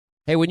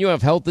Hey, when you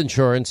have health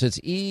insurance, it's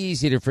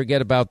easy to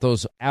forget about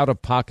those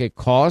out-of-pocket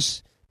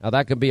costs. Now,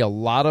 that can be a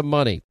lot of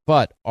money,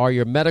 but are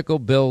your medical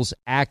bills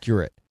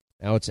accurate?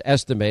 Now, it's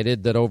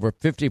estimated that over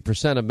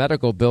 50% of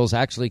medical bills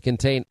actually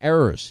contain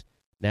errors.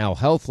 Now,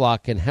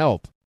 HealthLock can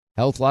help.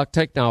 HealthLock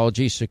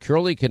technology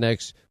securely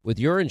connects with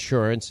your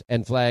insurance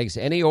and flags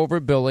any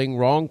overbilling,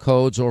 wrong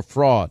codes, or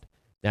fraud.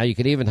 Now, you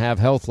can even have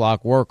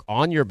HealthLock work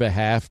on your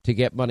behalf to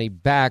get money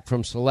back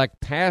from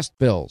select past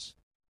bills.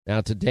 Now,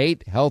 to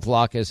date,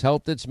 HealthLock has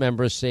helped its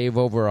members save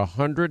over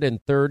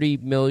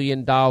 $130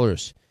 million.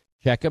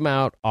 Check them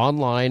out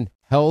online,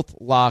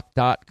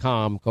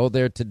 healthlock.com. Go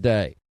there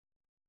today.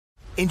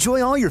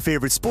 Enjoy all your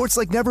favorite sports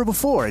like never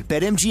before at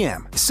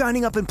BetMGM.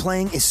 Signing up and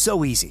playing is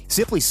so easy.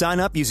 Simply sign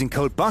up using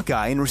code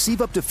Buckeye and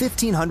receive up to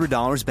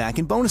 $1,500 back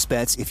in bonus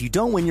bets if you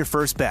don't win your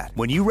first bet.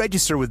 When you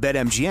register with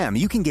BetMGM,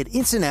 you can get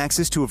instant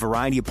access to a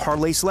variety of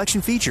parlay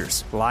selection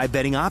features, live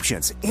betting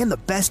options, and the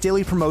best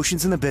daily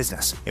promotions in the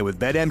business. And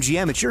with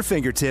BetMGM at your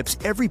fingertips,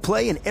 every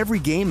play and every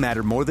game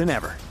matter more than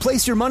ever.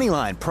 Place your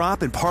moneyline,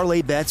 prop, and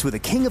parlay bets with the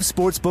king of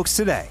sportsbooks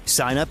today.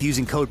 Sign up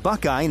using code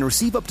Buckeye and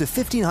receive up to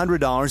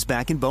 $1,500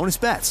 back in bonus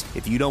bets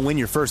if you don't win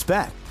your first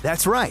bet.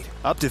 That's right,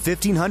 up to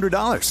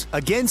 $1,500.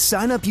 Again,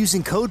 sign up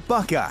using code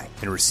Buckeye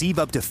and receive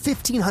up to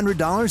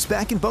 $1,500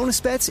 back in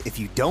bonus bets if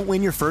you don't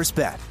win your first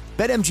bet.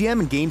 BetMGM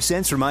and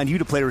GameSense remind you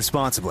to play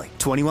responsibly.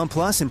 21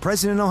 plus and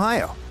present in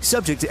Ohio.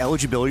 Subject to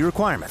eligibility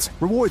requirements.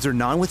 Rewards are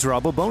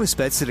non-withdrawable bonus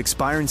bets that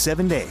expire in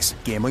 7 days.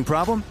 Gambling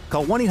problem?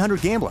 Call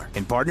 1-800-GAMBLER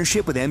in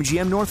partnership with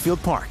MGM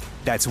Northfield Park.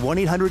 That's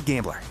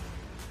 1-800-GAMBLER.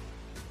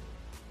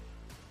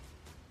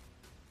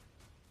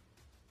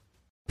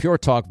 Pure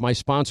Talk, my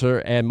sponsor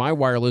and my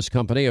wireless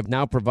company, of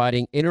now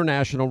providing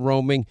international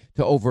roaming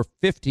to over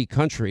 50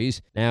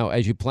 countries. Now,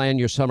 as you plan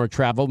your summer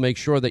travel, make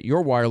sure that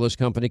your wireless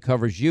company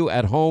covers you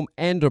at home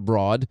and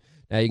abroad.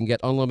 Now, you can get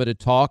unlimited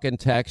talk and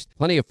text,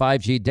 plenty of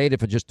 5G data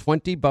for just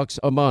 $20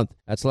 a month.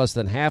 That's less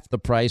than half the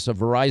price of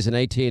Verizon,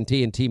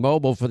 AT&T, and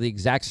T-Mobile for the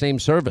exact same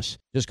service.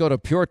 Just go to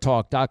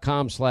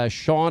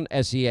puretalk.com/Sean,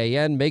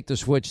 S-E-A-N. Make the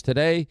switch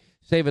today.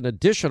 Save an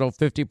additional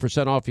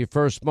 50% off your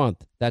first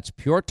month. That's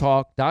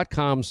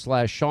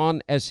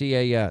puretalk.com/Sean,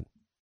 S-E-A-N.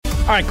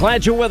 All right,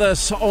 glad you're with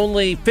us.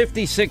 Only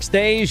 56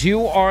 days.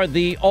 You are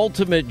the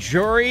ultimate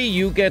jury.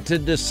 You get to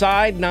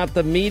decide, not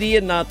the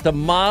media, not the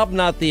mob,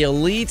 not the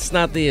elites,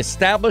 not the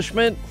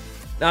establishment,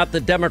 not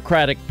the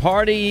Democratic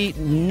Party.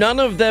 None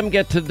of them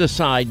get to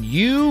decide.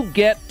 You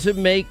get to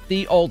make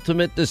the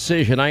ultimate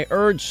decision. I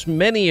urge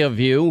many of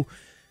you,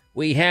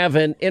 we have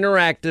an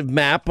interactive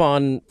map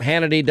on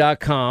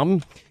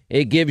Hannity.com.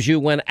 It gives you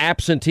when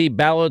absentee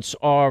ballots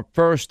are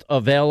first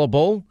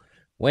available,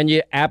 when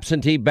your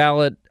absentee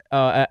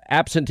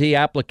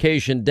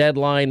application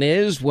deadline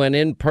is, when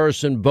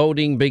in-person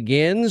voting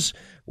begins,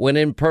 when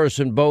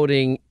in-person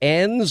voting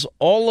ends,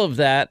 all of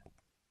that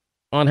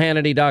on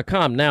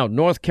Hannity.com. Now,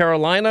 North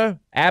Carolina,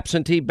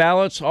 absentee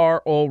ballots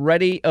are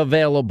already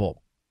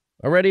available.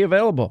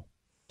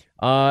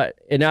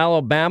 In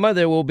Alabama,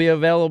 they will be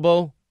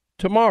available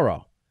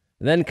tomorrow.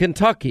 Then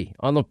Kentucky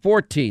on the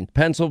 14th,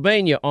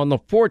 Pennsylvania on the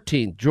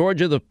 14th,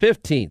 Georgia the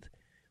 15th,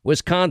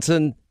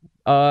 Wisconsin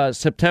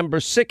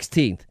September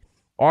 16th,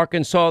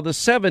 Arkansas the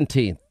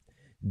 17th,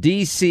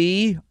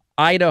 D.C.,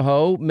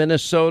 Idaho,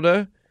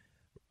 Minnesota,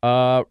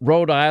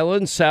 Rhode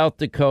Island, South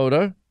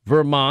Dakota,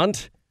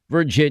 Vermont,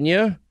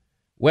 Virginia,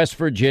 West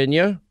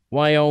Virginia,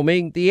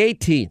 Wyoming the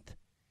 18th,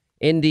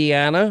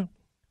 Indiana,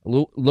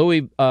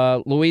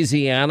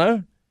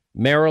 Louisiana,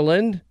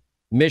 Maryland,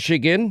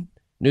 Michigan,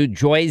 New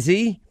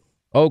Jersey,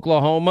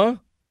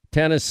 Oklahoma,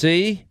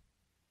 Tennessee,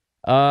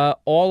 all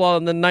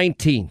on the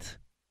 19th.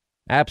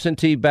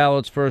 Absentee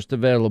ballots first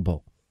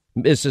available.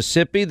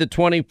 Mississippi, the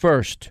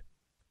 21st.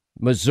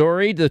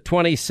 Missouri, the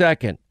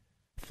 22nd.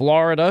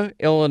 Florida,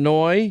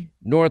 Illinois,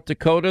 North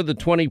Dakota, the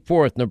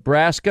 24th.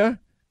 Nebraska,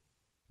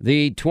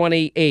 the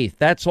 28th.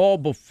 That's all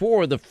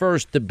before the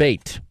first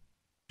debate,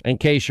 in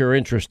case you're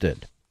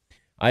interested.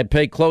 I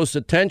pay close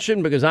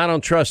attention because I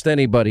don't trust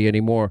anybody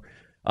anymore.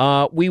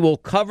 We will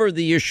cover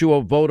the issue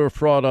of voter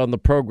fraud on the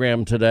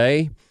program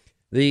today.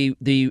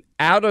 The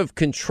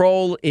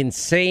out-of-control,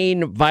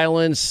 insane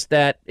violence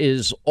that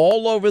is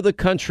all over the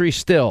country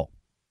still.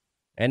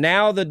 And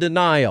now the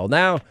denial.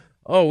 Now,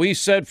 we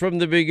said from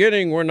the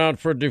beginning we're not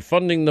for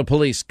defunding the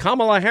police.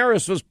 Kamala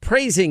Harris was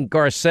praising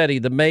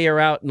Garcetti, the mayor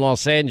out in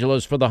Los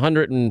Angeles, for the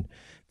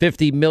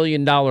 $150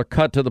 million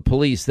cut to the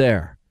police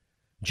there.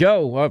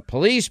 Joe,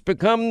 police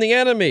become the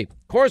enemy.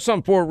 Of course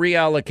I'm for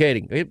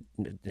reallocating.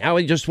 Now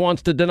he just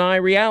wants to deny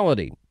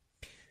reality.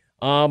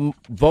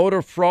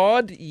 Voter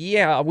fraud,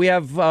 yeah, we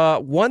have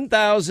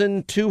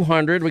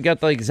 1,200. We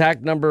got the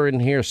exact number in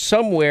here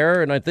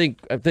somewhere, and I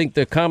think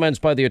the comments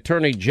by the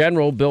Attorney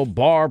General, Bill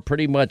Barr,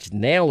 pretty much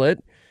nail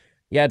it.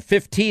 You had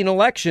 15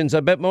 elections, I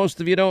bet most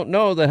of you don't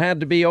know, that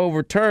had to be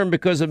overturned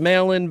because of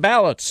mail-in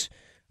ballots.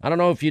 I don't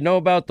know if you know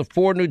about the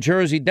 4 New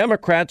Jersey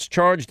Democrats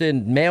charged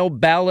in mail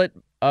ballot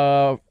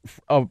fraud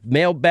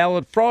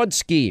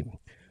scheme,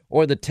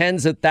 or the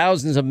tens of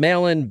thousands of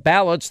mail-in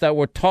ballots that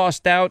were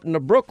tossed out in the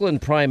Brooklyn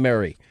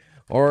primary,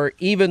 Or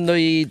even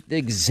the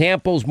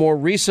examples more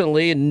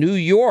recently in New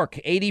York,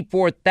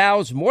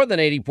 more than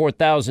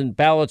 84,000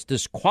 ballots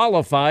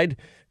disqualified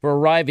for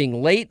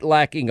arriving late,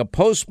 lacking a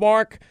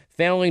postmark,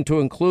 failing to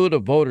include a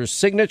voter's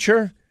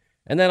signature.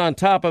 And then on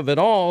top of it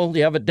all,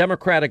 you have a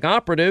Democratic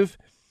operative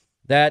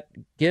that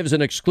gives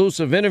an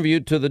exclusive interview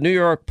to the New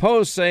York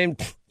Post saying,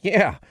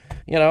 yeah,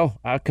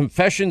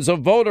 confessions of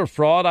voter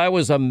fraud. I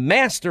was a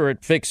master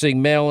at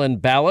fixing mail-in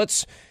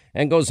ballots,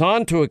 and goes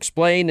on to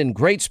explain in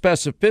great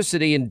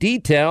specificity and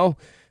detail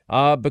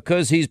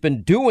because he's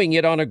been doing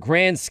it on a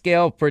grand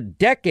scale for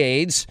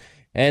decades.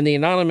 And the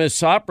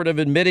anonymous operative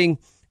admitting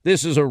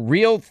this is a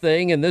real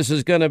thing and this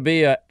is going to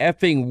be a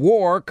effing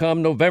war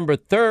come November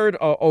 3rd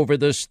over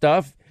this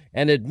stuff,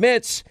 and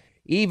admits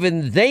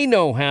even they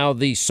know how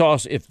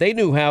if they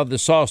knew how the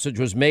sausage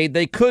was made,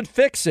 they could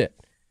fix it.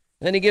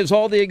 Then he gives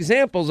all the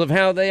examples of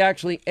how they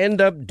actually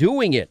end up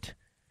doing it.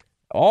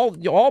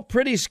 All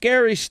pretty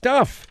scary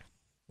stuff.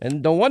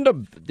 And no wonder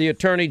the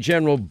Attorney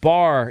General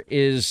Barr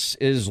is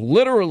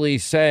literally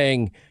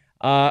saying,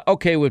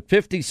 OK, with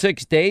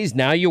 56 days,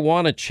 now you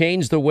want to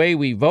change the way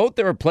we vote.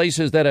 There are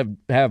places that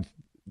have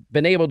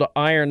been able to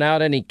iron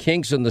out any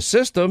kinks in the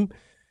system.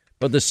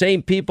 But the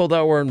same people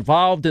that were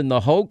involved in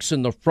the hoax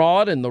and the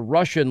fraud and the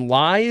Russian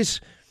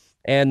lies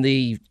and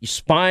the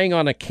spying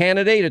on a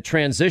candidate, a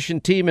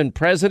transition team and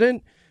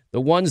president, the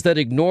ones that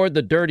ignored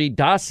the dirty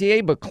dossier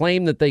but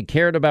claimed that they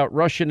cared about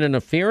Russian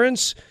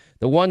interference,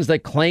 the ones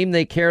that claimed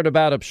they cared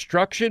about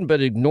obstruction but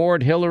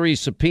ignored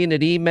Hillary's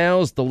subpoenaed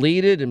emails,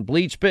 deleted and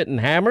bleach pit and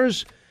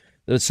hammers.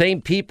 The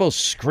same people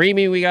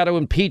screaming we got to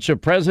impeach a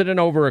president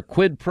over a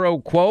quid pro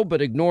quo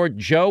but ignored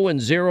Joe and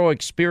zero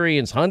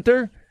experience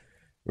Hunter.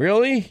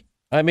 Really?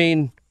 I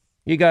mean,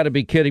 you got to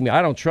be kidding me.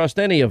 I don't trust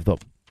any of them.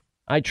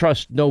 I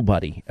trust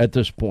nobody at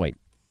this point.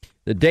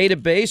 The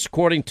database,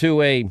 according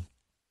to a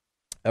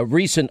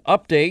recent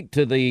update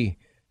to the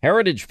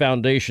Heritage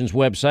Foundation's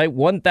website,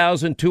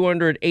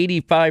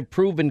 1,285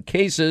 proven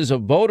cases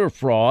of voter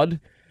fraud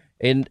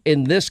in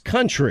this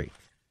country.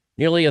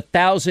 Nearly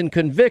 1,000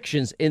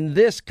 convictions in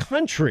this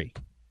country.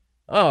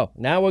 Oh,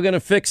 now we're going to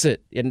fix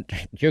it. And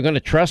you're going to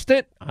trust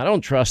it? I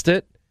don't trust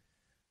it.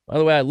 By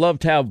the way, I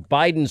loved how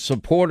Biden's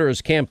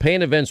supporters'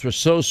 campaign events were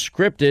so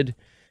scripted.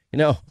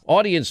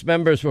 Audience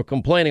members were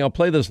complaining. I'll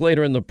play this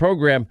later in the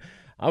program.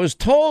 I was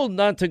told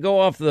not to go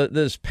off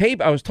this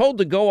paper. I was told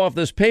to go off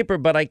this paper,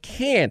 but I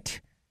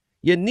can't.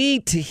 You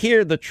need to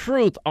hear the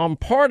truth. I'm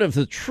part of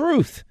the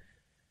truth.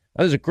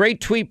 There's a great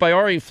tweet by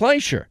Ari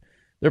Fleischer.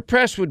 The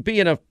press would be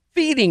in a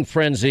feeding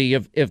frenzy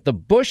if the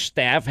Bush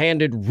staff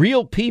handed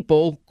real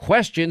people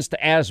questions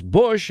to ask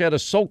Bush at a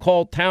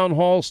so-called town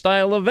hall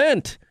style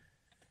event.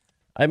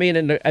 I mean,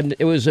 and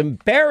it was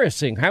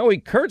embarrassing. Howie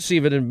Kurtz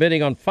even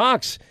admitting on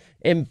Fox,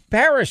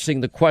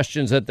 embarrassing the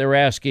questions that they're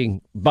asking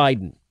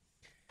Biden.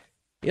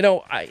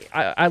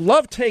 I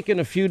love taking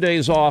a few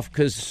days off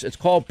because it's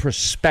called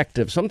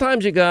perspective.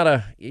 Sometimes you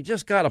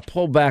just gotta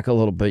pull back a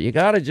little bit. You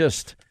gotta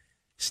just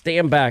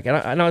stand back.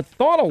 And I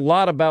thought a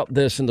lot about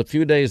this in the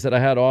few days that I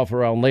had off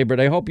around Labor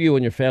Day. I hope you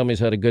and your families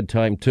had a good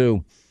time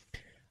too,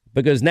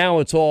 because now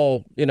it's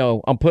all,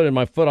 I'm putting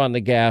my foot on the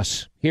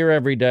gas here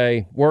every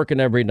day, working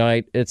every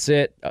night. It's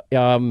it.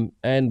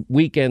 And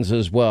weekends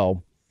as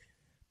well.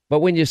 But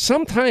when you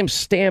sometimes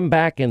stand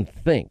back and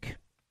think,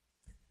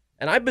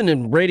 and I've been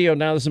in radio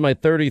now, this is my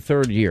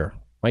 33rd year,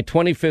 my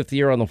 25th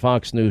year on the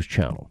Fox News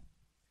Channel.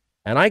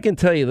 And I can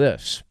tell you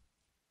this,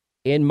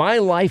 in my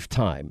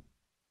lifetime,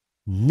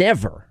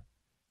 never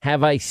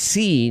have I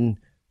seen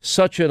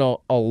such an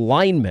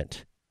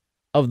alignment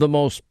of the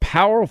most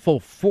powerful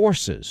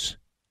forces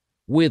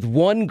with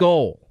one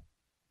goal,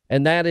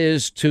 and that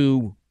is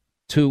to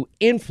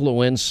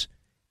influence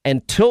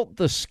and tilt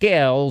the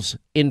scales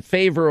in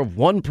favor of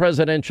one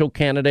presidential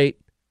candidate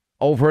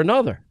over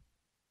another.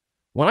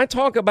 When I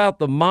talk about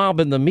the mob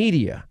and the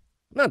media,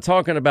 I'm not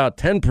talking about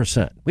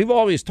 10%. We've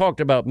always talked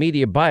about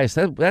media bias.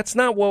 That's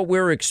not what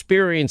we're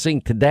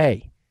experiencing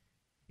today.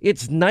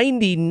 It's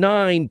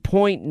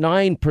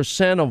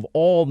 99.9% of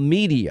all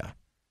media.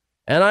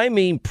 And I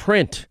mean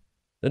print,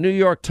 the New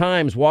York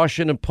Times,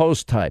 Washington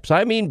Post types.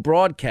 I mean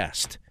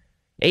broadcast,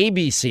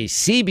 ABC,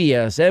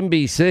 CBS,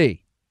 NBC.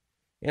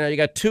 You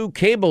got two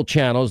cable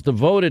channels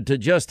devoted to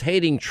just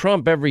hating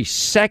Trump every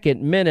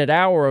second, minute,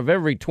 hour of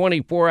every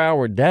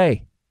 24-hour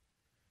day.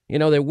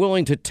 They're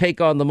willing to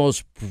take on the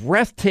most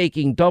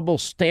breathtaking double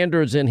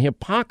standards and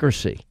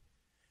hypocrisy.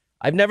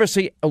 I've never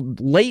seen a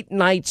late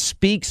night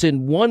speaks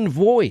in one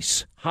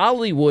voice.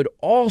 Hollywood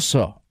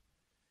also.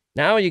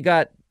 Now you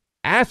got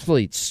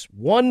athletes,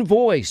 one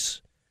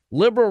voice.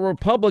 Liberal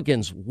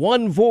Republicans,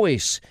 one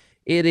voice.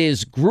 It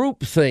is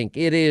groupthink.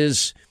 It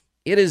is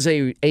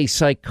a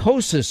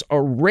psychosis,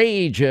 a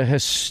rage, a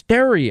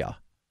hysteria.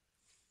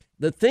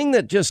 The thing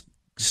that just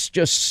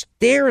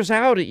stares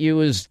out at you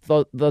is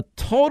the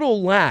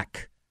total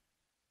lack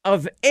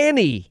of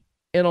any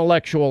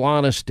intellectual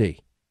honesty,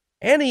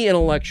 any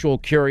intellectual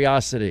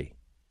curiosity.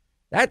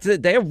 That's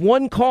it. They have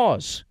one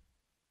cause: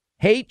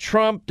 hate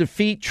Trump,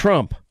 defeat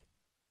Trump.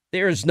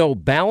 There's no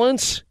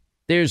balance.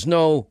 There's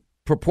no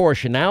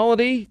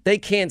proportionality. They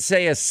can't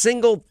say a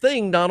single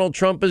thing Donald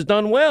Trump has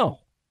done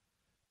well.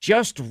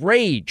 Just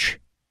rage.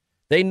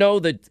 They know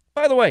that,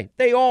 by the way,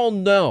 they all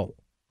know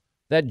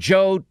that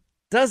Joe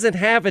doesn't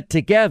have it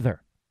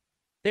together.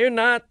 They're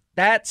not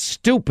that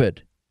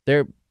stupid.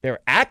 They're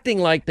acting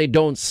like they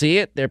don't see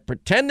it. They're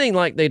pretending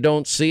like they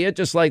don't see it,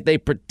 just like they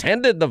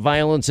pretended the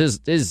violence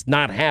is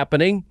not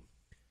happening.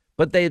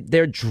 But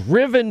they're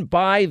driven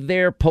by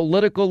their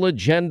political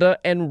agenda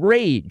and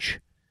rage.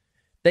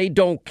 They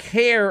don't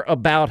care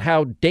about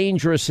how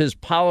dangerous his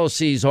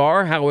policies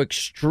are, how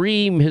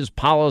extreme his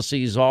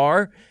policies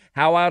are,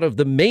 how out of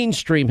the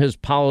mainstream his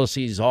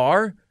policies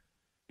are.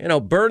 You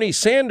know, Bernie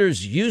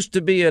Sanders used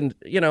to be a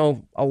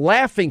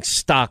laughing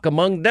stock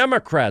among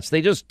Democrats.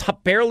 They just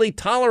barely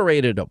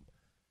tolerated him.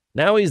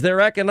 Now he's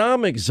their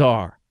economic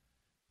czar.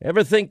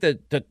 Ever think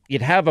that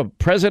you'd have a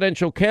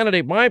presidential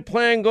candidate? My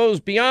plan goes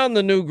beyond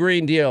the new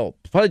Green Deal,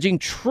 pledging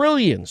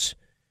trillions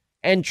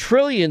and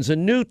trillions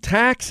in new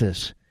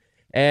taxes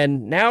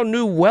and now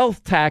new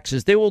wealth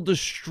taxes. They will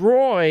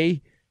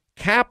destroy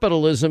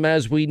capitalism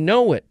as we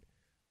know it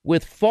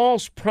with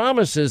false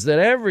promises that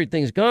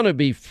everything's going to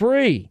be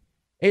free.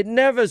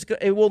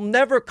 It will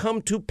never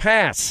come to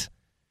pass.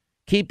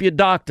 Keep your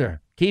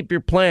doctor. Keep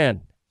your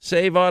plan.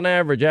 Save on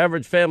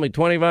average family,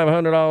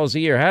 $2,500 a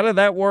year. How did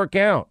that work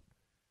out?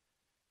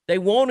 They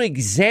won't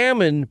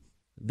examine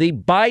the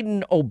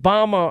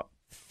Biden-Obama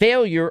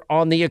failure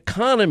on the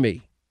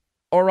economy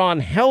or on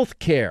health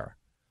care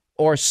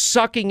or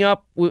sucking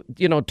up,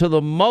 to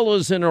the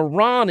mullahs in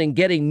Iran and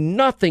getting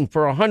nothing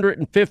for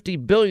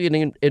 $150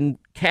 billion in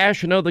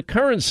cash and other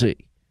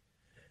currency.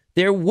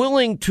 They're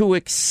willing to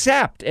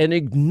accept and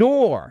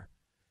ignore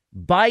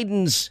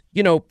Biden's,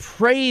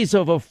 praise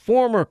of a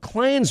former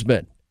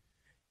Klansman,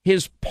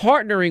 his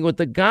partnering with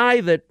the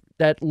guy that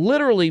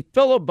literally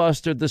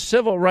filibustered the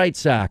Civil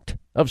Rights Act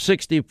of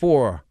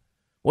 1964,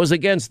 was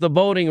against the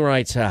Voting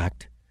Rights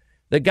Act.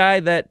 The guy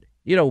that,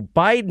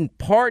 Biden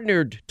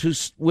partnered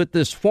with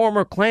this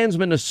former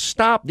Klansman to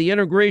stop the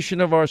integration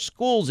of our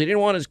schools. He didn't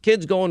want his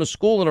kids going to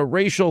school in a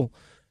racial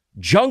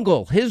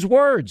jungle. His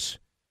words.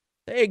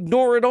 They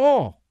ignore it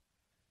all.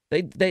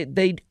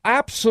 They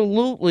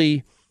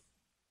absolutely,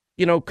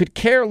 could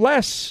care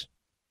less.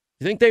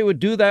 You think they would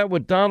do that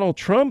with Donald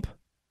Trump?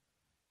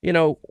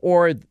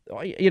 Or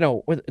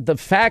the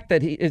fact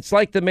that it's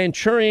like the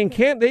Manchurian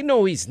Candidate. They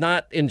know he's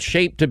not in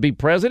shape to be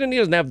president. He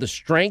doesn't have the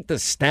strength, the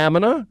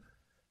stamina,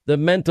 the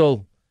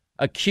mental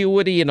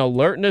acuity and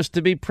alertness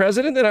to be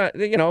president.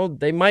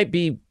 They might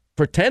be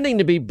pretending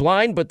to be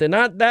blind, but they're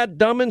not that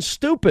dumb and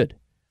stupid.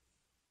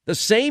 The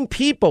same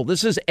people.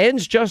 This is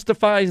ends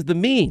justifies the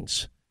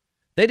means.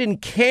 They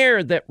didn't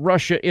care that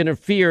Russia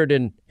interfered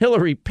and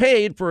Hillary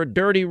paid for a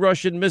dirty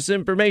Russian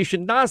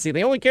misinformation dossier.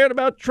 They only cared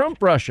about Trump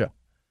Russia.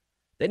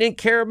 They didn't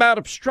care about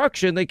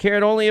obstruction. They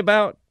cared only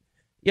about,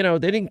 they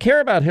didn't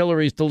care about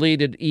Hillary's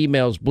deleted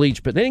emails,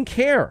 bleached, but they didn't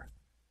care.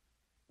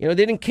 They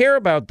didn't care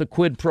about the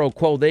quid pro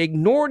quo. They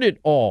ignored it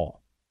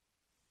all.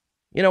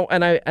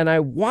 And I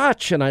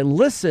watch and I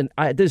listen.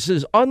 This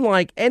is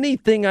unlike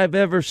anything I've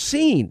ever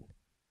seen.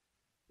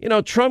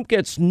 Trump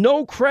gets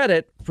no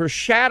credit for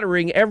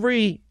shattering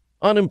every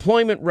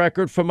unemployment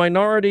record for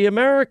minority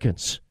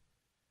Americans.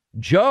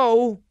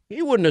 Joe,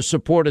 he wouldn't have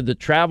supported the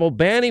travel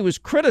ban. He was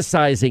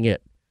criticizing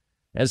it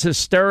as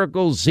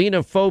hysterical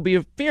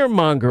xenophobia,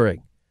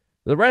 fear-mongering.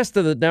 The rest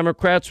of the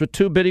Democrats were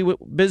too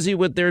busy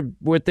with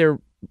their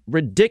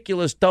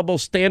ridiculous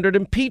double-standard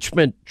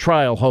impeachment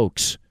trial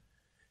hoax.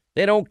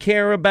 They don't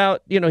care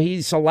about,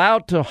 he's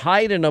allowed to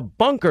hide in a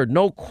bunker,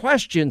 no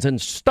questions,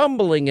 and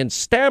stumbling and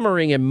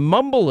stammering and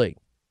mumbling.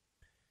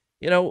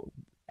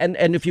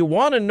 And if you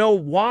want to know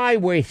why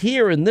we're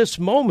here in this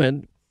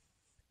moment,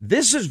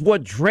 this is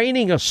what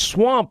draining a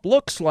swamp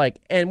looks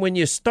like. And when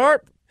you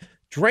start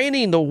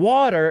draining the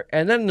water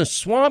and then the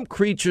swamp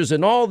creatures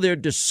and all their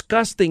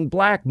disgusting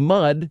black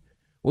mud,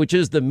 which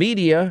is the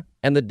media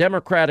and the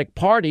Democratic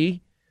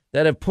Party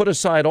that have put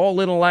aside all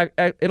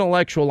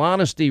intellectual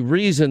honesty,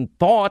 reason,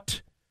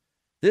 thought,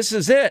 this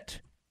is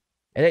it.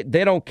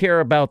 They don't care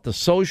about the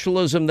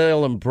socialism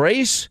they'll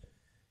embrace.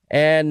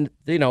 And,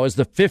 as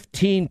the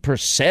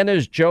 15%,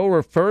 as Joe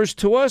refers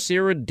to us,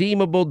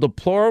 irredeemable,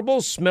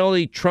 deplorable,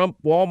 smelly Trump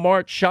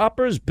Walmart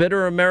shoppers,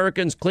 bitter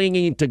Americans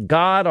clinging to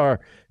God, our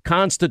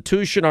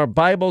Constitution, our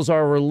Bibles,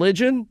 our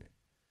religion.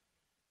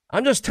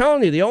 I'm just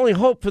telling you, the only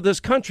hope for this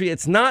country,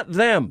 it's not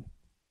them.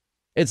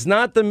 It's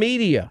not the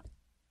media.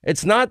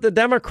 It's not the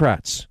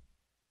Democrats.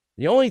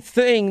 The only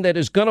thing that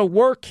is going to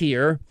work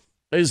here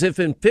is if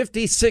in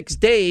 56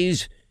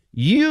 days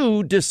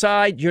you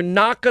decide you're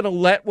not going to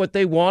let what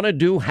they want to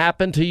do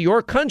happen to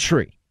your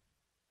country.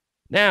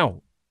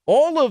 Now,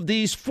 all of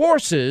these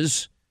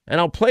forces, and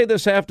I'll play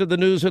this after the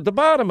news at the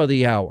bottom of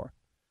the hour,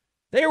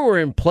 they were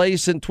in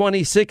place in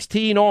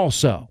 2016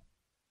 also.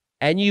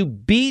 And you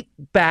beat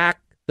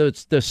back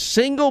the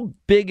single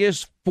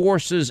biggest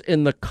forces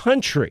in the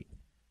country.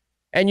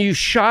 And you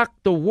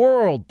shocked the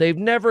world. They've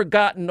never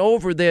gotten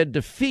over their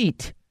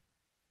defeat.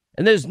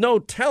 And there's no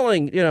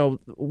telling,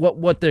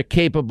 what they're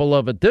capable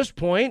of at this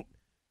point.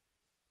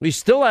 We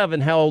still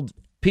haven't held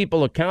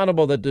people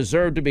accountable that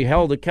deserve to be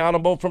held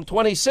accountable from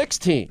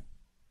 2016.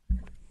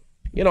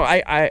 You know,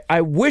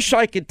 I wish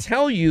I could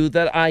tell you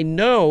that I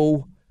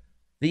know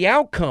the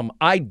outcome.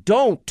 I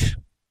don't.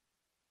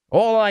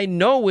 All I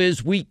know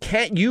is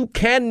you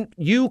can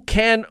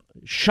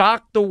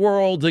shock the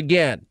world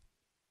again.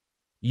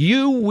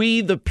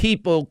 We the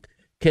people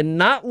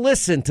cannot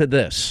listen to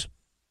this.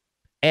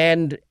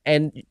 And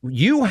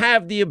you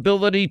have the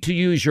ability to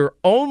use your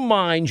own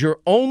mind,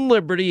 your own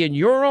liberty, and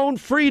your own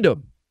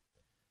freedom,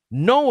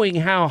 knowing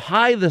how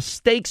high the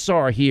stakes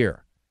are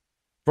here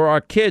for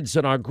our kids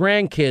and our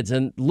grandkids,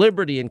 and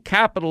liberty and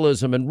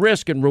capitalism and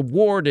risk and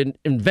reward and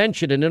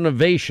invention and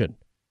innovation.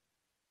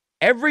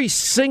 Every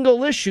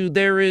single issue,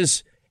 there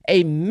is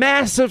a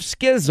massive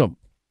schism.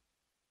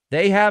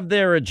 They have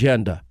their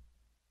agenda.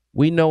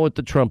 We know what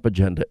the Trump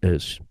agenda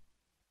is.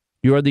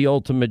 You're the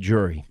ultimate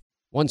jury.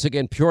 Once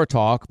again, Pure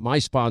Talk, my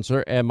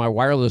sponsor and my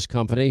wireless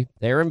company,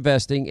 they're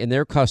investing in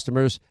their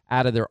customers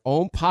out of their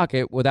own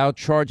pocket without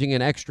charging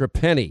an extra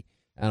penny.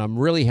 And I'm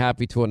really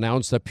happy to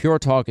announce that Pure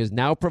Talk is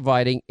now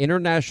providing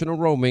international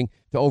roaming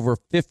to over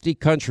 50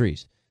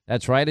 countries.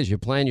 That's right. As you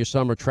plan your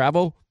summer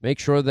travel, make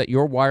sure that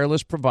your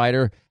wireless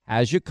provider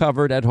has you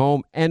covered at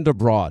home and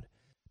abroad.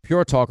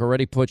 Pure Talk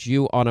already puts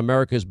you on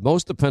America's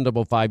most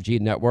dependable 5G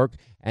network,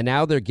 and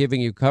now they're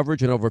giving you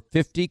coverage in over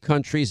 50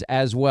 countries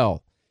as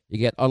well. You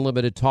get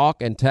unlimited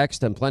talk and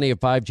text and plenty of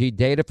 5G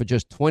data for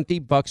just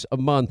 $20 a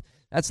month.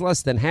 That's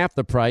less than half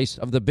the price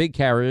of the big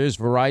carriers,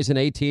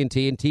 Verizon,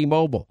 AT&T, and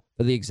T-Mobile,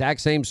 for the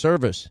exact same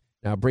service.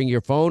 Now bring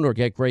your phone or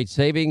get great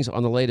savings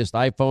on the latest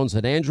iPhones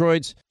and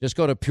Androids. Just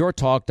go to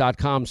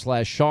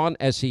puretalk.com/Sean,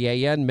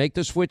 S-E-A-N. Make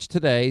the switch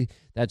today.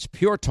 That's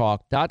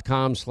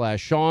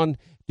puretalk.com/Sean.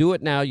 Do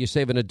it now. You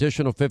save an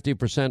additional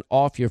 50%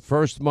 off your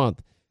first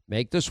month.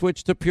 Make the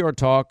switch to Pure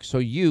Talk so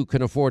you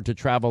can afford to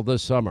travel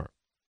this summer.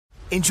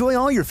 Enjoy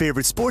all your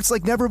favorite sports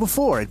like never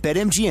before at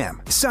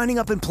BetMGM. Signing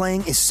up and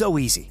playing is so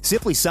easy.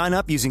 Simply sign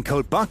up using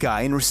code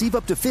Buckeye and receive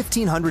up to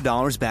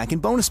 $1,500 back in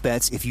bonus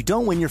bets if you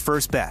don't win your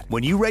first bet.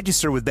 When you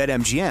register with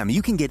BetMGM,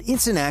 you can get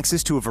instant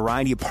access to a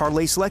variety of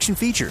parlay selection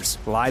features,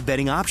 live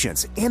betting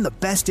options, and the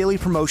best daily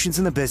promotions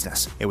in the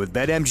business. And with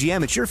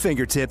BetMGM at your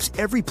fingertips,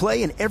 every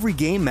play and every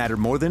game matter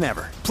more than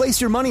ever.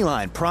 Place your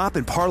moneyline, prop,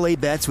 and parlay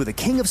bets with the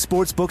king of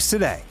sportsbooks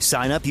today.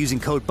 Sign up using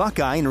code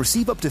Buckeye and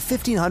receive up to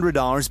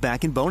 $1,500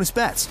 back in bonus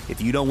bets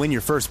if you don't win your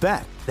first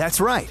bet.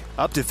 That's right,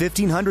 up to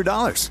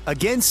 $1,500.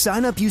 Again,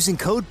 sign up using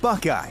code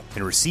Buckeye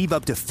and receive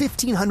up to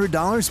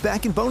 $1,500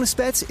 back in bonus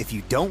bets if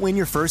you don't win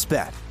your first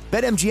bet.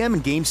 BetMGM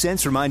and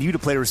GameSense remind you to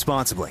play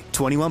responsibly.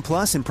 21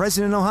 plus and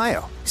present in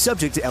Ohio.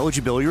 Subject to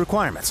eligibility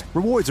requirements.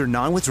 Rewards are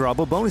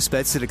non-withdrawable bonus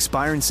bets that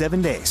expire in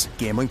 7 days.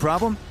 Gambling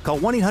problem? Call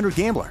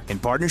 1-800-GAMBLER in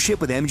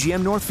partnership with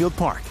MGM Northfield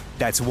Park.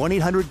 That's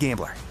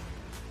 1-800-GAMBLER.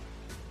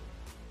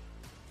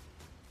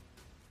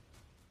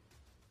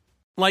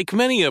 Like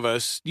many of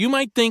us, you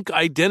might think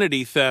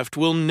identity theft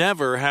will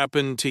never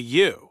happen to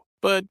you.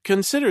 But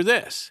consider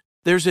this.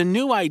 There's a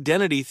new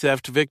identity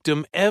theft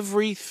victim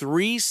every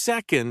 3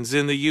 seconds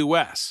in the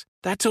U.S.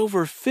 That's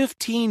over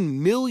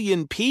 15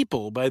 million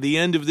people by the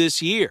end of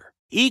this year,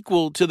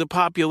 equal to the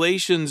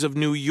populations of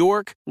New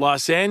York,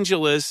 Los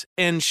Angeles,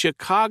 and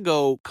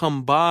Chicago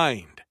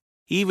combined.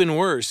 Even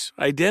worse,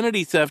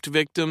 identity theft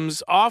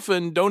victims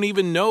often don't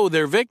even know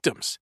they're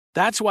victims.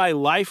 That's why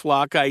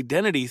LifeLock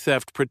Identity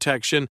Theft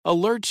Protection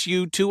alerts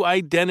you to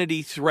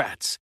identity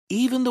threats,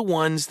 even the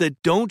ones that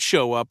don't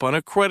show up on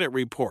a credit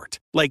report,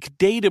 like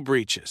data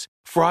breaches,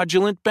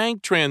 fraudulent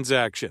bank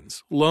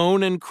transactions,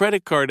 loan and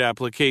credit card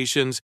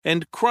applications,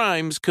 and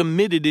crimes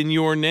committed in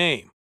your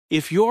name.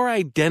 If your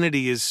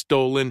identity is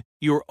stolen,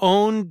 your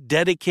own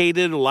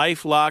dedicated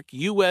LifeLock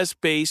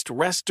U.S.-based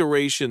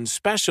restoration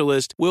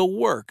specialist will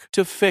work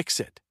to fix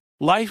it.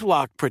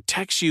 LifeLock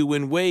protects you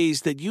in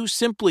ways that you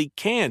simply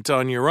can't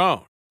on your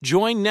own.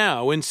 Join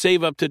now and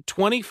save up to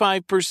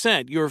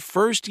 25% your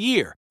first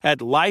year at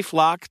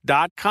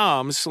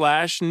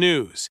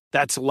LifeLock.com/news.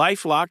 That's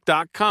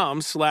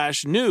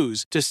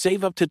LifeLock.com/news to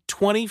save up to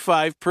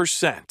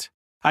 25%.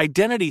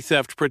 Identity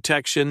theft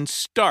protection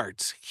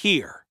starts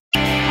here.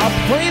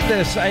 I'll play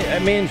this. I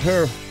mean,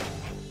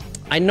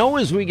 I know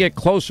as we get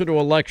closer to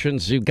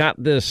elections, you've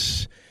got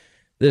this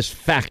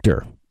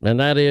factor. And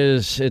that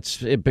is,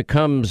 it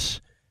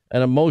becomes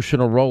an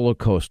emotional roller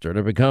coaster. And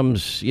it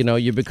becomes,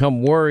 you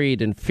become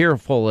worried and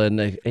fearful,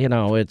 and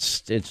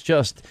it's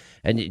just,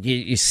 and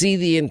you see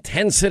the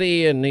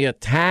intensity and the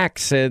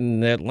attacks,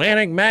 and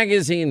Atlantic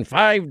Magazine,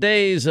 5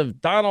 days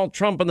of Donald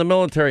Trump and the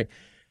military.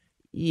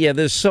 Yeah,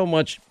 there's so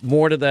much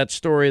more to that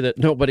story that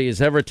nobody is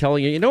ever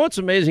telling you. You know what's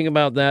amazing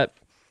about that?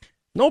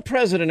 No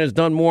president has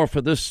done more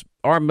for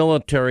our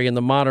military in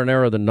the modern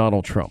era than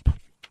Donald Trump.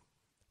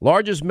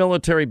 Largest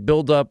military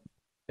buildup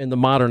in the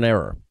modern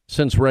era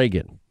since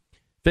Reagan,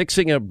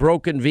 fixing a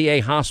broken VA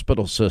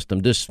hospital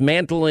system,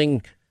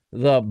 dismantling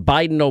the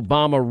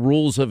Biden-Obama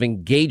rules of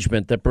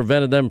engagement that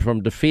prevented them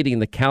from defeating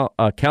the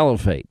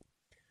caliphate,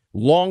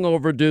 long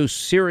overdue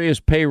serious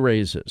pay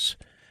raises,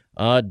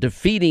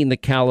 defeating the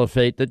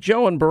caliphate that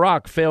Joe and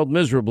Barack failed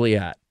miserably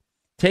at,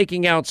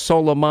 taking out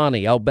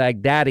Soleimani,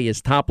 al-Baghdadi,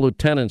 his top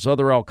lieutenants,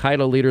 other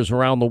al-Qaeda leaders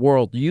around the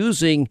world,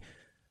 using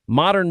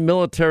modern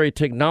military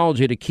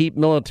technology to keep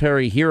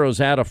military heroes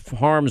out of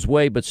harm's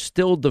way, but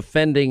still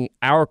defending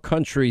our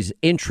country's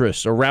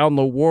interests around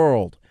the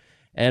world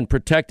and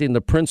protecting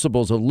the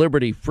principles of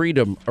liberty,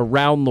 freedom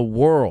around the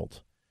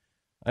world.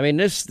 I mean,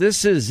 this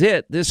is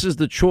it. This is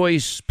the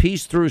choice,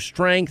 peace through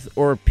strength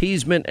or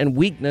appeasement and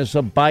weakness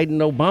of Biden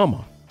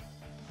Obama.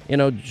 You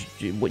know,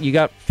 you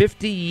got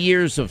 50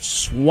 years of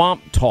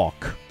swamp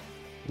talk,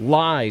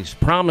 lies,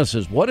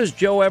 promises. What has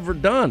Joe ever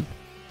done?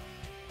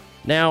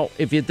 Now,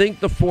 if you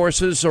think the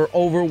forces are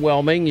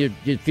overwhelming,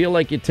 you feel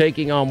like you're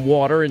taking on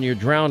water and you're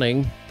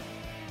drowning,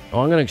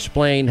 I'm going to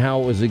explain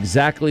how it was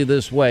exactly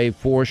this way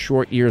 4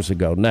 short years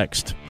ago.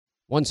 Next.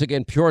 Once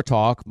again, Pure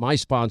Talk, my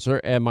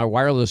sponsor and my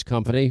wireless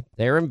company,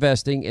 they're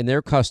investing in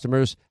their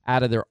customers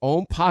out of their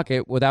own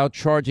pocket without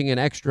charging an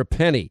extra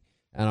penny.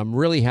 And I'm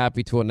really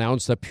happy to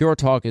announce that Pure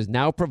Talk is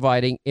now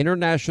providing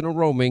international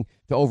roaming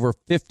to over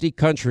 50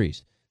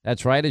 countries.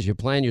 That's right. As you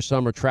plan your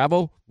summer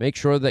travel, make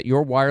sure that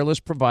your wireless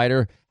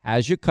provider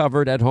has you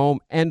covered at home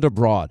and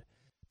abroad.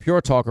 Pure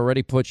Talk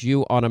already puts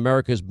you on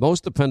America's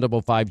most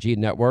dependable 5G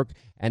network,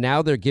 and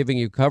now they're giving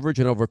you coverage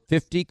in over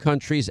 50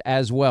 countries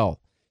as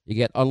well. You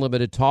get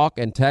unlimited talk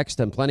and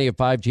text and plenty of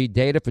 5G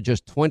data for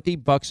just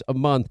 $20 a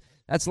month.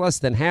 That's less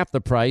than half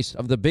the price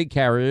of the big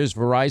carriers,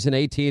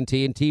 Verizon,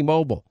 AT&T, and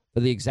T-Mobile, for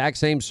the exact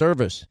same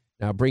service.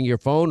 Now bring your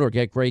phone or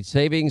get great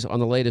savings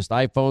on the latest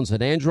iPhones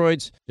and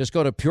Androids. Just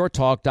go to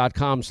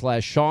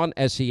puretalk.com/Sean,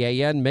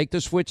 S-E-A-N. Make the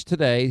switch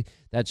today.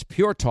 That's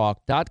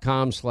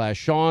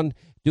puretalk.com/Sean.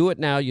 Do it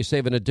now. You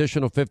save an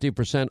additional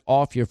 50%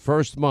 off your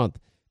first month.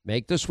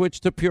 Make the switch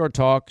to Pure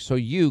Talk so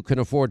you can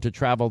afford to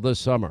travel this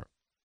summer.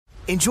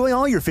 Enjoy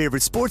all your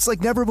favorite sports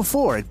like never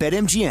before at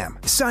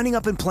BetMGM. Signing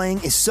up and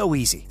playing is so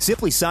easy.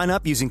 Simply sign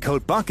up using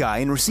code Buckeye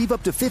and receive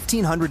up to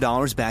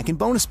 $1,500 back in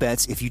bonus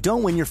bets if you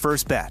don't win your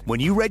first bet. When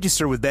you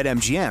register with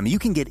BetMGM, you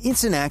can get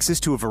instant access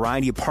to a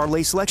variety of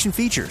parlay selection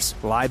features,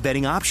 live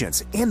betting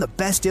options, and the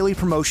best daily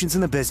promotions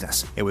in the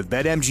business. And with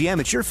BetMGM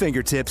at your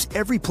fingertips,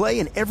 every play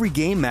and every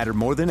game matter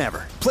more than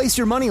ever. Place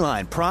your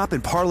moneyline, prop,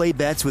 and parlay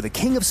bets with the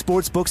king of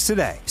sportsbooks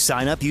today.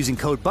 Sign up using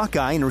code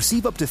Buckeye and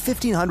receive up to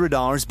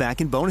 $1,500 back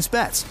in bonus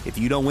bets if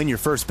you don't win your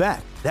first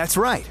bet. That's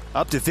right,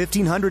 up to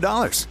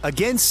 $1,500.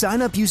 Again,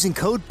 sign up using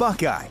code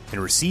Buckeye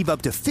and receive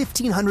up to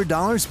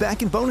 $1,500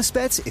 back in bonus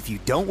bets if you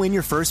don't win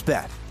your first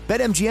bet.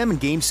 BetMGM and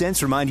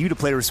GameSense remind you to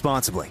play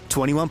responsibly.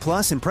 21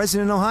 plus and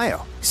present in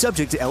Ohio.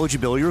 Subject to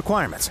eligibility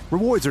requirements.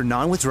 Rewards are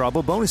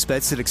non-withdrawable bonus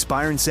bets that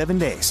expire in 7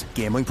 days.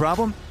 Gambling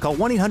problem? Call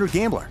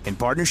 1-800-GAMBLER in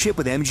partnership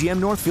with MGM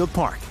Northfield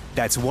Park.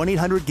 That's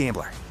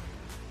 1-800-GAMBLER.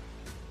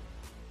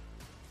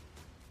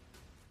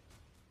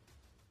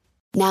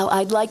 Now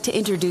I'd like to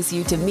introduce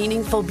you to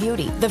Meaningful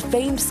Beauty, the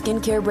famed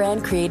skincare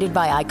brand created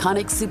by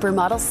iconic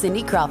supermodel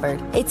Cindy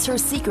Crawford. It's her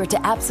secret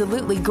to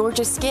absolutely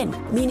gorgeous skin.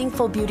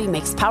 Meaningful Beauty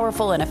makes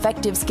powerful and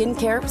effective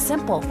skincare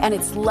simple, and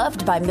it's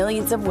loved by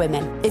millions of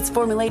women. It's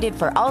formulated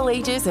for all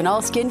ages and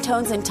all skin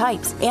tones and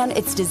types, and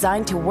it's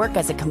designed to work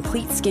as a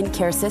complete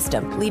skincare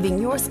system, leaving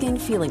your skin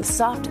feeling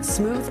soft,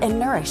 smooth, and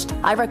nourished.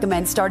 I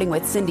recommend starting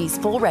with Cindy's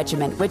full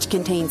regimen, which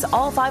contains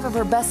all 5 of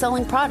her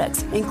best-selling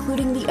products,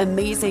 including the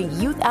amazing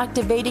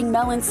youth-activating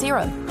Melon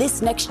Serum.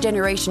 This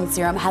next-generation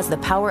serum has the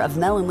power of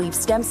melon leaf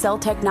stem cell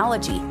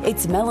technology.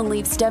 It's melon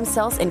leaf stem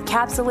cells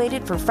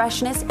encapsulated for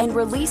freshness and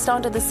released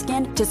onto the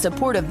skin to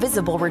support a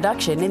visible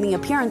reduction in the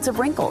appearance of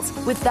wrinkles.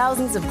 With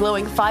thousands of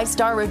glowing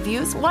 5-star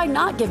reviews, why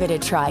not give it a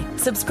try?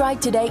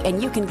 Subscribe today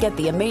and you can get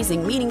the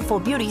amazing Meaningful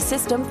Beauty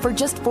system for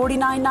just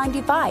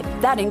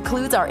 $49.95. That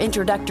includes our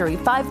introductory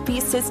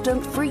 5-piece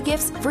system, free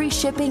gifts, free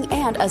shipping,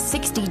 and a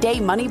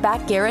 60-day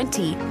money-back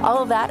guarantee.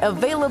 All of that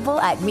available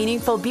at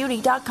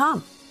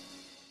meaningfulbeauty.com.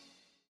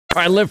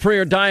 All right, live free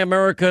or die,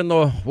 America and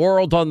the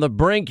world on the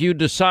brink. You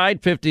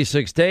decide.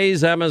 56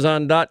 days.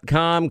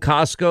 Amazon.com,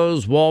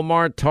 Costco's,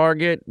 Walmart,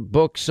 Target,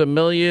 Books A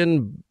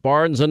Million,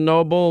 Barnes &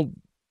 Noble.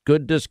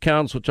 Good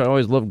discounts, which I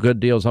always love good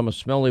deals. I'm a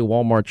smelly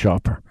Walmart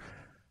shopper.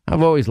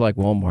 I've always liked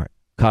Walmart,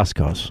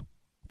 Costco's,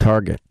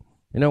 Target.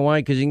 You know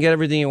why? Because you can get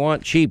everything you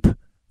want cheap.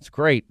 It's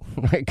great.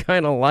 I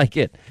kind of like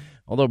it.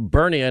 Although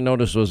Bernie, I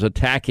noticed, was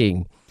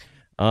attacking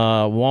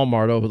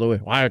Walmart over the way.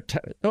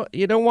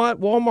 You know what?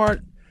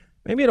 Walmart,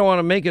 maybe you don't want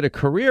to make it a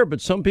career,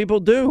 but some people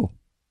do.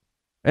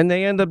 And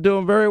they end up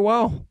doing very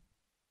well.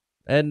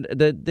 And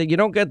you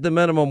don't get the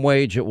minimum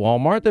wage at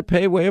Walmart. They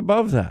pay way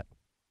above that.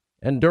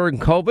 And during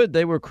COVID,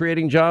 they were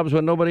creating jobs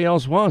when nobody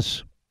else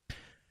was.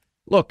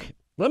 Look,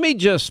 let me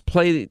just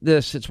play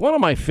this. It's one of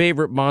my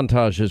favorite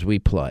montages we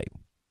play.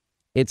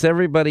 It's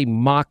everybody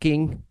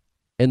mocking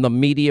in the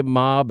media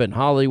mob and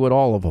Hollywood,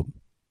 all of them,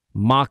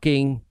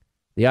 mocking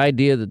the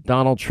idea that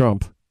Donald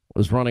Trump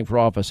was running for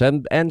office,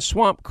 and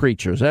swamp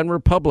creatures and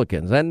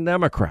Republicans and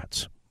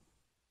Democrats.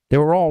 They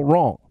were all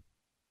wrong.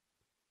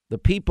 The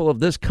people of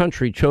this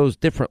country chose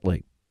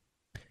differently.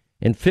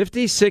 In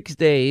 56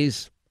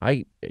 days,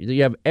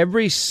 you have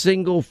every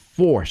single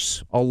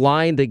force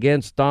aligned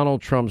against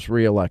Donald Trump's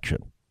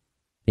reelection.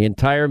 The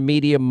entire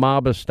media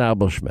mob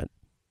establishment.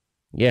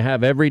 You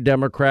have every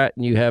Democrat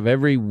and you have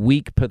every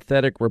weak,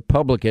 pathetic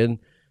Republican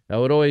that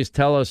would always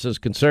tell us as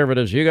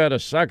conservatives, you got to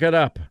suck it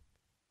up.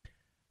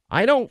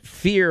 I don't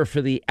fear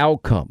for the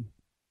outcome.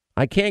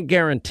 I can't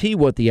guarantee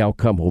what the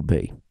outcome will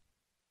be.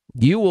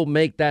 You will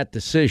make that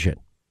decision,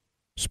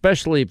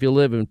 especially if you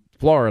live in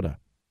Florida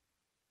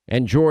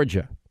and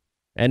Georgia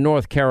and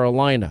North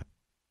Carolina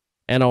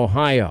and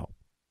Ohio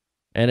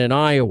and in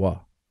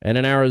Iowa and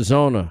in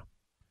Arizona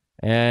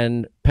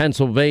and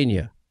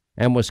Pennsylvania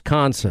and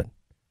Wisconsin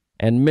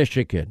and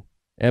Michigan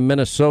and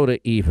Minnesota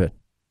even,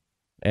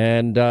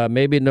 and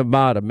maybe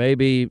Nevada,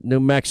 maybe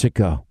New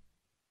Mexico,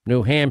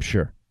 New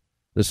Hampshire,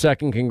 the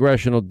 2nd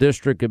Congressional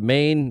District of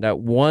Maine. That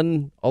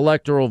one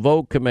electoral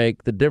vote can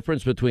make the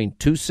difference between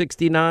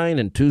 269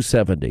 and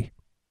 270.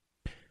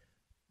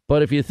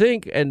 But if you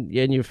think and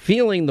you're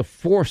feeling the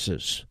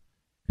forces,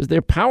 because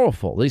they're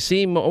powerful, they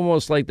seem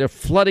almost like they're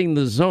flooding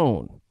the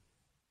zone,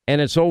 and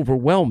it's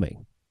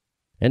overwhelming.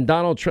 And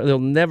Donald Trump, they'll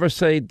never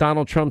say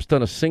Donald Trump's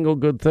done a single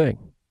good thing.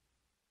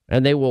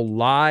 And they will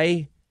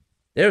lie.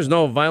 There's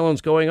no violence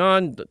going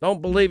on.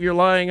 Don't believe your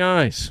lying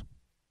eyes.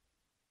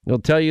 They'll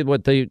tell you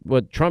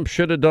what Trump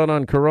should have done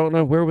on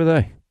Corona. Where were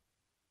they?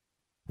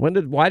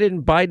 Why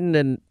didn't Biden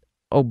and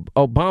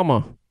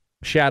Obama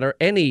shatter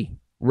any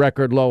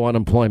record low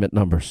unemployment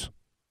numbers?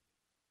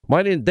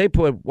 Why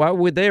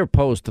were they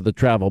opposed to the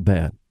travel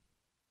ban?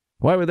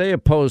 Why were they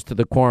opposed to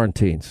the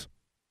quarantines?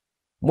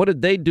 What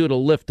did they do to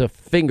lift a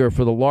finger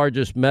for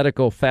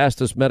the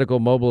fastest medical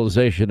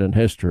mobilization in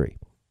history?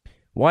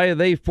 Why are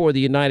they for the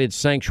United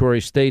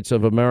Sanctuary States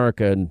of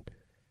America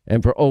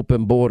and for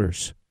open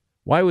borders?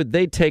 Why would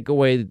they take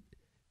away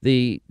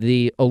the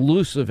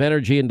elusive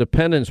energy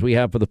independence we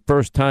have for the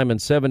first time in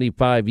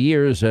 75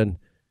 years and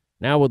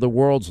now we're the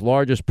world's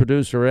largest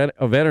producer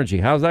of energy?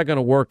 How's that going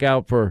to work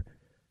out for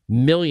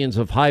millions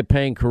of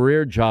high-paying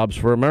career jobs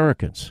for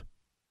Americans?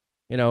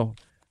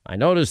 I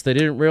noticed they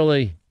didn't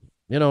really,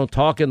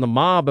 talk in the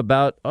mob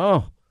about,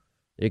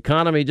 the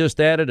economy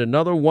just added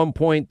another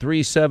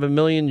 1.37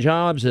 million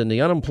jobs, and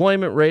the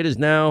unemployment rate is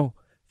now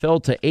fell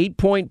to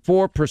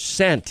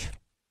 8.4%.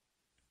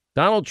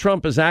 Donald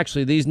Trump is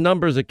actually, these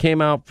numbers that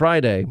came out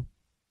Friday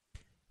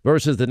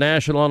versus the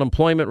national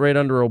unemployment rate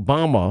under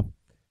Obama,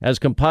 as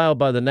compiled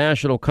by the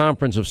National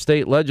Conference of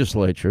State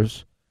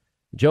Legislatures.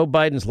 Joe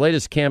Biden's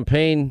latest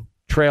campaign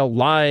trail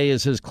lie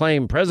is his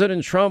claim.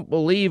 President Trump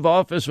will leave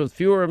office with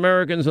fewer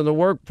Americans in the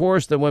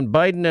workforce than when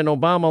Biden and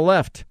Obama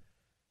left.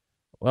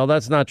 Well,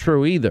 that's not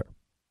true either.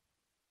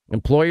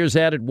 Employers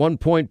added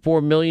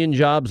 1.4 million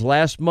jobs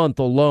last month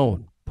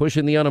alone,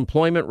 pushing the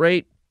unemployment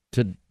rate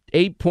to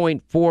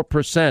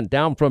 8.4%,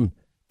 down from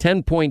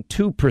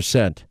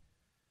 10.2%.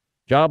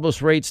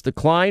 Jobless rates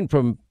declined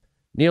from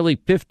nearly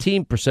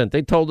 15%.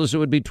 They told us it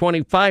would be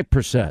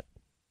 25%.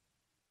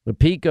 The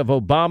peak of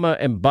Obama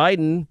and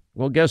Biden,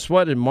 well, guess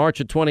what? In March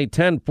of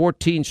 2010,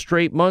 14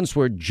 straight months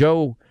where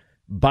Joe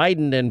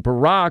Biden and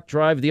Barack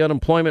drive the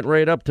unemployment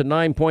rate up to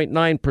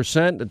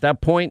 9.9%. At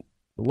that point,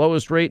 the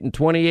lowest rate in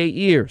 28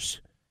 years.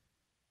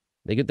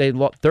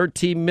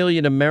 13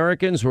 million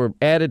Americans were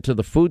added to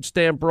the food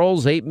stamp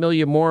rolls, 8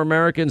 million more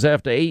Americans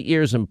after 8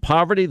 years in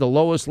poverty, the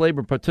lowest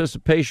labor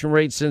participation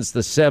rate since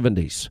the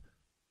 70s.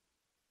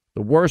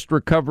 The worst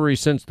recovery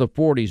since the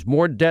 40s,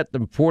 more debt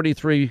than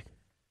 43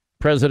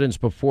 presidents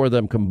before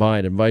them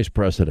combined and vice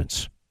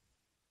presidents.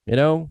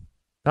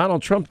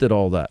 Donald Trump did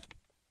all that.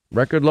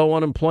 Record low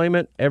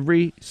unemployment,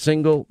 every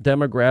single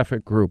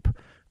demographic group.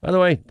 By the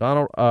way,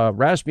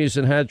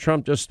 Rasmussen had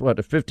Trump just, at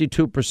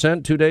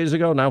 52% 2 days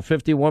ago, now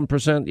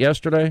 51%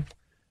 yesterday.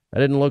 I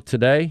didn't look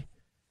today.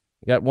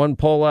 You got one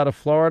poll out of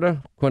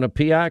Florida,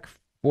 Quinnipiac,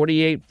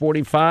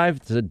 48-45.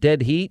 It's a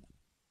dead heat.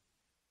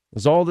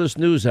 There's all this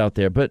news out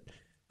there. But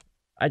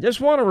I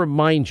just want to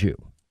remind you,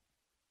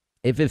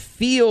 if it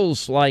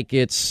feels like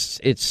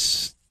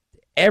it's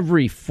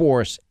every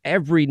force,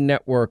 every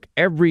network,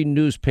 every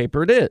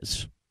newspaper, it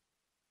is.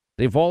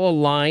 They've all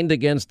aligned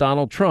against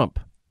Donald Trump.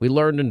 We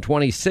learned in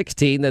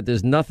 2016 that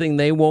there's nothing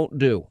they won't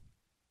do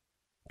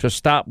to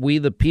stop we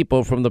the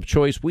people from the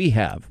choice we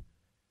have.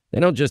 They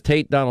don't just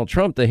hate Donald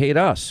Trump, they hate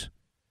us.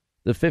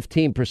 The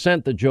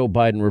 15% that Joe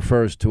Biden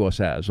refers to us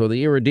as, or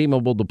the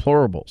irredeemable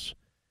deplorables.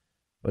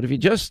 But if you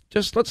just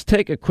let's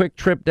take a quick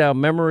trip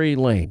down memory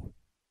lane.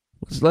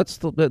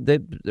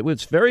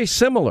 It's very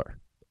similar.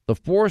 The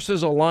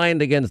forces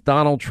aligned against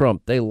Donald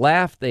Trump. They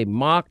laughed, they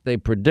mocked, they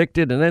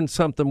predicted, and then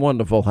something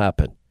wonderful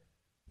happened.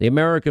 The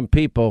American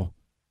people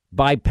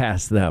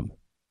bypassed them.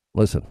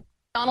 Listen.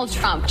 Donald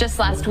Trump, just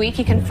last week,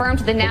 he confirmed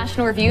to the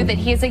National Review that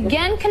he is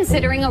again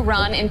considering a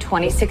run in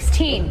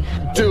 2016.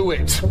 Do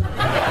it. Do it.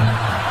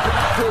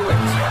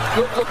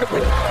 Look at me.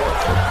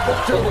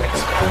 Do it.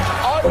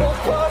 I will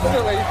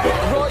personally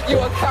write you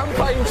a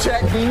campaign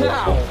check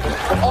now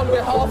on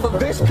behalf of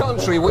this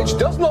country, which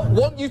does not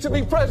want you to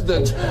be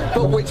president,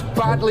 but which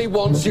badly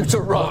wants you to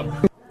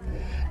run.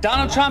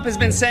 Donald Trump has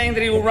been saying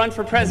that he will run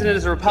for president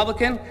as a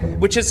Republican,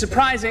 which is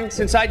surprising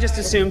since I just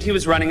assumed he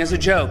was running as a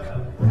joke.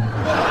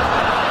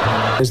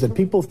 is that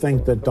people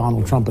think that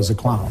Donald Trump is a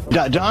clown.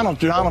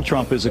 Donald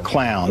Trump is a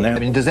clown. I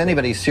mean, does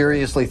anybody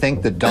seriously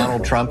think that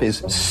Donald Trump is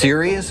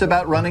serious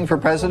about running for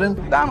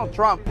president? Donald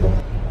Trump,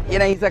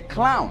 he's a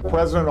clown.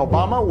 President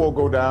Obama will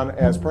go down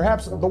as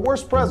perhaps the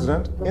worst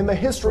president in the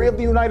history of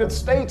the United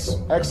States!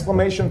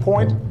 Exclamation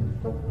point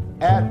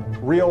at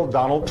real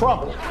Donald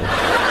Trump.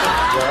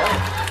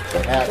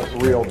 Well,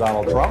 at real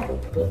Donald Trump,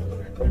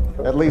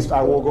 at least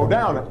I will go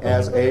down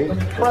as a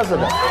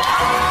president.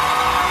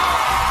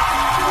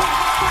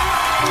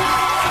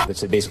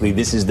 So basically,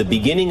 this is the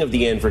beginning of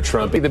the end for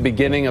Trump. The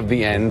beginning of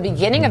the end.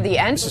 Beginning of the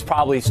end? This is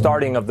probably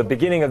starting of the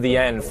beginning of the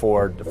end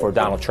for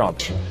Donald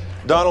Trump.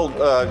 Donald,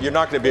 you're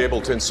not going to be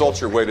able to insult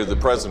your way to the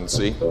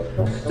presidency.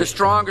 The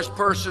strongest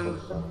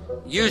person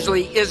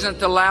usually isn't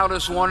the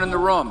loudest one in the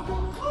room.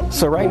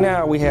 So right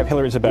now we have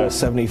Hillary's about a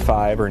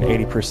 75 or an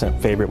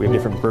 80% favorite. We have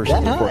different versions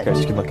of the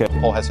forecast you can look at.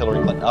 Poll has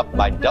Hillary Clinton up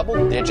by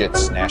double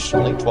digits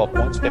nationally, 12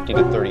 points, 50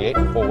 to 38,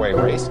 four-way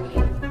race.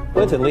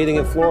 Clinton leading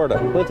in Florida,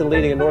 Clinton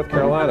leading in North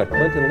Carolina,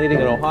 Clinton leading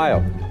in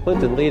Ohio,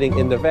 Clinton leading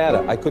in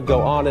Nevada. I could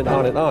go on and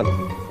on and on.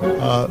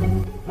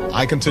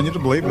 I continue to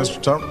believe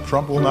Mr.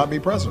 Trump will not be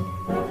president.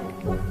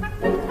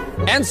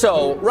 And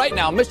so, right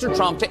now, Mr.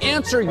 Trump, to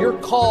answer your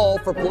call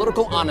for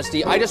political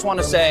honesty, I just want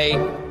to say,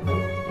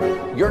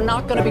 you're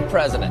not going to be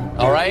president,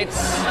 all right?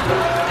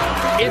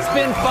 It's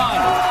been fun.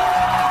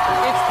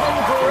 It's been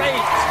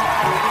great.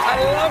 I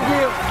love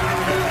you.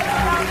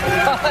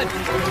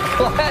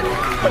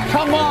 But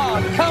come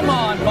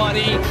on,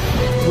 buddy.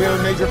 We have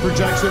a major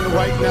projection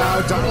right now.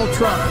 Donald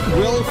Trump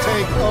will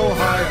take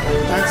Ohio.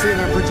 And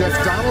CNN projects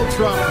Donald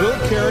Trump will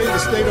carry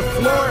the state of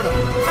Florida.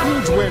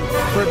 Huge win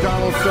for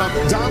Donald Trump.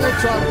 Donald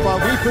Trump,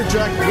 we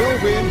project, will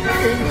win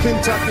in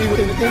Kentucky,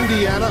 in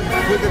Indiana,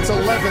 with its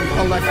 11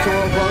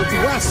 electoral votes.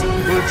 West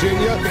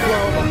Virginia,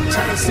 Oklahoma,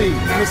 Tennessee,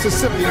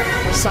 Mississippi,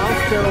 South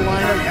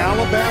Carolina,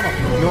 Alabama,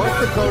 North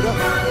Dakota,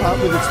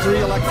 with its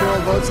 3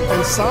 electoral votes,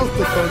 and South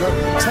Dakota,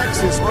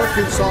 Texas,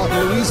 Arkansas,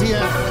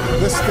 Louisiana,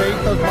 the state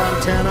of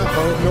Montana,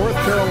 North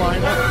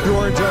Carolina,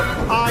 Georgia,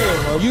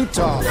 Iowa,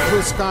 Utah,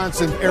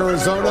 Wisconsin,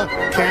 Arizona,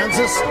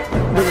 Kansas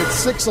with its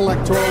 6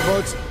 electoral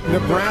votes,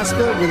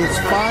 Nebraska with its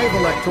 5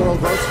 electoral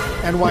votes,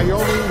 and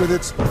Wyoming with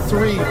its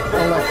 3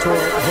 electoral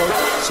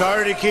votes.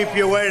 Sorry to keep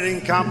you waiting.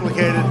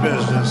 Complicated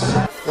business.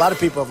 A lot of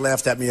people have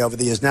laughed at me over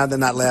the years. Now they're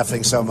not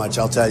laughing so much,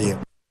 I'll tell you.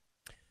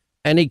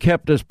 And he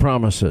kept his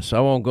promises. I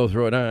won't go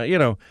through it.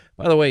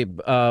 By the way,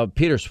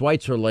 Peter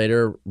Schweitzer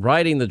later,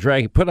 Riding the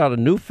Dragon, put out a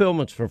new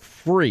film. It's for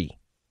free.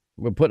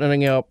 We're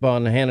putting it up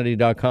on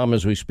Hannity.com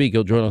as we speak.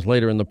 He'll join us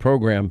later in the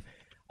program.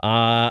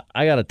 I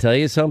got to tell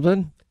you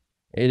something.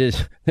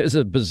 There's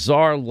a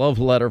bizarre love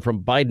letter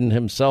from Biden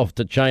himself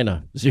to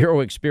China.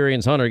 Zero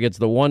experience hunter gets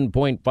the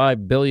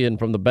 $1.5 billion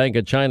from the Bank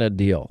of China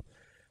deal.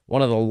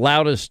 One of the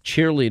loudest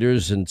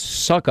cheerleaders and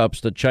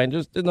suck-ups to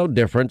China. There's no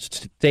difference.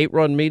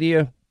 State-run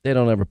media, they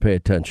don't ever pay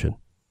attention.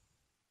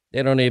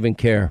 They don't even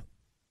care.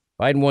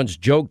 Biden once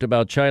joked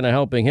about China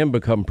helping him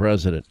become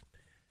president.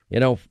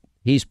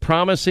 He's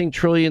promising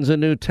trillions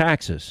in new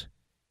taxes.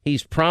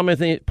 He's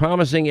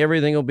promising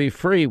everything will be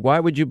free.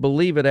 Why would you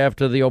believe it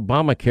after the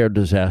Obamacare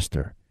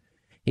disaster?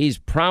 He's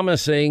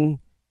promising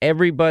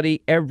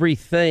everybody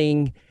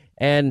everything,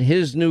 and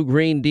his new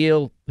Green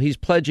Deal, he's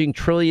pledging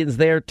trillions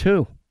there,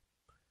 too.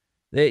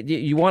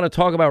 You want to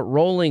talk about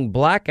rolling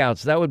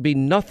blackouts, that would be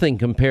nothing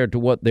compared to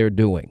what they're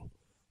doing.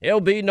 There'll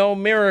be no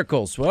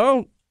miracles.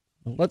 Well,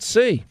 let's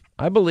see.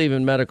 I believe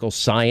in medical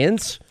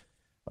science.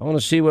 I want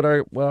to see what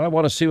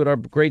our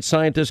great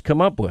scientists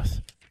come up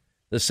with.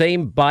 The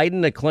same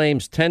Biden that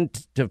claims 10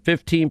 to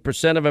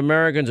 15% of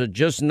Americans are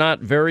just not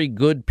very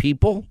good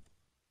people.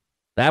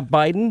 That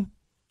Biden,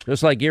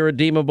 just like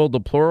irredeemable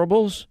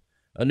deplorables.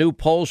 A new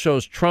poll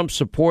shows Trump's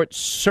support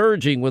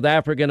surging with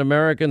African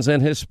Americans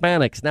and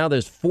Hispanics. Now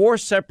there's 4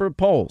 separate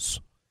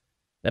polls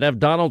that have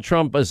Donald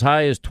Trump as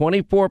high as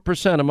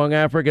 24% among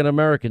African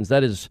Americans.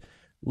 That is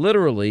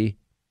literally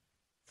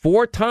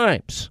 4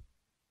 times.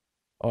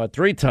 Or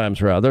 3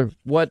 times, rather,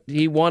 what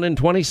he won in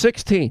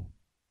 2016.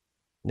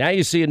 Now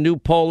you see a new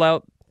poll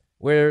out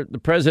where the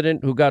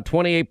president, who got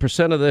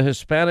 28% of the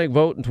Hispanic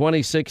vote in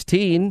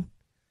 2016,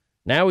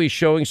 now he's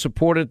showing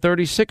support at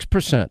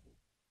 36%.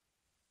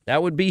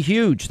 That would be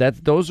huge.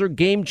 Those are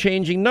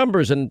game-changing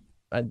numbers, and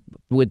I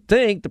would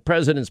think the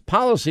president's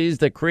policies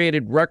that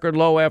created record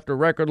low after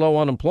record low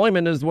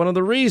unemployment is one of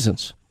the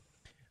reasons.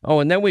 Oh,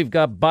 and then we've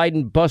got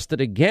Biden busted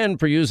again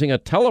for using a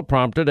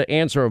teleprompter to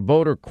answer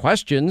voter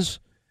questions.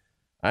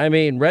 I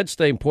mean,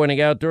 Redstein pointing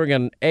out during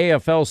an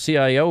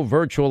AFL-CIO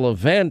virtual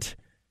event,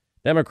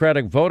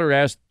 Democratic voter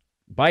asked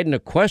Biden a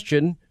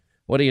question,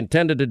 what he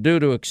intended to do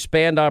to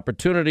expand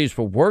opportunities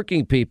for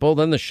working people.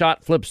 Then the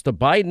shot flips to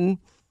Biden,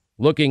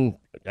 looking,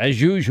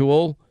 as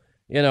usual,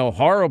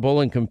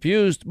 horrible and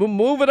confused. But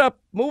move it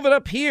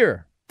up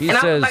here. He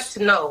says, I would like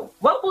to know,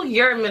 what will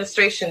your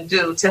administration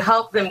do to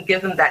help them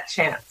give them that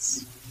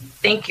chance?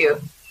 Thank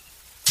you.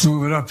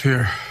 Move it up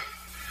here.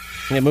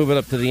 Yeah, move it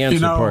up to the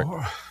answer part.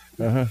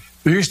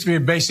 There used to be a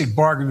basic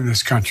bargain in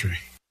this country.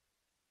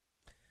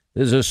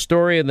 There's a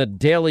story in the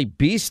Daily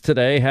Beast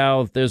today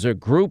how there's a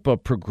group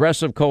of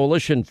Progressive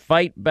Coalition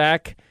Fight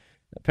Back.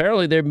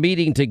 Apparently they're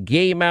meeting to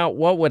game out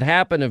what would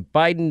happen if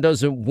Biden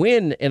doesn't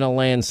win in a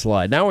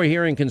landslide. Now we're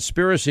hearing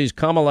conspiracies.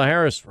 Kamala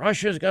Harris,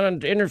 Russia's going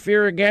to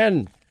interfere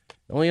again.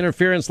 The only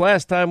interference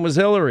last time was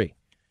Hillary.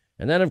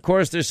 And then, of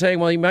course, they're saying,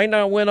 well, he might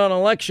not win on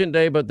Election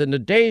Day, but in the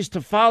days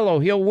to follow,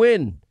 he'll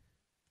win.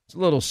 It's a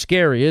little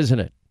scary, isn't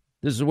it?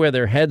 This is where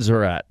their heads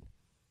are at.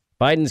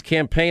 Biden's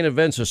campaign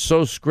events are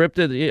so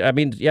scripted. I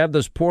mean, you have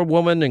this poor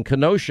woman in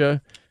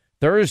Kenosha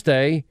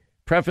Thursday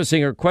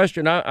prefacing her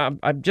question.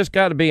 I've just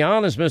got to be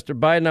honest, Mr.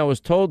 Biden. I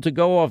was told to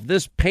go off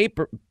this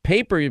paper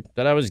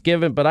that I was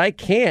given, but I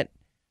can't.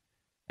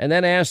 And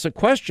then ask the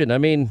question. I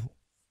mean,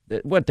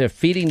 what, they're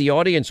feeding the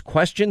audience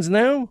questions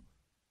now?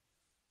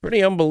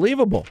 Pretty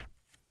unbelievable.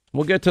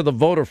 We'll get to the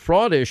voter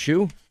fraud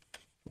issue,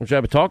 which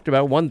I've talked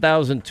about.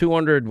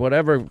 1,200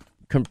 whatever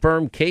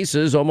confirmed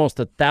cases, almost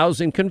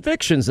 1,000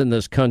 convictions in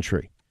this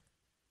country.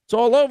 It's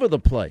all over the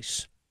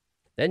place.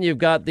 Then you've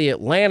got the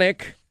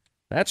Atlantic.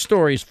 That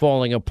story's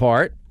falling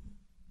apart.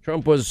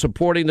 Trump was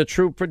supporting the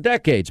troop for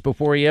decades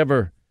before he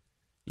ever,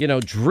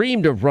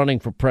 dreamed of running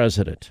for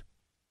president.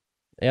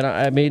 And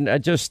I mean,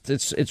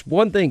 it's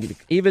one thing.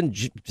 Even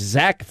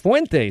Zach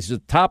Fuentes, the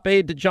top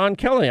aide to John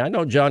Kelly. I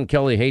know John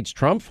Kelly hates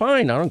Trump.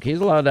 Fine. I don't care.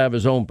 He's allowed to have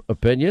his own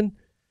opinion.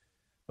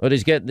 But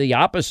he's getting the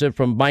opposite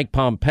from Mike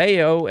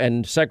Pompeo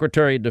and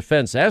Secretary of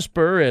Defense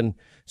Esper and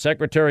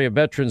Secretary of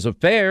Veterans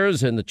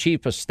Affairs and the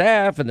Chief of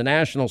Staff and the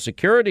National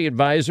Security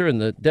Advisor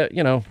and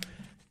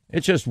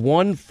it's just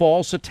one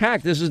false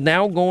attack. This is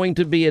now going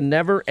to be a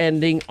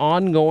never-ending,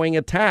 ongoing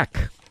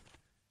attack.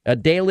 A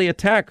daily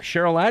attack.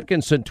 Cheryl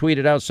Atkinson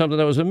tweeted out something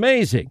that was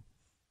amazing.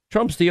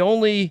 Trump's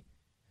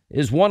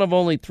is one of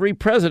only 3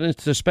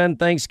 presidents to spend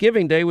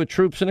Thanksgiving Day with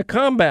troops in a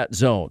combat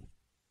zone.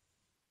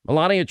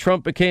 Melania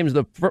Trump became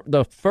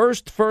the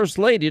first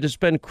lady to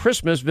spend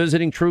Christmas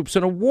visiting troops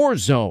in a war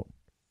zone.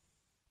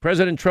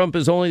 President Trump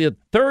is only the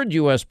 3rd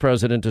U.S.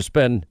 president to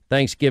spend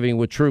Thanksgiving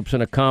with troops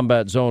in a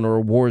combat zone or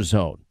a war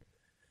zone.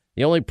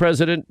 The only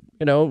president,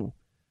 to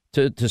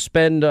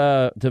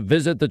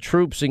visit the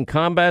troops in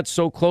combat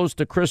so close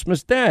to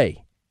Christmas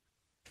Day.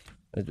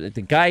 The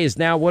guy is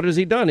now, what has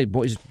he done?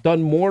 He's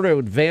done more to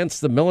advance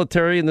the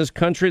military in this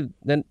country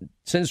than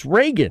since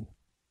Reagan.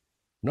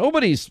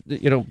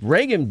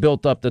 Reagan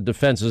built up the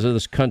defenses of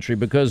this country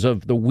because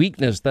of the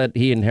weakness that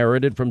he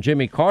inherited from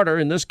Jimmy Carter.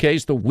 In this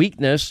case, the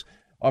weakness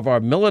of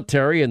our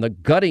military and the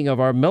gutting of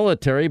our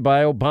military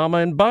by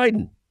Obama and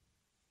Biden.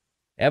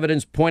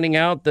 Evidence pointing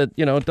out that,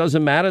 it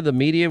doesn't matter. The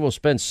media will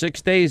spend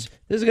 6 days.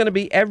 This is going to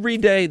be every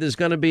day. There's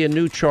going to be a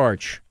new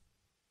charge.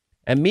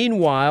 And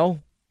meanwhile,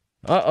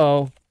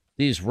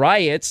 these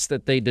riots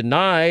that they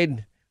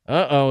denied,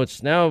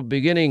 it's now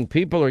beginning.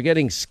 People are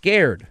getting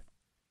scared.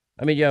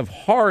 I mean, you have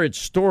horrid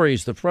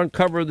stories. The front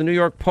cover of the New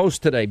York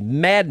Post today.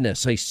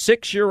 Madness. A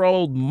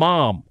 6-year-old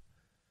mom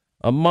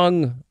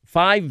among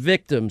 5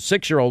 victims,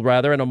 6-year-old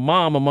rather, and a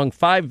mom among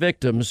 5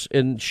 victims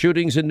in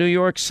shootings in New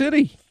York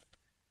City.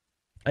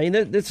 I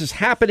mean, this is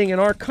happening in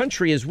our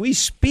country as we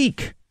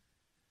speak.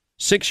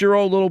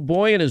 6-year-old little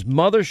boy and his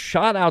mother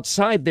shot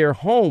outside their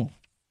home.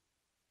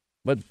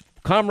 But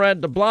Comrade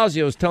de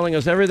Blasio is telling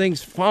us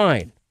everything's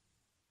fine.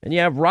 And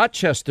you have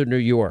Rochester, New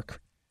York.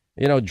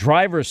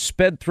 Drivers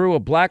sped through a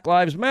Black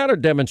Lives Matter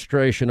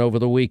demonstration over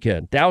the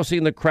weekend,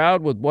 dousing the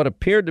crowd with what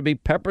appeared to be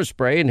pepper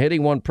spray and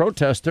hitting one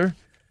protester.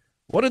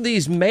 What are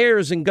these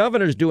mayors and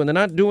governors doing? They're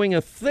not doing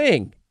a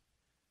thing.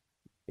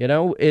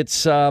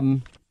 It's...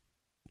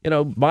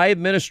 my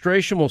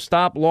administration will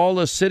stop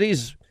lawless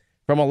cities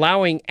from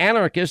allowing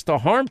anarchists to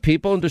harm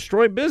people and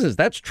destroy business.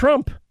 That's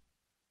Trump.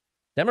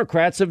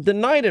 Democrats have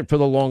denied it for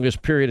the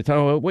longest period of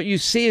time. What you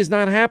see is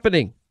not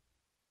happening.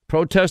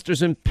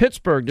 Protesters in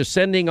Pittsburgh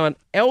descending on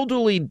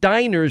elderly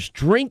diners,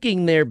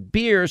 drinking their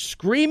beer,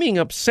 screaming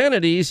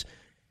obscenities,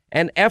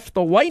 and F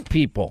the white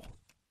people.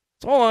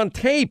 It's all on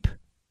tape.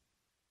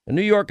 A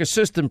New York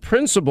assistant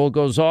principal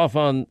goes off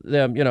on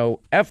them,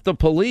 F the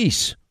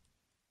police.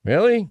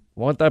 Really?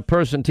 Want that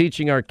person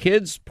teaching our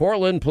kids?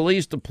 Portland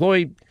police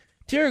deployed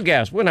tear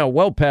gas. We're now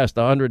well past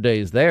 100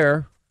 days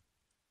there.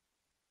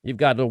 You've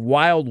got the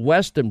Wild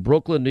West in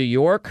Brooklyn, New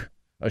York,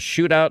 a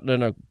shootout in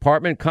an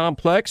apartment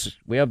complex.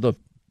 We have the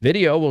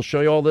video. We'll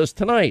show you all this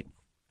tonight.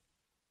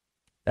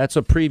 That's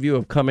a preview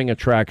of coming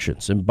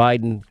attractions in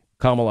Biden,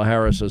 Kamala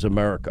Harris's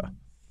America.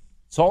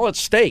 It's all at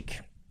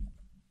stake.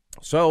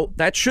 So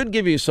that should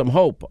give you some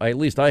hope. At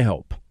least I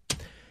hope.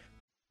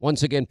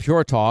 Once again,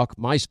 Pure Talk,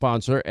 my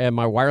sponsor and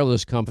my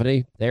wireless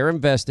company, they're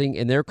investing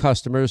in their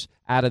customers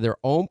out of their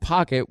own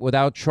pocket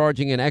without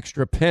charging an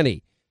extra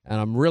penny. And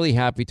I'm really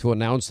happy to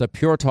announce that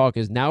Pure Talk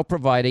is now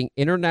providing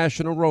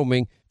international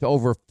roaming to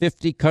over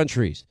 50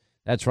 countries.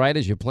 That's right.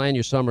 As you plan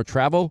your summer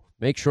travel,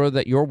 make sure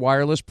that your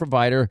wireless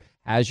provider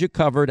has you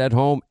covered at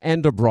home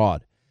and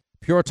abroad.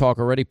 Pure Talk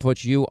already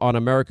puts you on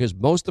America's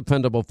most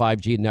dependable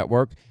 5G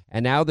network,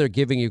 and now they're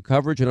giving you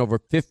coverage in over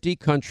 50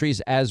 countries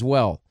as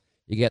well.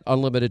 You get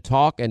unlimited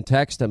talk and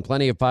text and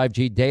plenty of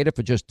 5G data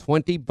for just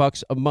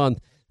 $20 a month.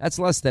 That's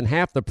less than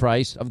half the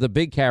price of the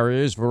big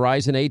carriers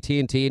Verizon,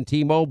 AT&T, and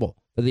T-Mobile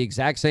for the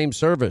exact same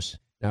service.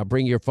 Now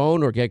bring your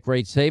phone or get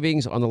great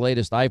savings on the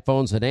latest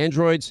iPhones and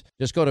Androids.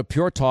 Just go to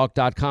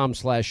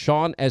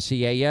puretalk.com/Sean,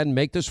 S-E-A-N.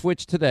 Make the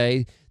switch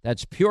today.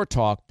 That's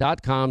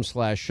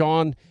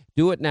puretalk.com/Sean.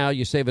 Do it now.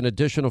 You save an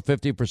additional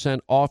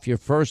 50% off your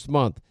first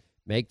month.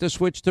 Make the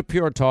switch to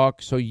Pure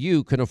Talk so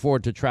you can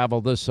afford to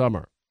travel this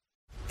summer.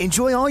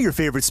 Enjoy all your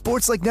favorite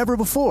sports like never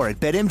before at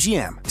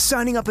BetMGM.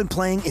 Signing up and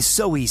playing is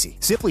so easy.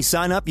 Simply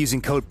sign up using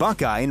code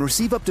Buckeye and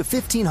receive up to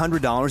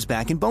 $1,500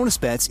 back in bonus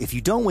bets if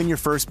you don't win your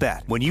first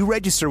bet. When you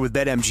register with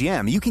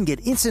BetMGM, you can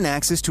get instant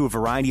access to a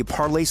variety of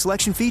parlay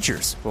selection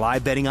features,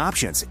 live betting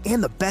options,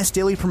 and the best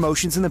daily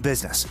promotions in the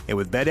business. And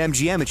with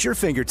BetMGM at your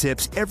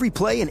fingertips, every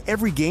play and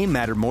every game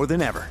matter more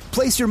than ever.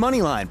 Place your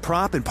moneyline,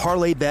 prop, and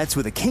parlay bets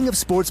with the king of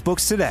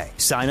sportsbooks today.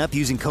 Sign up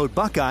using code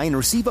Buckeye and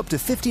receive up to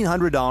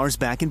 $1,500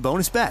 back in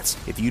bonus bets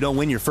if you don't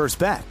win your first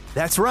bet.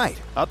 That's right,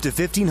 up to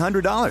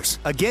 $1,500.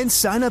 Again,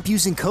 sign up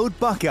using code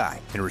Buckeye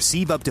and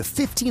receive up to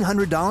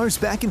 $1,500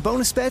 back in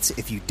bonus bets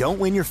if you don't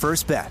win your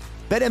first bet.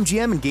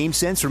 BetMGM and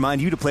GameSense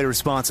remind you to play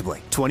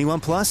responsibly. 21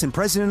 plus and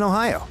present in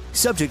Ohio.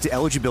 Subject to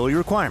eligibility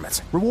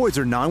requirements. Rewards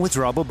are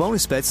non-withdrawable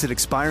bonus bets that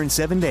expire in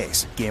 7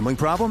 days. Gambling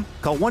problem?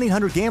 Call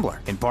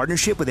 1-800-GAMBLER in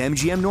partnership with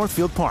MGM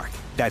Northfield Park.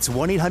 That's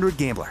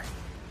 1-800-GAMBLER.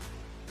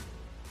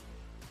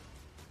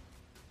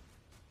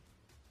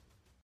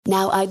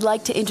 Now I'd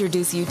like to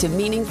introduce you to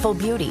Meaningful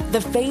Beauty,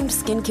 the famed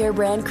skincare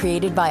brand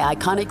created by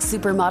iconic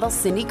supermodel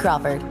Cindy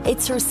Crawford.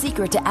 It's her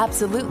secret to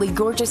absolutely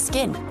gorgeous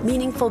skin.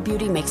 Meaningful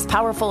Beauty makes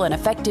powerful and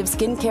effective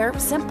skincare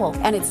simple,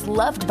 and it's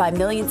loved by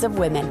millions of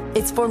women.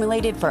 It's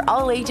formulated for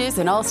all ages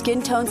and all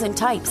skin tones and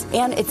types,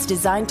 and it's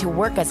designed to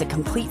work as a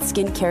complete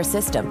skincare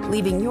system,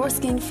 leaving your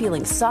skin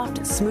feeling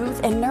soft, smooth,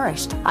 and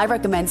nourished. I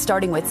recommend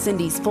starting with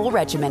Cindy's full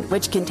regimen,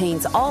 which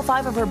contains all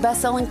 5 of her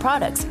best-selling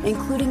products,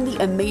 including the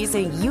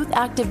amazing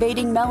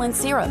youth-activating Melon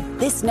Serum.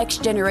 This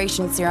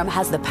next-generation serum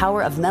has the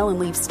power of melon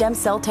leaf stem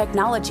cell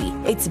technology.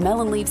 It's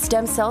melon leaf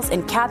stem cells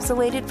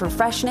encapsulated for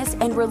freshness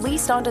and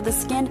released onto the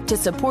skin to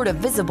support a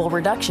visible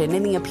reduction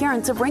in the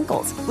appearance of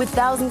wrinkles. With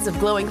thousands of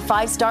glowing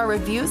 5-star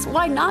reviews,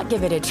 why not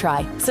give it a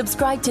try?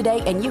 Subscribe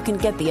today and you can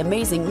get the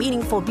amazing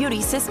Meaningful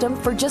Beauty system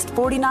for just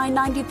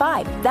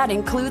 $49.95. That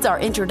includes our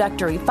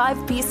introductory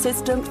 5-piece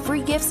system,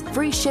 free gifts,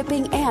 free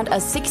shipping, and a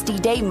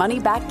 60-day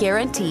money-back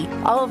guarantee.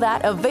 All of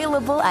that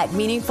available at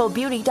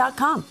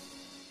meaningfulbeauty.com.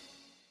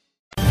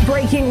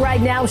 Breaking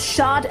right now,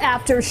 shot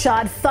after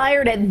shot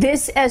fired at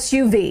this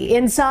SUV.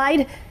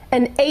 Inside,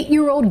 an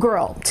 8-year-old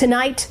girl.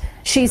 Tonight,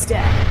 she's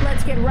dead.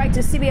 Let's get right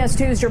to CBS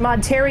 2's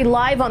Dermot Terry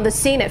live on the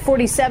scene at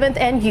 47th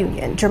and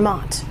Union.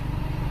 Dermot.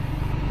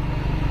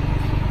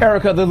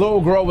 Erica, the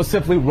little girl was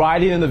simply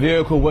riding in the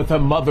vehicle with her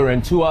mother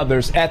and 2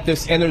 others at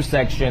this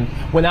intersection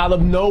when out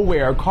of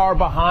nowhere, a car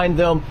behind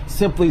them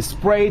simply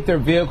sprayed their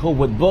vehicle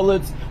with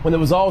bullets. When it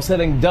was all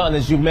said and done,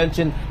 as you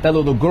mentioned, that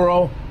little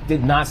girl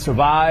did not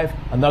survive.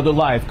 Another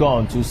life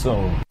gone too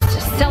soon.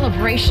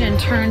 Celebration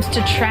turns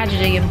to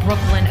tragedy in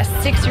Brooklyn. A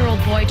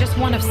 6-year-old boy, just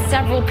one of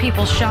several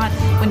people shot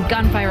when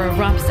gunfire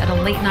erupts at a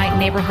late-night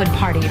neighborhood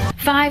party.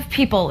 5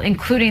 people,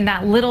 including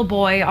that little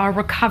boy, are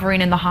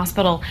recovering in the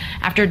hospital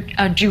after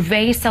a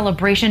Juve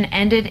celebration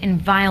ended in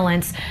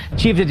violence.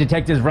 Chief of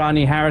Detectives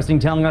Rodney Harrison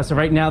telling us that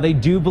right now they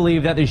do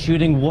believe that the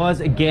shooting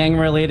was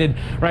gang-related.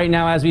 Right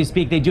now, as we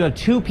speak, they do have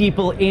 2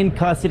 people in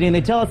custody, and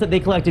they tell us that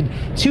they collected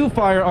 2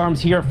 firearms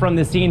here from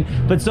the scene,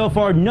 but so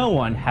far no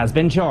one has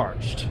been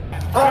charged.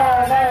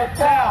 Burn it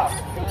down!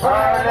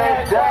 Burn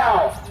it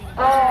down!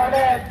 Burn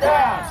it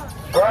down!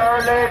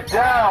 Burn it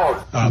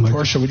down!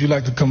 Portia, would you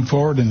like to come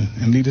forward and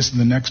lead us in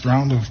the next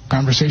round of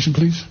conversation,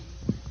 please?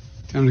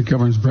 Tell me the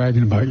government's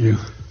bragging about you.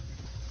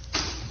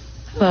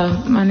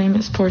 Hello, my name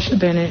is Portia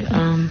Bennett.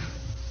 I'm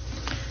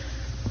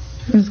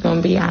just going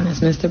to be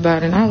honest, Mr.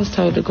 Biden. I was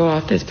told to go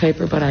off this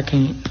paper, but I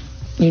can't.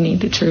 You need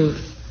the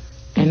truth,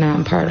 and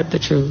I'm part of the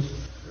truth.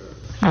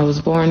 I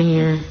was born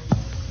here,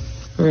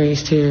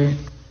 raised here.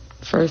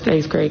 First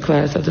 8th grade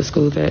class of the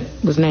school that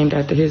was named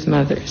after his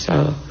mother.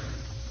 So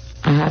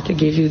I have to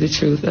give you the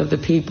truth of the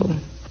people.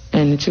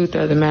 And the truth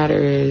of the matter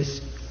is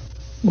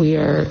we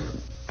are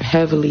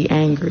heavily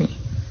angry.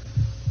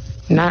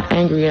 Not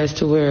angry as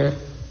to where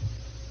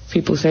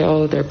people say,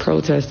 oh, they're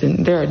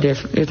protesting.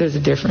 There's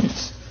a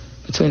difference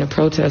between a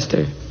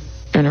protester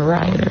and a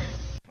rioter.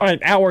 All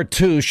right, hour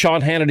 2,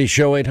 Sean Hannity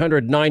Show,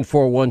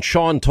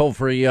 800-941-SEAN,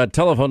 toll-free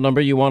telephone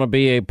number. You want to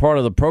be a part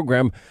of the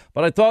program.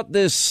 But I thought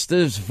this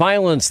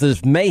violence,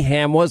 this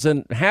mayhem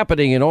wasn't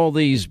happening in all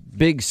these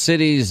big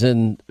cities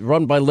and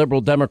run by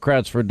liberal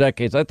Democrats for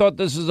decades. I thought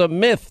this is a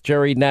myth,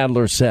 Jerry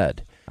Nadler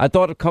said. I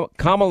thought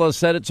Kamala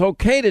said it's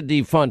okay to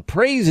defund,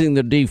 praising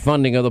the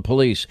defunding of the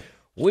police.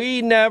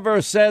 We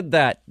never said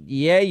that.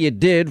 Yeah, you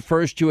did.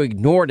 First, you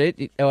ignored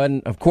it.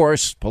 And, of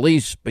course,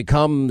 police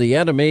become the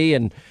enemy.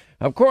 And,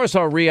 of course,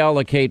 I'll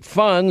reallocate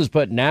funds,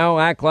 but now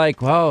act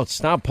like, well,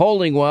 it's not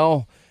polling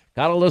well.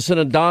 Got to listen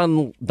to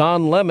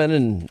Don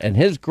Lemon and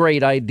his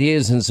great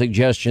ideas and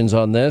suggestions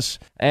on this.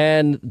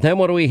 And then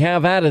what do we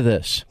have out of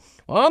this?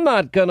 Well, I'm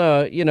not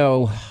gonna,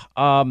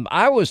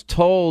 I was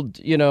told,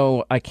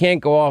 I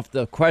can't go off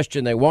the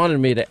question they wanted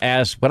me to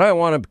ask, but I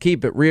want to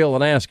keep it real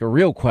and ask a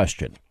real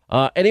question.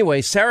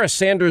 Anyway, Sarah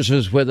Sanders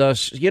is with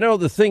us.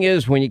 The thing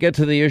is, when you get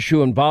to the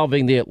issue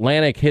involving the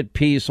Atlantic hit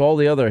piece, all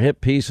the other hit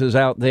pieces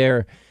out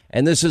there,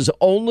 and this is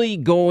only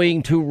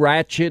going to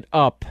ratchet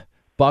up.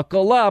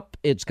 Buckle up.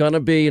 It's going to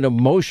be an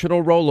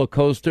emotional roller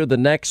coaster the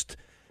next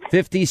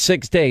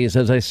 56 days.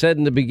 As I said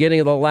in the beginning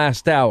of the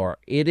last hour,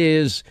 it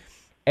is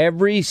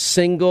every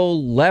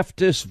single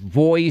leftist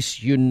voice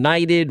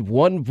united,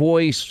 one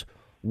voice,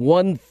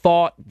 one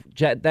thought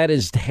that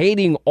is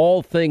hating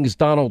all things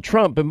Donald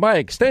Trump, and by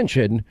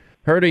extension,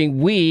 hurting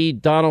we,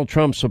 Donald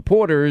Trump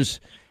supporters,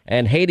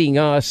 and hating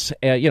us,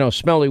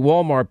 smelly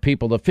Walmart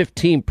people, the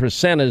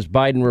 15% as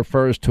Biden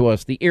refers to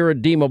us, the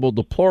irredeemable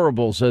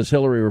deplorables as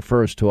Hillary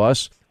refers to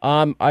us.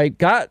 I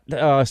got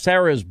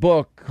Sarah's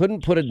book,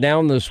 couldn't put it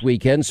down this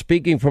weekend,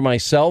 Speaking for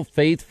Myself,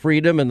 Faith,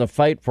 Freedom, and the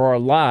Fight for Our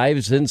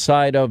Lives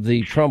Inside of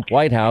the Trump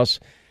White House.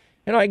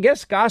 I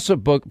guess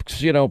gossip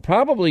books,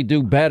 probably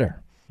do better.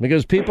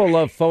 Because people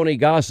love phony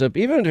gossip,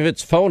 even if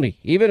it's phony,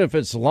 even if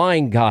it's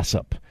lying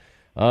gossip.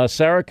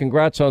 Sarah,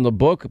 congrats on the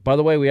book. By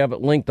the way, we have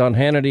it linked on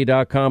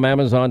Hannity.com,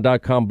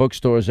 Amazon.com,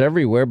 bookstores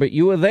everywhere, but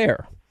you were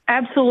there.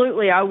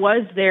 Absolutely. I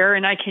was there,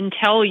 and I can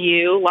tell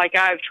you, like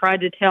I've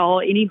tried to tell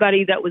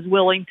anybody that was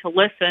willing to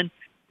listen,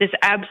 this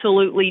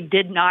absolutely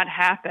did not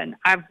happen.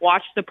 I've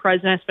watched the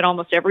president, spent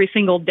almost every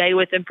single day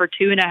with him for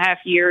 2.5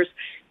 years,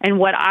 and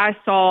what I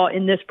saw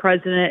in this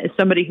president is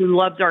somebody who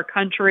loves our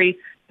country,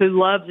 who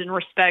loves and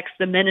respects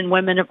the men and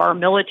women of our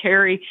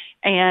military,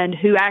 and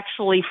who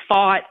actually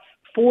fought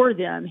for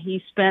them.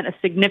 He spent a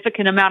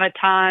significant amount of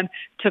time,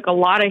 took a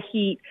lot of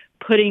heat,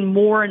 putting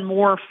more and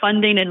more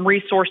funding and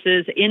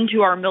resources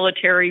into our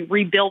military,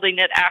 rebuilding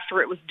it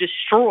after it was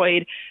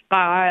destroyed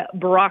by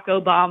Barack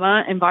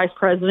Obama and Vice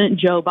President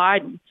Joe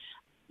Biden.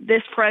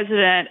 This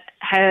president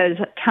has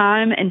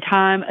time and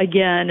time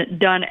again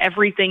done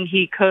everything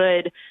he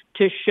could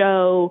to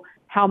show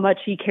how much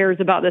he cares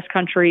about this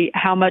country,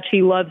 how much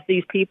he loves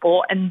these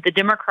people, and the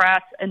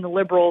Democrats and the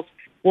liberals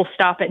will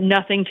stop at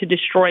nothing to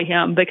destroy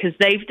him because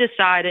they've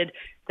decided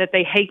that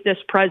they hate this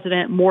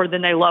president more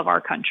than they love our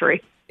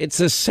country. It's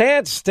a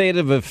sad state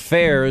of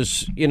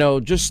affairs,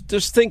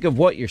 just think of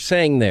what you're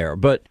saying there.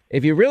 But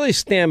if you really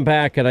stand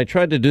back, and I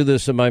tried to do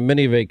this in my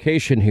mini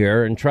vacation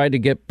here and tried to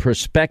get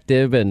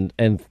perspective and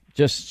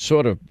just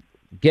sort of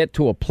get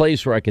to a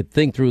place where I could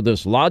think through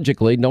this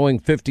logically, knowing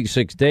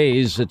 56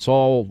 days, it's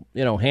all,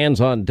 hands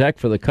on deck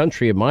for the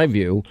country, in my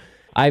view.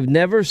 I've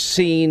never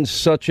seen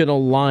such an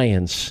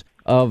alliance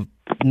of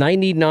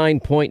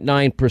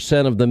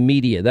 99.9% of the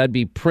media. That'd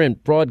be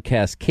print,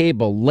 broadcast,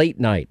 cable, late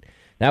night.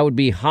 That would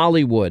be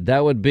Hollywood.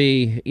 That would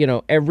be,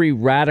 every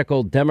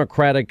radical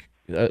Democratic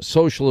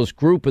socialist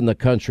group in the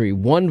country.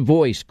 One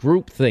voice,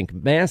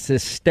 groupthink, mass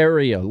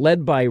hysteria,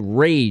 led by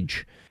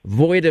rage,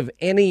 void of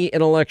any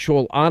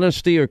intellectual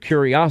honesty or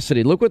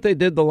curiosity. Look what they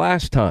did the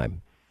last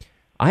time.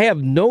 I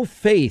have no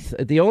faith.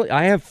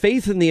 I have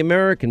faith in the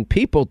American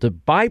people to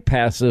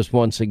bypass this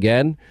once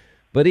again.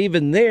 But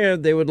even there,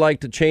 they would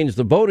like to change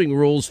the voting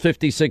rules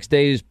 56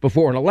 days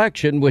before an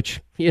election, which,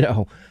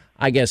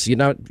 I guess you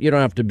don't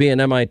have to be an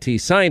MIT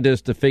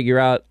scientist to figure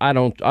out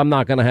I'm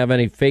not going to have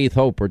any faith,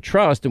 hope, or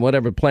trust in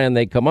whatever plan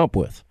they come up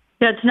with.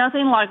 Yeah, it's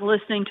nothing like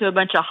listening to a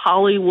bunch of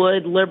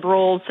Hollywood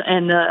liberals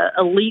and the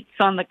elites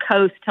on the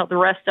coast tell the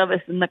rest of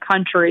us in the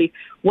country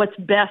what's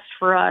best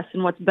for us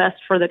and what's best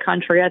for the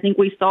country. I think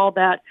we saw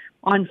that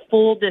on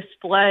full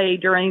display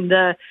during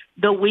the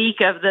week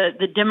of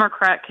the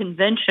Democrat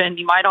convention.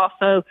 You might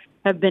also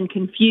have been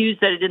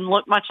confused that it didn't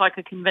look much like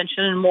a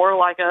convention and more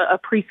like a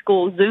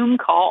preschool Zoom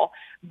call.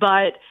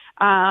 But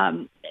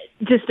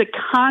just a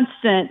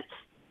constant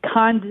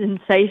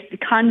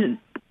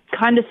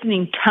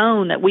condescending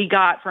tone that we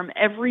got from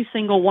every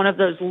single one of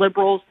those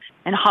liberals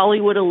and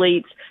Hollywood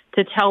elites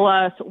to tell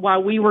us why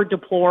we were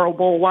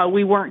deplorable, why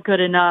we weren't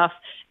good enough,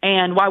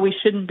 and why we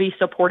shouldn't be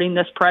supporting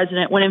this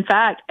president, when in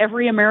fact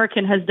every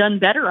American has done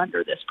better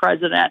under this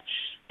president.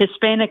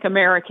 Hispanic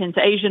Americans,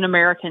 Asian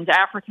Americans,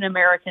 African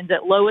Americans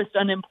at lowest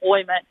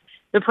unemployment.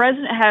 The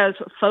president has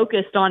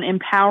focused on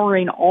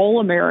empowering all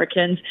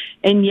Americans,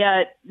 and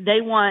yet they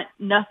want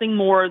nothing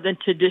more than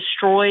to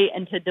destroy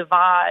and to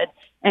divide.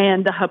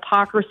 And the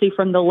hypocrisy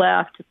from the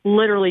left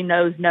literally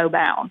knows no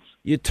bounds.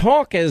 You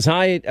talk, as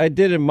I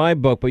did in my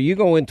book, but you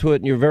go into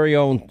it in your very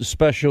own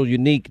special,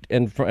 unique,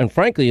 and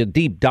frankly, a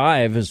deep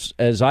dive,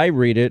 as I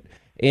read it,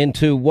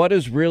 into what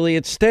is really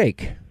at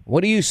stake.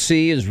 What do you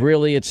see is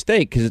really at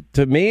stake? Because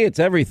to me, it's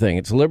everything.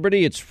 It's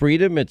liberty, it's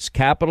freedom, it's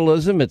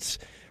capitalism, it's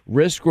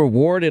risk,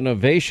 reward,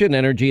 innovation,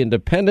 energy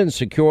independence,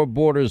 secure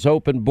borders,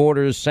 open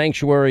borders,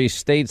 sanctuary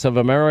states of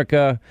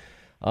America.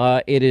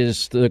 It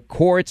is the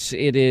courts.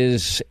 It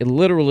is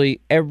literally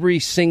every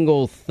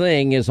single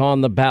thing is on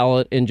the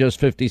ballot in just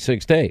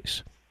 56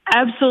 days.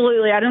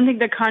 Absolutely. I don't think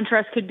the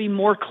contrast could be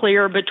more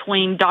clear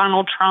between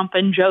Donald Trump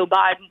and Joe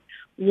Biden.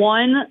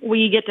 One,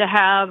 we get to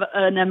have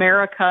an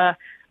America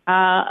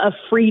of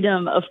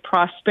freedom, of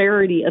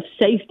prosperity, of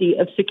safety,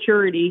 of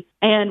security.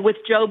 And with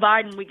Joe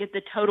Biden, we get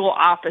the total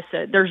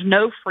opposite. There's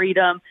no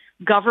freedom.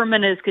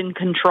 Government is in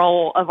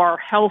control of our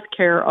health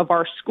care, of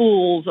our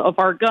schools, of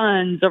our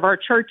guns, of our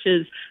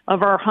churches,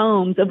 of our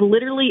homes, of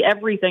literally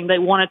everything. They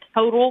want a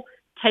total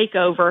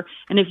takeover.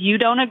 And if you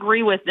don't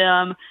agree with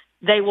them,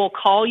 they will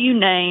call you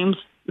names.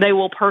 They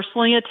will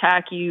personally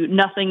attack you.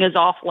 Nothing is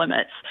off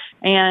limits.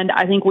 And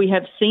I think we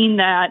have seen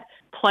that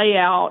play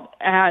out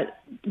at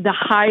the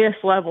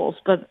highest levels,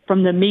 but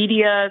from the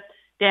media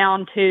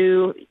down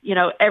to,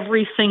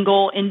 every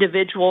single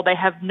individual. They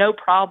have no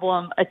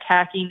problem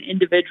attacking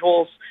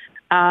individuals.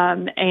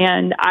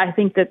 And I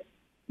think that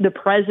the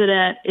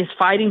president is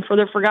fighting for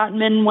the forgotten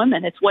men and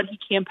women. It's what he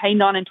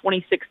campaigned on in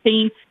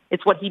 2016.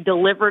 It's what he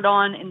delivered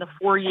on in the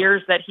 4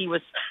 years that he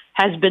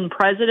has been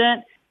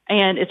president.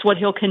 And it's what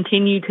he'll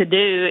continue to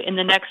do in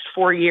the next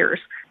 4 years.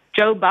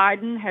 Joe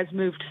Biden has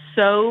moved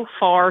so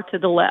far to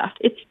the left.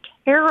 It's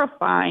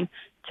terrifying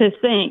to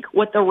think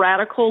what the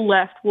radical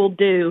left will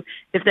do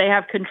if they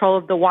have control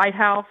of the White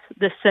House,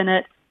 the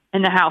Senate,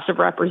 and the House of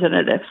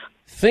Representatives.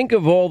 Think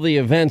of all the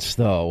events,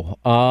 though.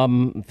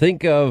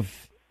 Think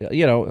of,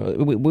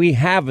 we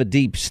have a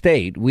deep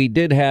state. We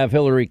did have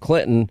Hillary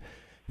Clinton.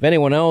 If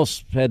anyone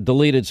else had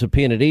deleted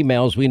subpoenaed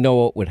emails, we know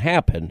what would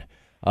happen.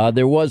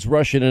 There was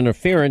Russian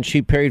interference.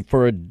 She paid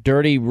for a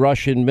dirty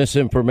Russian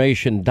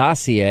misinformation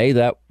dossier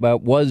that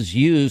was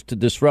used to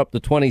disrupt the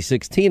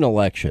 2016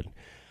 election.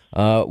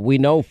 We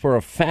know for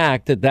a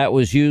fact that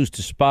was used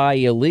to spy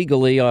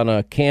illegally on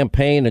a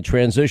campaign, a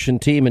transition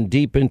team, and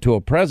deep into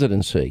a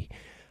presidency.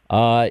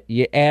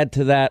 You add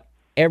to that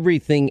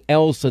everything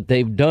else that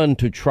they've done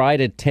to try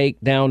to take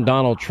down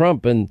Donald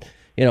Trump and,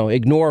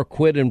 ignore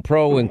quid and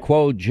pro and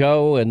quo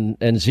Joe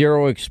and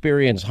zero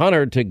experience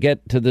Hunter to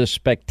get to this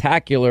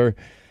spectacular,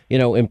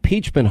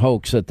 impeachment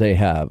hoax that they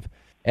have.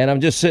 And I'm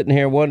just sitting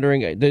here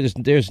wondering,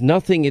 there's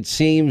nothing, it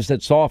seems,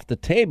 that's off the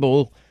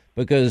table,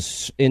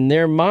 because in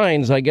their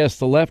minds, I guess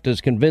the left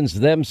has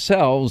convinced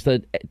themselves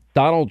that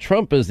Donald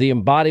Trump is the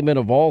embodiment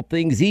of all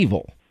things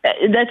evil.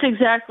 That's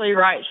exactly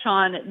right,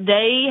 Sean.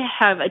 They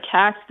have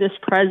attacked this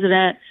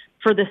president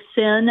for the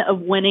sin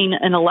of winning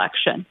an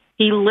election.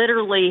 He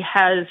literally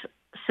has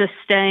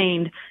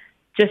sustained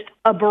just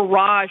a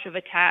barrage of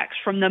attacks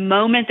from the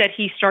moment that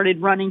he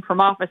started running from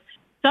office.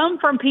 Some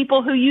from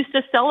people who used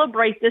to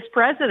celebrate this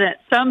president,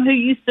 some who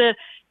used to,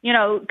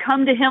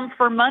 come to him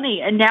for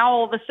money. And now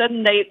all of a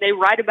sudden they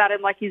write about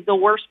him like he's the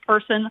worst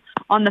person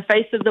on the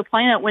face of the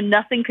planet when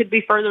nothing could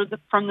be further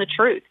from the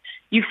truth.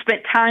 You've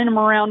spent time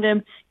around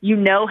him. You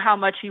know how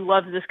much he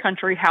loves this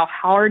country, how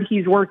hard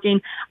he's working.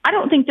 I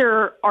don't think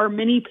there are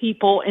many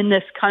people in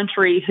this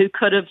country who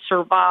could have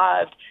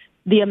survived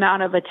the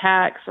amount of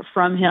attacks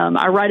from him.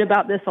 I write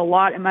about this a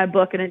lot in my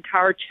book, an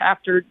entire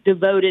chapter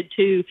devoted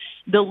to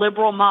the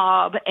liberal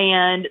mob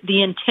and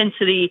the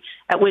intensity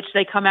at which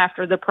they come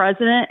after the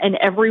president and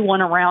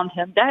everyone around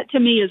him. That, to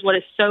me, is what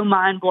is so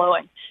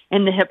mind-blowing,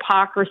 and the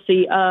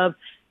hypocrisy of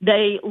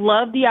they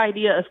love the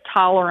idea of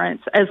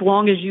tolerance as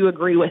long as you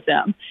agree with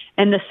them.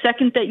 And the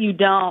second that you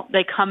don't,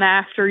 they come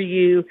after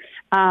you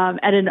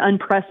at an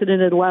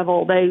unprecedented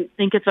level. They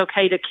think it's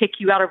okay to kick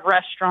you out of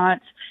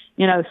restaurants,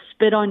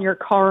 spit on your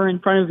car in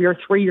front of your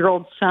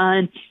 3-year-old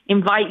son,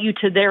 invite you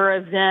to their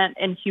event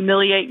and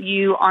humiliate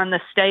you on the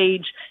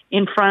stage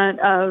in front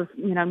of,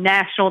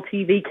 national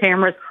TV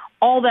cameras.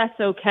 All that's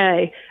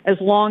okay as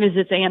long as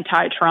it's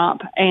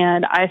anti-Trump.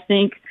 And I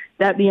think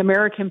that the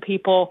American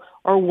people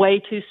are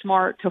way too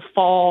smart to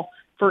fall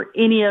for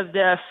any of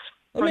this.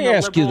 Let me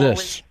ask you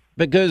this,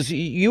 because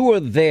you were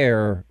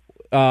there,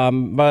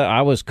 but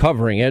I was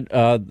covering it,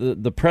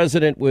 the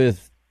president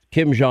with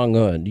Kim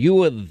Jong-un. You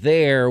were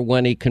there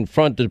when he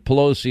confronted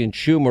Pelosi and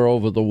Schumer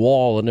over the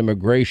wall and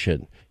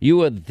immigration. You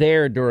were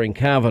there during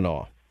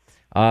Kavanaugh.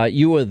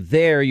 You were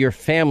there. Your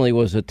family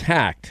was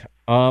attacked.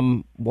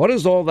 What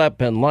has all that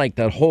been like,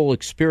 that whole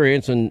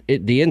experience and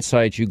the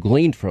insights you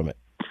gleaned from it?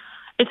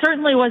 It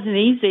certainly wasn't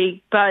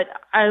easy, but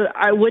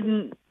I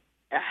wouldn't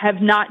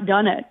have not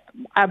done it.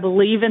 I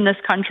believe in this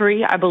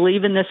country. I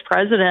believe in this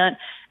president,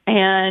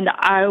 and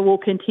I will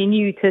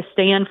continue to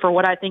stand for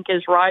what I think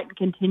is right and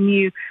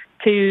continue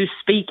to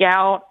speak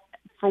out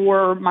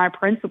for my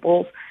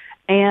principles.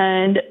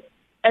 And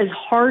as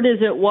hard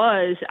as it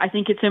was, I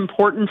think it's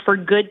important for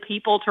good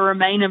people to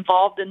remain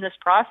involved in this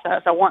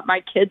process. I want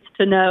my kids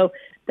to know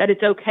that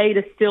it's okay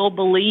to still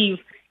believe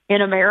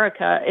in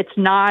America. It's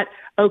not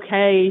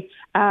okay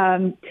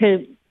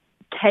to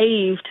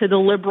cave to the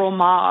liberal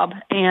mob,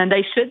 and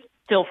they should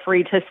feel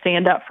free to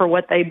stand up for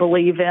what they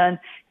believe in,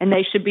 and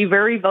they should be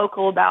very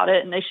vocal about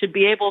it, and they should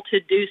be able to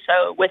do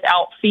so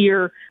without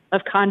fear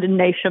of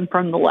condemnation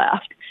from the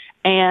left.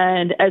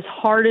 And as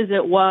hard as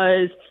it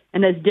was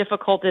and as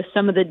difficult as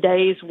some of the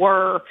days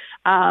were,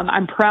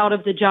 I'm proud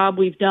of the job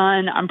we've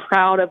done. I'm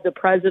proud of the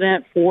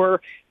president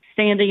for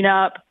standing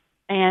up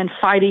and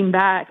fighting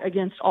back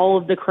against all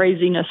of the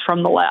craziness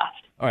from the left.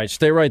 All right,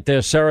 stay right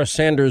there. Sarah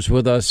Sanders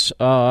with us.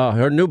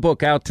 Her new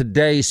book out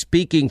today,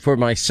 Speaking for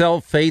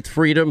Myself, Faith,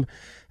 Freedom,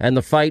 and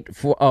the Fight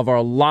of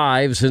Our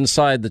Lives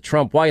Inside the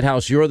Trump White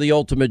House. You're the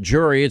ultimate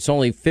jury. It's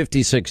only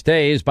 56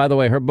 days. By the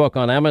way, her book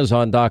on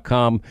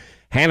Amazon.com,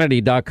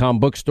 Hannity.com,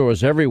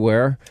 bookstores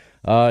everywhere,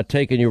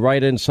 taking you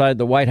right inside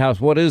the White House.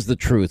 What is the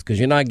truth? Because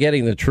you're not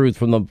getting the truth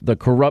from the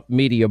corrupt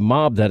media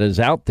mob that is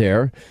out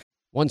there.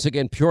 Once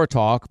again, Pure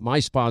Talk, my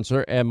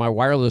sponsor and my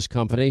wireless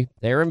company,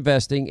 they're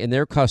investing in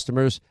their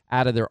customers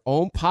out of their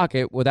own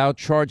pocket without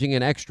charging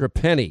an extra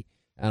penny.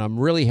 And I'm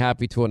really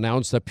happy to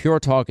announce that Pure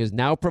Talk is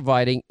now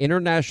providing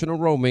international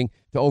roaming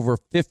to over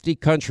 50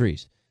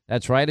 countries.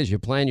 That's right. As you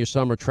plan your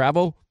summer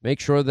travel, make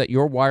sure that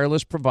your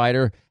wireless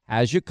provider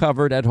has you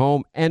covered at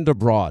home and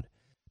abroad.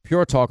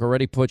 Pure Talk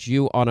already puts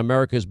you on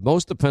America's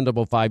most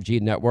dependable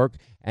 5G network,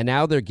 and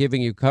now they're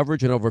giving you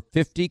coverage in over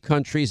 50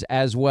 countries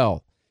as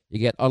well. You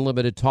get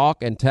unlimited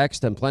talk and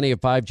text and plenty of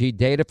 5G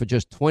data for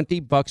just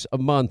 $20 a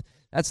month.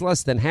 That's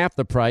less than half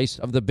the price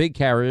of the big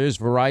carriers,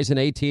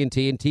 Verizon,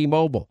 AT&T, and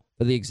T-Mobile,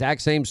 for the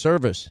exact same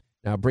service.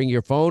 Now bring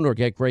your phone or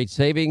get great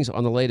savings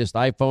on the latest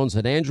iPhones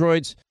and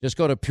Androids. Just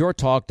go to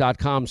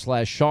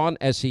puretalk.com/Sean,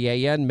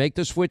 S-E-A-N. Make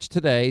the switch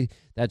today.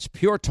 That's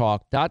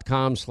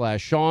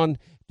puretalk.com/Sean.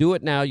 Do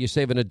it now. You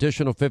save an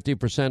additional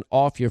 50%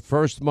 off your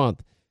first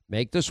month.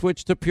 Make the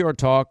switch to Pure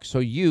Talk so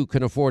you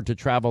can afford to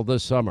travel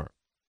this summer.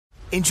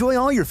 Enjoy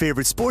all your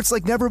favorite sports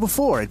like never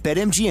before at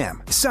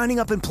BetMGM. Signing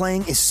up and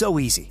playing is so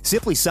easy.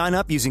 Simply sign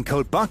up using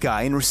code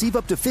Buckeye and receive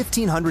up to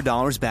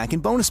 $1,500 back in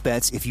bonus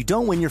bets if you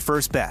don't win your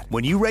first bet.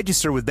 When you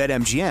register with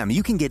BetMGM,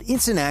 you can get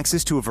instant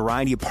access to a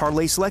variety of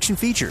parlay selection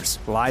features,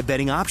 live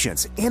betting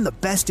options, and the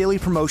best daily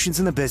promotions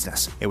in the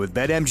business. And with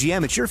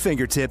BetMGM at your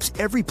fingertips,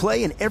 every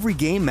play and every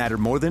game matter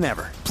more than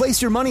ever.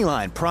 Place your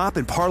moneyline, prop,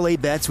 and parlay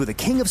bets with the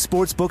king of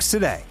sportsbooks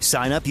today.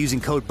 Sign up using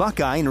code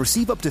Buckeye and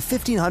receive up to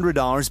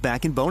 $1,500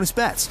 back in bonus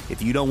bets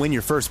if you don't win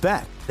your first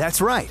bet.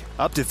 That's right,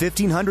 up to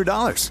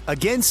 $1,500.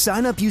 Again,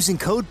 sign up using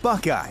code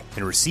Buckeye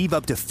and receive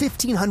up to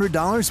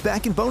 $1,500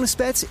 back in bonus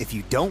bets if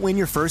you don't win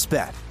your first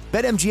bet.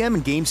 BetMGM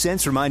and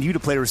GameSense remind you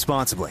to play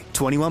responsibly.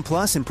 21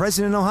 plus and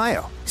present in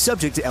Ohio.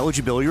 Subject to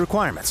eligibility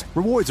requirements.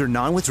 Rewards are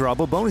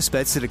non-withdrawable bonus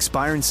bets that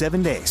expire in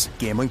 7 days.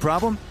 Gambling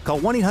problem? Call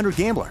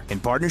 1-800-GAMBLER in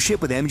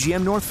partnership with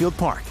MGM Northfield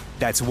Park.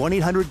 That's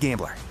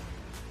 1-800-GAMBLER.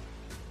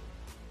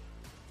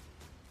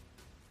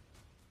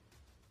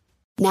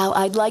 Now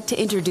I'd like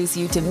to introduce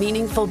you to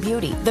Meaningful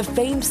Beauty, the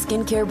famed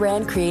skincare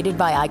brand created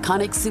by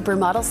iconic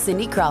supermodel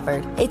Cindy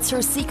Crawford. It's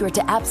her secret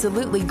to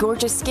absolutely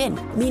gorgeous skin.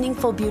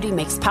 Meaningful Beauty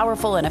makes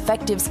powerful and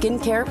effective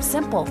skincare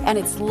simple, and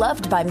it's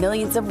loved by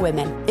millions of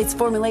women. It's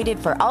formulated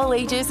for all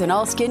ages and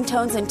all skin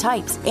tones and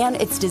types, and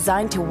it's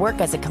designed to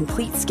work as a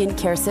complete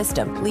skincare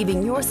system,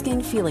 leaving your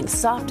skin feeling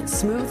soft,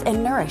 smooth,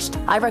 and nourished.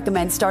 I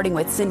recommend starting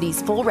with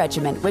Cindy's full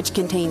regimen, which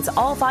contains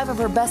all 5 of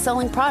her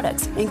best-selling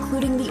products,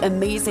 including the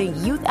amazing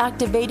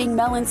youth-activating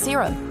Melon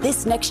Serum.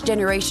 This next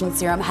generation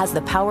serum has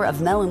the power of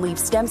melon leaf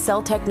stem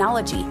cell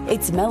technology.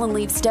 It's melon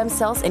leaf stem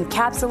cells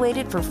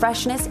encapsulated for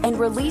freshness and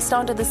released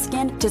onto the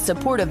skin to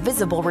support a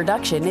visible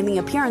reduction in the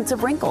appearance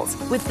of wrinkles.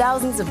 With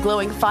thousands of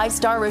glowing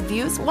 5-star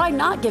reviews, why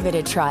not give it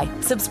a try?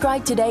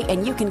 Subscribe today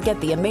and you can get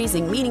the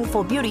amazing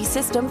Meaningful Beauty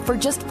system for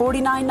just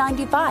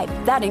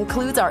 $49.95. That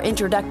includes our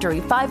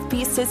introductory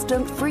 5-piece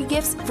system, free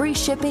gifts, free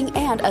shipping,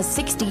 and a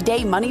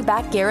 60-day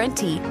money-back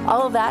guarantee.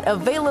 All of that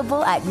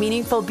available at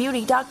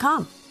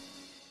meaningfulbeauty.com.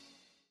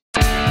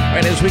 All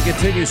right, as we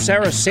continue,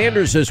 Sarah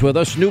Sanders is with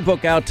us. New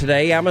book out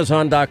today,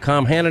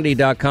 Amazon.com,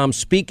 Hannity.com,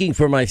 Speaking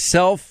for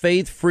Myself,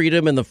 Faith,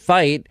 Freedom, and the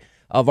Fight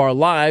of Our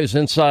Lives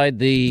Inside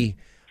the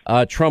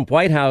Trump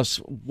White House.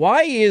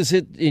 Why is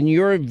it, in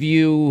your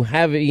view,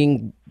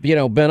 having,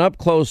 been up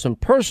close and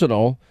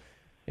personal,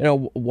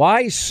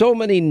 why so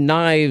many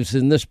knives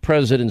in this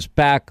president's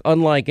back,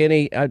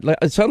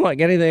 it's unlike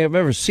anything I've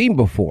ever seen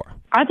before?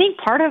 I think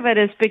part of it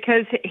is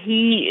because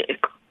he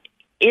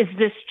is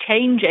this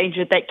change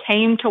agent that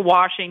came to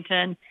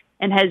Washington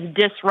and has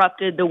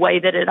disrupted the way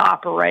that it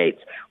operates.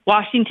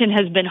 Washington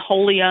has been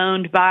wholly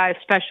owned by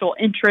special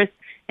interests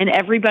and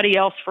everybody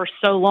else for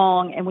so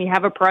long, and we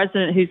have a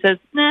president who says,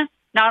 nah,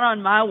 not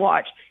on my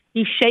watch.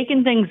 He's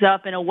shaken things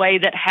up in a way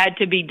that had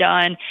to be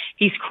done.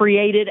 He's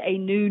created a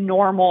new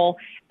normal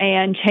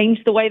and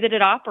changed the way that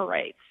it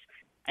operates.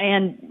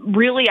 And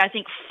really, I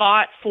think,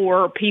 fought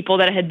for people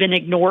that had been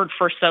ignored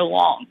for so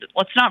long.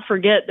 Let's not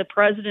forget, the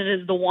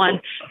president is the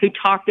one who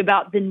talked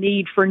about the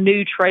need for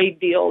new trade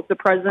deals. The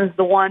president is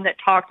the one that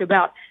talked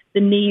about the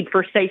need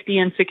for safety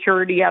and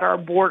security at our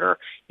border.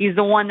 He's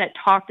the one that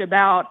talked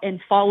about and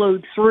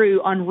followed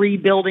through on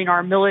rebuilding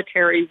our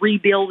military,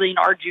 rebuilding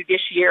our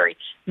judiciary,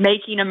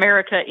 making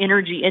America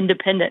energy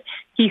independent.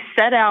 He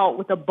set out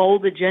with a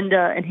bold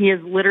agenda, and he has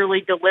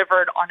literally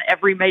delivered on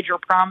every major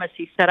promise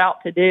he set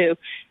out to do.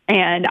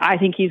 And I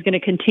think he's going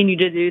to continue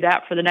to do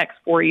that for the next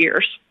 4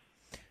 years.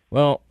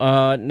 Well,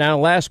 now,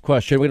 last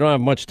question. We don't have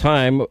much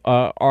time.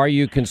 Are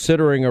you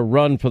considering a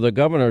run for the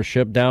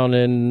governorship down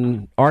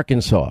in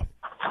Arkansas?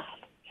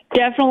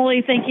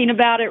 Definitely thinking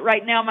about it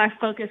right now. My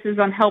focus is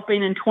on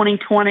helping in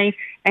 2020,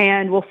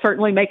 and we'll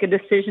certainly make a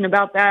decision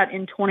about that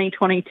in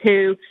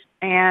 2022.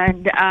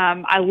 And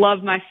I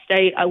love my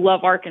state. I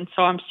love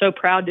Arkansas. I'm so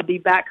proud to be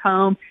back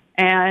home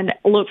and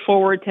look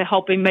forward to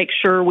helping make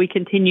sure we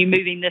continue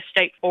moving this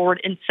state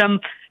forward in some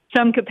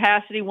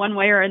capacity, one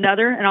way or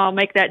another. And I'll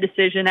make that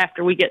decision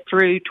after we get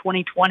through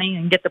 2020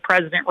 and get the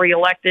president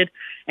reelected.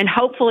 And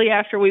hopefully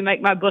after we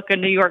make my book a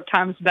New York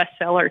Times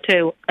bestseller,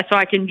 too, so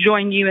I can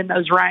join you in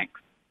those ranks.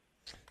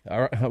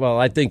 All right. Well,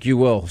 I think you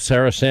will.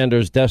 Sarah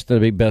Sanders,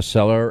 destined to be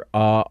bestseller.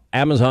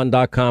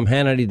 Amazon.com,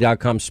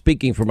 Hannity.com.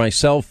 Speaking for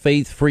myself,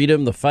 faith,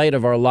 freedom, the fight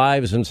of our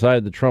lives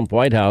inside the Trump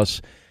White House.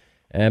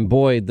 And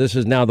boy, this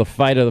is now the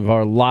fight of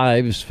our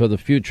lives for the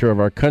future of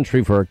our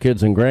country, for our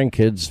kids and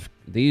grandkids.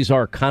 These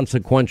are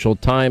consequential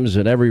times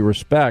in every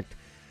respect.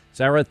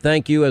 Sarah,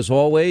 thank you as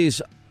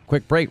always.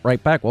 Quick break.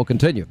 Right back. We'll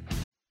continue.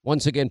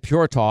 Once again,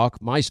 Pure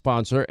Talk, my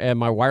sponsor and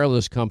my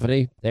wireless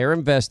company, they're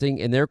investing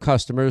in their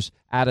customers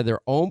out of their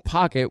own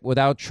pocket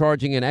without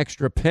charging an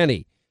extra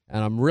penny.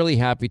 And I'm really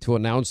happy to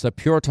announce that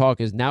Pure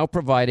Talk is now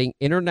providing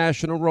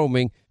international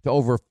roaming to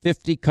over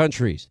 50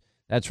 countries.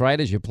 That's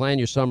right. As you plan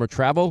your summer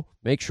travel,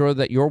 make sure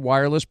that your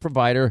wireless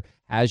provider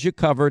has you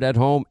covered at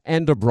home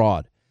and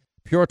abroad.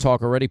 Pure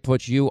Talk already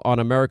puts you on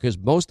America's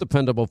most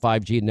dependable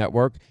 5G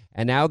network,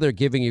 and now they're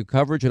giving you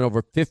coverage in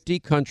over 50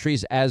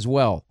 countries as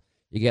well.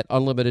 You get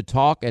unlimited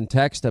talk and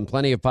text and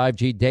plenty of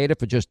 5G data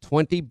for just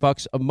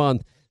 $20 a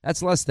month.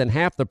 That's less than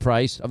half the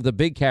price of the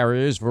big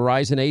carriers,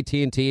 Verizon,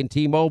 AT&T, and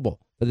T-Mobile,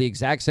 for the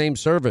exact same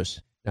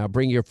service. Now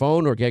bring your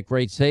phone or get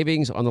great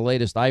savings on the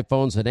latest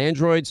iPhones and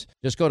Androids.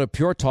 Just go to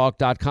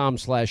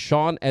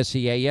puretalk.com/Sean,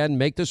 S-E-A-N.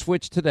 Make the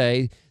switch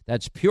today.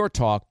 That's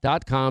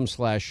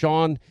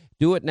puretalk.com/Sean.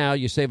 Do it now.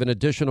 You save an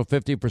additional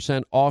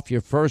 50% off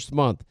your first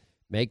month.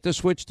 Make the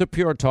switch to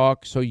Pure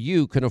Talk so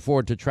you can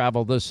afford to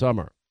travel this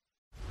summer.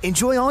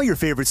 Enjoy all your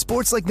favorite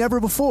sports like never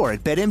before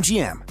at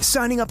BetMGM.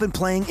 Signing up and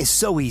playing is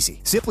so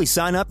easy. Simply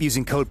sign up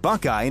using code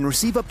Buckeye and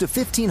receive up to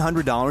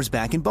 $1,500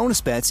 back in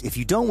bonus bets if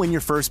you don't win your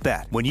first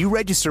bet. When you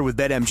register with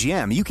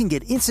BetMGM, you can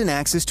get instant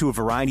access to a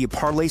variety of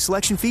parlay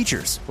selection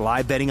features,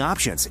 live betting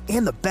options,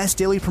 and the best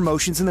daily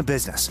promotions in the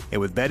business.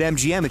 And with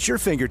BetMGM at your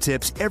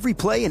fingertips, every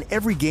play and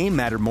every game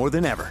matter more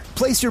than ever.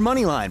 Place your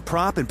moneyline,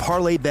 prop, and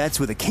parlay bets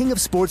with the king of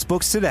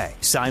sportsbooks today.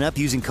 Sign up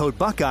using code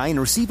Buckeye and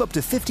receive up to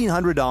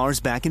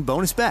 $1,500 back in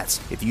bonus bets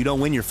if you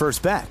don't win your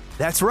first bet.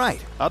 That's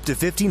right, up to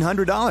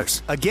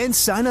 $1,500. Again,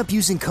 sign up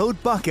using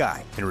code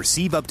Buckeye and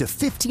receive up to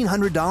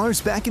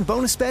 $1,500 back in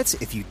bonus bets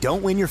if you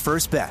don't win your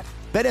first bet.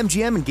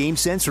 BetMGM and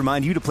GameSense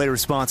remind you to play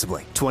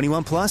responsibly.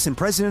 21 plus and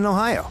present in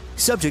Ohio.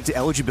 Subject to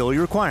eligibility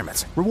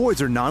requirements.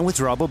 Rewards are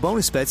non-withdrawable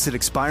bonus bets that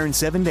expire in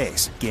 7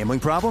 days. Gambling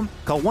problem?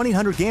 Call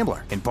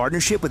 1-800-GAMBLER in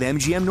partnership with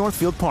MGM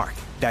Northfield Park.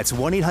 That's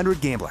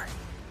 1-800-GAMBLER.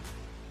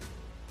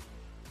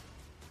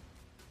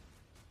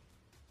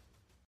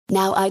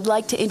 Now I'd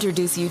like to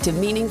introduce you to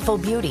Meaningful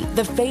Beauty,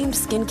 the famed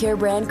skincare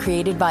brand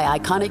created by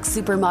iconic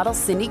supermodel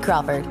Cindy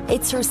Crawford.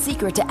 It's her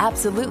secret to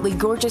absolutely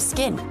gorgeous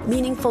skin.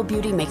 Meaningful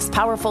Beauty makes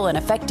powerful and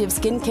effective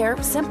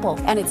skincare simple,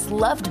 and it's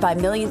loved by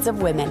millions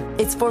of women.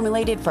 It's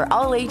formulated for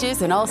all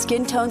ages and all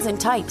skin tones and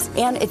types,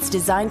 and it's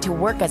designed to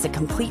work as a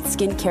complete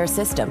skincare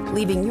system,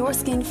 leaving your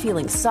skin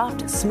feeling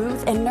soft,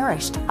 smooth, and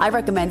nourished. I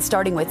recommend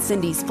starting with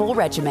Cindy's full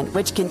regimen,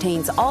 which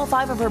contains all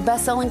 5 of her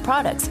best-selling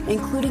products,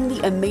 including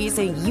the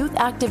amazing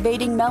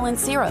youth-activating Melon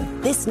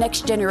Serum. This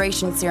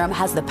next-generation serum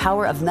has the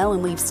power of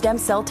melon leaf stem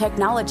cell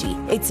technology.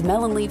 It's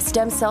melon leaf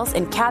stem cells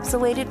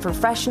encapsulated for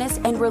freshness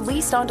and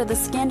released onto the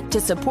skin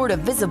to support a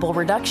visible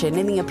reduction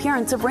in the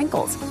appearance of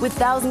wrinkles. With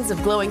thousands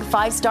of glowing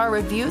 5-star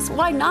reviews,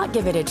 why not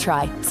give it a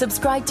try?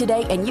 Subscribe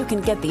today and you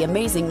can get the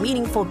amazing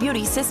Meaningful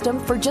Beauty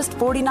system for just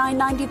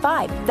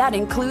 $49.95. That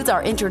includes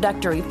our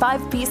introductory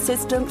 5-piece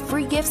system,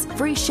 free gifts,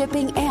 free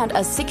shipping, and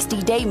a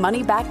 60-day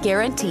money-back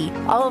guarantee.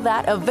 All of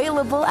that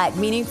available at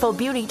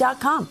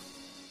meaningfulbeauty.com.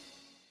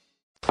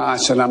 I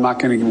said, we're not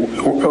going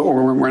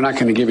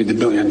to give you the $1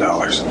 billion.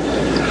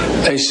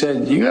 They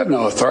said, you have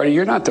no authority.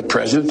 You're not the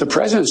president. The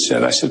president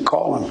said, I said,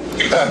 call him.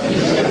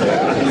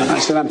 I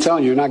said, I'm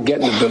telling you, you're not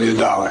getting $1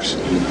 billion.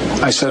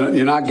 I said,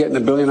 you're not getting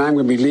 $1 billion. I'm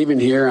going to be leaving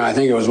here. And I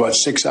think it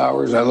was, 6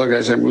 hours?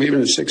 I said, I'm leaving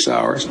in 6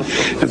 hours.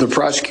 If the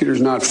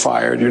prosecutor's not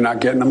fired, you're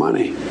not getting the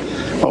money.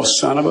 Oh,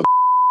 son of a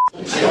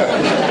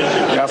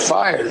got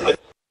fired.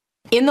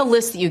 In the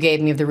list that you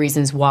gave me of the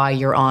reasons why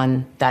you're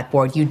on that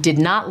board, you did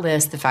not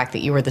list the fact that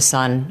you were the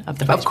son of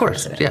the vice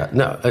president. Yeah,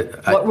 no.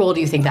 What role do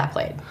you think that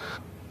played?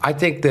 I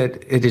think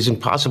that it is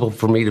impossible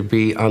for me to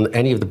be on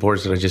any of the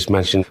boards that I just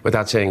mentioned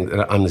without saying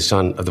that I'm the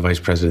son of the Vice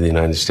President of the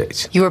United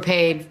States. You were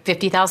paid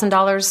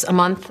 $50,000 a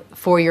month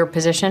for your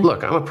position?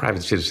 Look, I'm a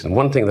private citizen.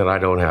 One thing that I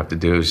don't have to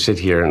do is sit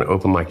here and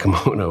open my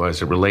kimono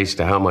as it relates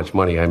to how much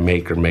money I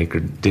make or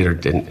did or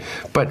didn't.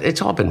 But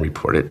it's all been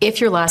reported.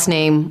 If your last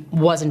name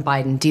wasn't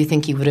Biden, do you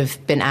think you would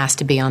have been asked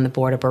to be on the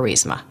board of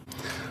Burisma?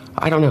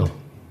 I don't know.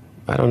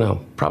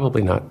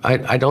 Probably not.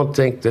 I don't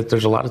think that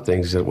there's a lot of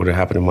things that would have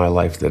happened in my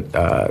life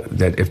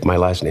that if my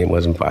last name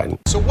wasn't Biden.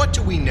 So what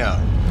do we know?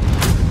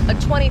 A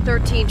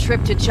 2013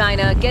 trip to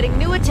China getting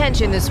new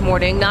attention this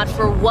morning, not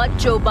for what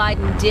Joe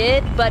Biden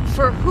did, but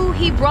for who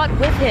he brought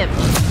with him.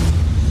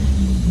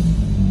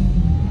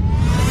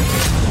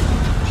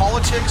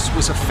 Politics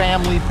was a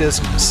family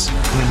business.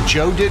 When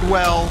Joe did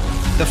well,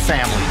 the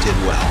family did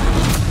well.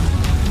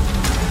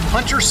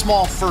 Hunter's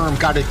small firm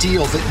got a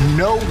deal that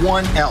no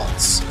one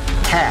else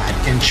had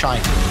in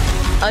China.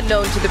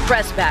 Unknown to the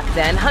press back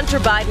then, Hunter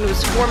Biden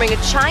was forming a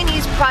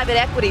Chinese private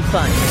equity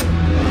fund.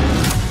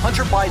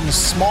 Hunter Biden's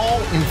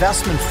small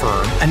investment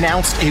firm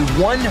announced a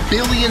 $1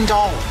 billion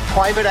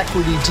private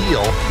equity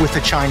deal with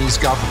the Chinese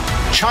government.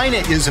 China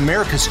is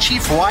America's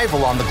chief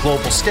rival on the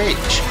global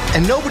stage,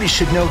 and nobody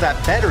should know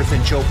that better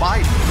than Joe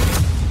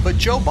Biden. But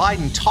Joe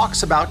Biden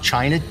talks about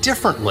China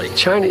differently.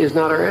 China is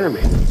not our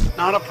enemy.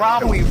 Not a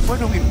problem.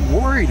 What are we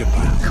worried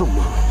about? Come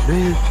on,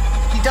 man.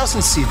 He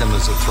doesn't see them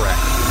as a threat.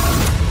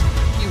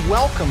 He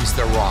welcomes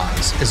their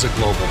rise as a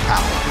global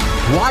power.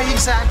 Why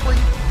exactly?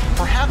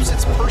 Perhaps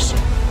it's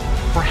personal.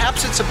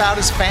 Perhaps it's about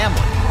his family.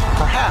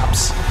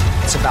 Perhaps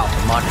it's about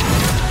the money.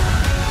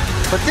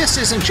 But this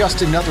isn't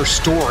just another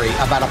story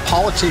about a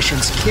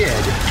politician's kid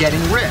getting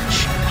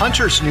rich.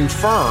 Hunter's new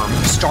firm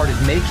started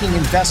making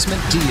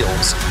investment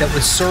deals that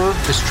would serve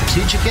the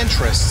strategic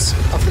interests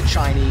of the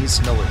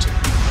Chinese military.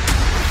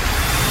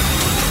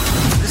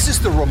 This is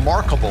the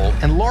remarkable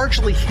and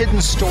largely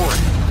hidden story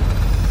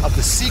of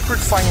the secret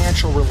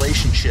financial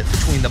relationship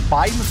between the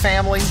Biden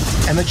family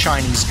and the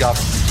Chinese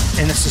government.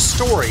 And it's a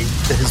story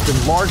that has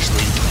been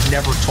largely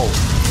never told.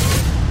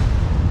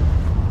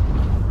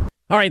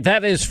 All right,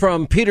 that is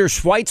from Peter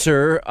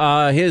Schweitzer.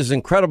 His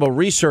incredible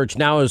research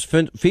now is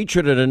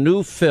featured in a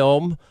new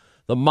film.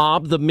 The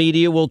mob, the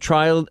media will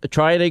try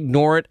and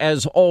ignore it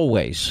as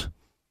always.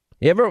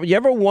 You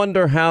ever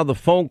wonder how the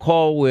phone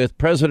call with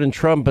President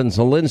Trump and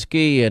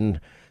Zelensky and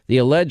the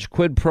alleged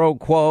quid pro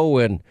quo,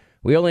 and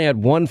we only had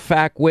one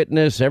fact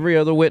witness, every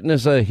other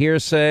witness a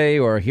hearsay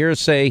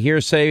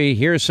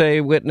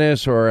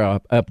witness or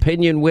a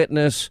opinion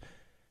witness.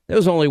 There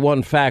was only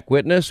one fact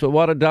witness, but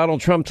what did Donald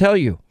Trump tell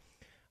you?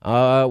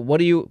 What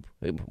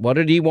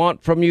did he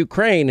want from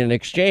Ukraine in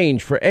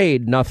exchange for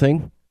aid?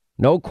 Nothing.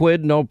 No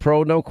quid, no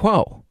pro, no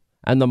quo.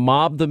 And the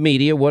mob, the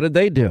media, what did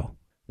they do?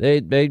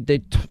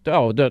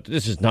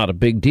 This is not a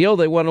big deal.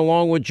 They went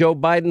along with Joe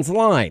Biden's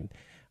line.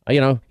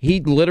 He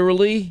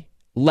literally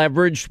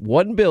leveraged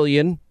 $1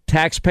 billion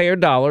taxpayer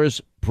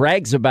dollars,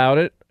 brags about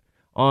it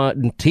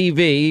on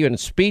TV and a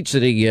speech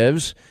that he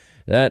gives,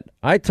 that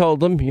I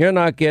told him, you're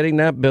not getting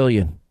that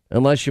billion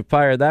unless you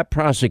fire that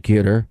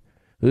prosecutor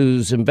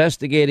who's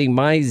investigating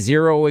my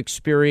zero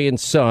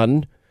experience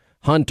son,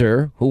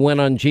 Hunter, who went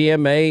on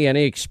GMA.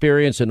 Any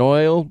experience in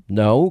oil?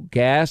 No.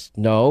 Gas?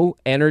 No.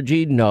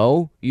 Energy?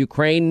 No.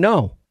 Ukraine?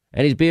 No.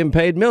 And he's being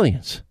paid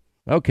millions.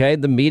 Okay,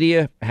 the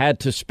media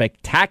had to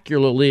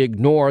spectacularly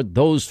ignore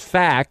those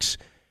facts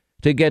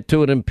to get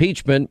to an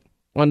impeachment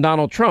on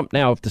Donald Trump.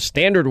 Now, if the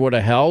standard would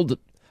have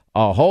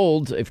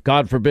hold, if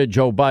God forbid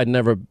Joe Biden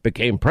never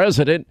became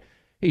president,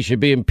 he should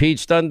be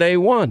impeached on day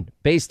one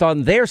based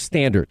on their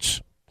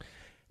standards.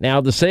 Now,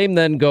 the same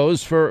then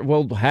goes for,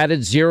 how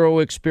did zero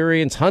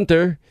experience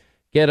Hunter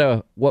get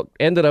what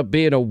ended up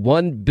being a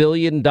 $1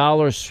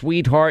 billion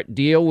sweetheart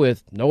deal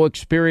with no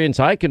experience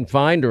I can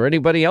find or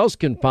anybody else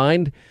can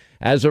find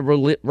as it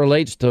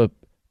relates to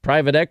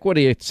private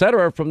equity, et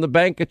cetera, from the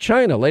Bank of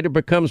China, later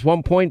becomes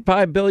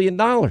 $1.5 billion.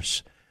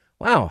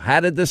 Wow, how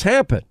did this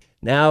happen?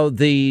 Now,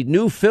 the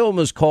new film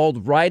is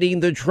called Riding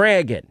the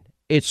Dragon.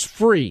 It's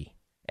free.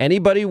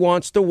 Anybody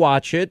wants to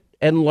watch it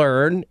and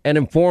learn and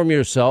inform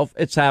yourself,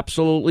 it's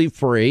absolutely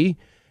free.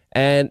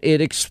 And it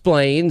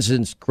explains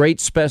in great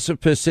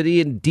specificity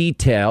and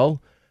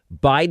detail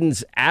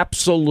Biden's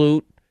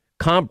absolute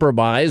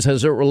compromise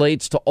as it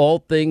relates to all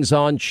things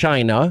on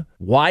China,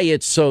 why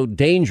it's so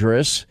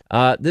dangerous.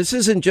 This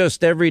isn't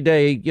just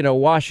everyday,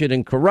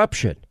 Washington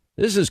corruption.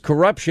 This is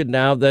corruption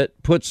now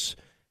that puts,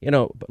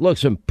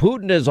 listen,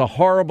 Putin is a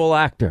horrible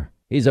actor.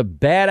 He's a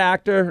bad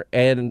actor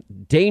and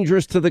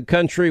dangerous to the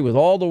country with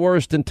all the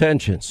worst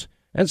intentions.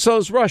 And so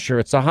is Russia.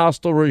 It's a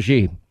hostile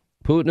regime.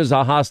 Putin is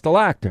a hostile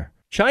actor.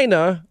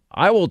 China,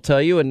 I will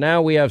tell you, and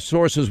now we have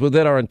sources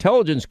within our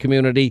intelligence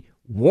community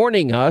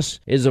warning us,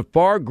 is a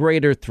far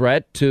greater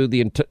threat to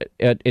the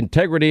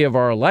integrity of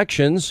our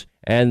elections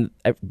and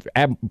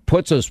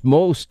puts us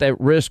most at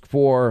risk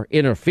for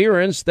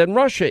interference than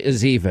Russia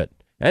is even.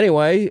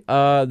 Anyway,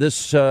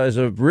 this is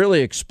a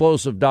really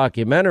explosive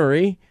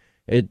documentary.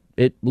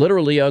 It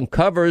literally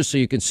uncovers, so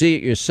you can see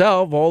it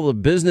yourself, all the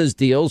business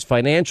deals,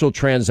 financial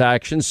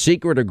transactions,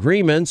 secret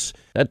agreements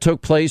that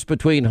took place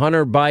between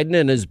Hunter Biden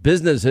and his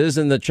businesses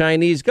and the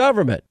Chinese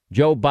government.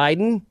 Joe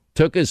Biden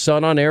took his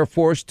son on Air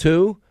Force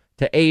Two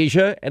to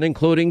Asia and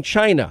including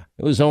China.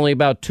 It was only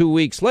about 2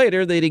 weeks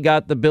later that he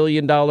got the $1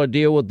 billion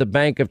deal with the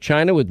Bank of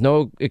China with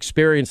no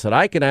experience that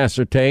I can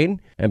ascertain.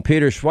 And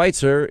Peter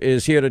Schweitzer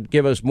is here to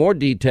give us more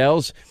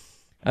details.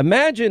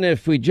 Imagine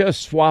if we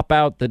just swap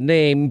out the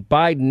name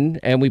Biden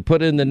and we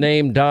put in the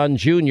name Don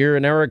Jr.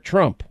 and Eric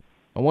Trump.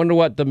 I wonder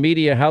how the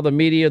media,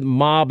 the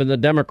mob, and the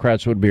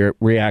Democrats would be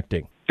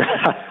reacting.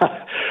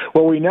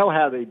 Well, we know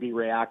how they'd be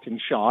reacting,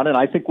 Sean, and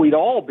I think we'd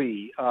all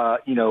be,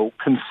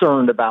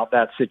 concerned about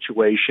that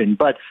situation.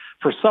 But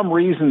for some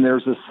reason,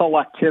 there's a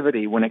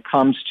selectivity when it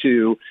comes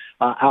to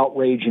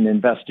outrage and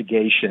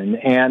investigation.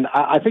 And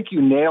I think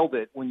you nailed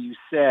it when you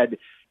said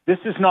this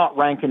is not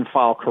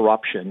rank-and-file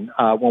corruption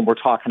when we're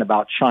talking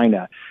about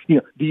China.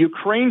 The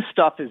Ukraine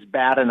stuff is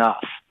bad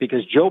enough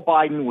because Joe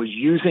Biden was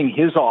using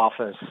his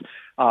office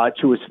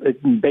to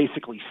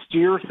basically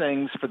steer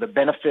things for the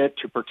benefit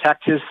to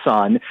protect his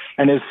son,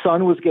 and his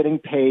son was getting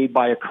paid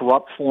by a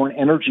corrupt foreign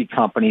energy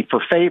company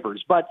for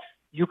favors. But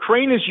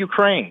Ukraine is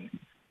Ukraine.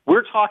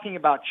 We're talking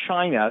about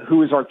China,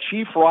 who is our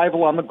chief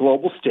rival on the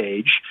global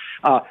stage.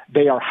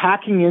 They are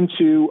hacking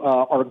into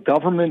our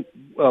government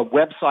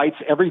websites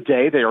every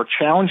day. They are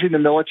challenging the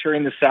military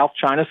in the South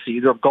China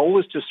Sea. Their goal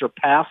is to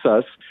surpass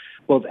us,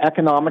 both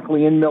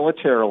economically and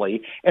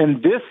militarily.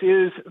 And this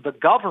is the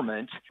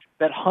government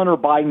that Hunter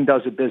Biden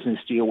does a business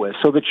deal with.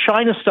 So the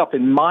China stuff,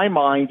 in my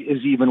mind, is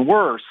even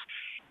worse.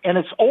 And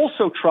it's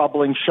also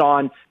troubling,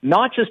 Sean,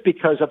 not just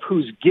because of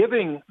who's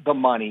giving the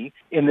money,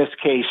 in this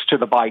case, to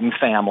the Biden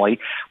family,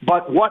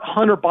 but what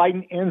Hunter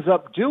Biden ends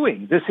up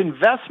doing. This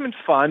investment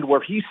fund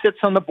where he sits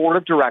on the board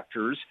of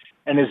directors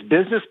and his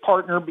business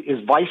partner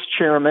is vice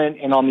chairman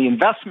and on the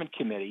investment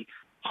committee,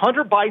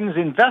 Hunter Biden's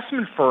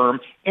investment firm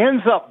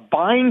ends up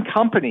buying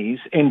companies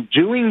and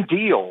doing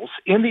deals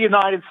in the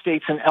United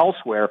States and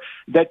elsewhere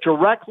that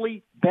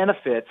directly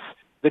benefits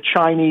the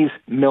Chinese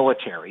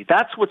military.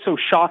 That's what's so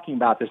shocking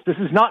about this. This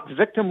is not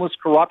victimless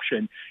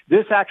corruption.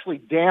 This actually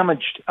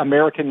damaged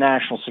American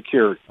national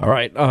security. All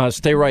right,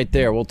 stay right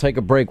there. We'll take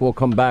a break. We'll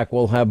come back.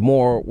 We'll have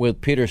more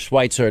with Peter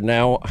Schweizer.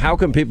 Now, how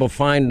can people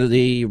find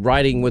the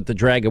Riding with the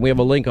Dragon? We have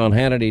a link on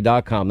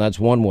Hannity.com. That's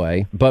one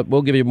way, but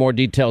we'll give you more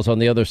details on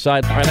the other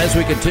side. All right, as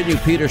we continue,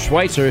 Peter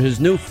Schweizer, his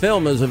new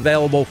film is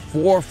available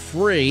for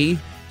free.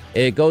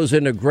 It goes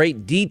into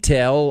great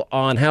detail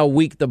on how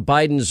weak the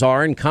Bidens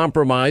are and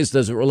compromised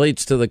as it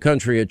relates to the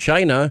country of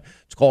China.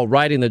 It's called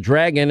Riding the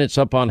Dragon. It's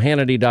up on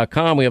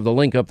Hannity.com. We have the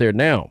link up there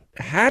now.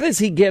 How does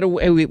he get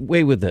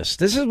away with this?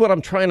 This is what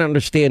I'm trying to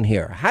understand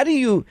here. How do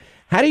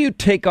you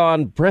take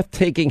on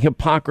breathtaking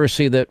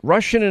hypocrisy that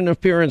Russian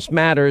interference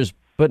matters,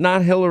 but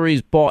not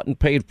Hillary's bought and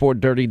paid for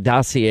dirty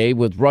dossier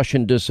with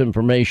Russian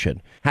disinformation?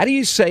 How do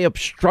you say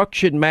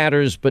obstruction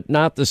matters, but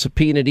not the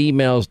subpoenaed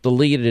emails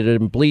deleted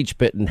and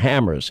bleach-bitten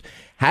hammers?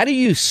 How do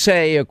you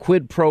say a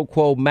quid pro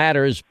quo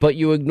matters, but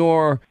you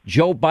ignore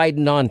Joe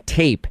Biden on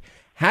tape?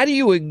 How do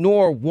you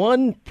ignore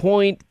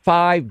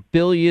 $1.5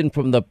 billion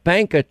from the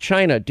Bank of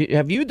China?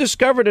 Have you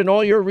discovered in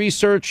all your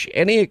research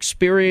any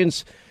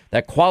experience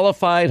that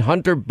qualified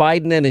Hunter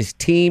Biden and his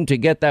team to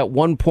get that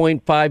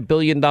 $1.5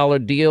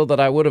 billion deal that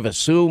I would have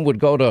assumed would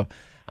go to,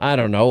 I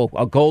don't know,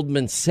 a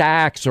Goldman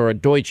Sachs or a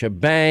Deutsche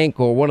Bank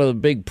or one of the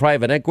big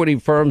private equity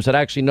firms that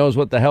actually knows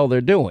what the hell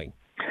they're doing?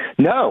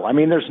 No, I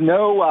mean, there's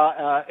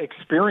no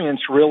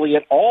experience really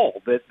at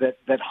all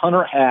that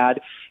Hunter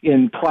had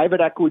in private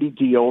equity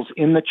deals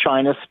in the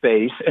China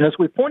space. And as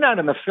we point out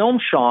in the film,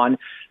 Sean,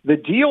 the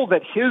deal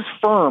that his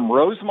firm,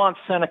 Rosemont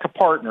Seneca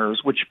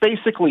Partners, which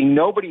basically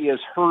nobody has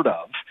heard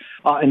of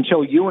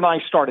until you and I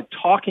started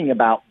talking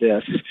about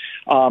this,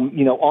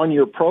 on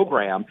your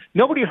program.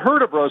 Nobody had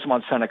heard of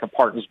Rosemont Seneca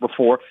Partners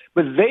before,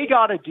 but they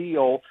got a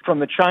deal from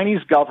the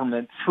Chinese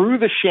government through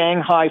the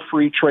Shanghai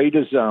Free Trade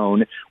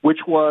Zone, which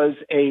was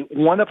a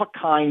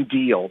one-of-a-kind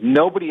deal.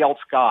 Nobody else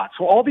got.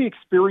 So all the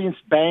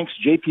experienced banks,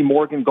 J.P.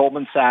 Morgan,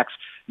 Goldman Sachs,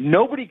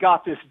 nobody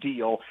got this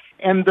deal.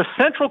 And the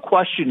central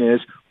question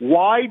is,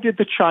 why did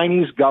the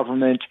Chinese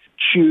government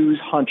choose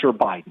Hunter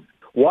Biden?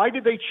 Why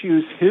did they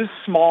choose his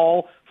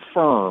small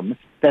firm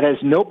that has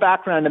no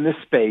background in this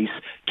space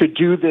to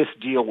do this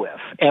deal with?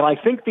 And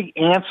I think the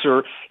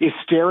answer is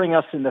staring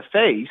us in the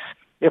face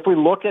if we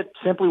look at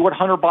simply what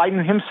Hunter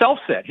Biden himself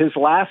said. His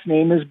last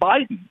name is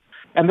Biden.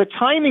 And the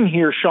timing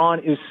here, Sean,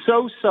 is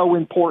so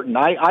important.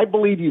 I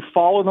believe you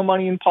follow the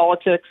money in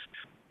politics.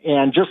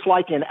 And just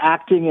like in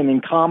acting and in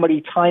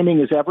comedy,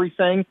 timing is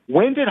everything.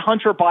 When did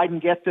Hunter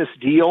Biden get this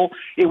deal?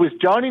 It was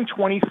done in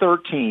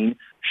 2013,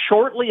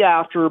 shortly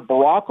after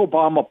Barack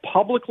Obama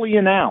publicly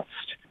announced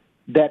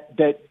that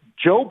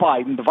Joe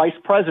Biden, the vice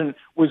president,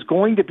 was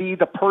going to be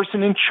the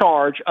person in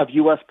charge of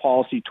U.S.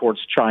 policy towards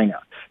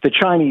China. The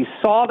Chinese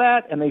saw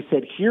that, and they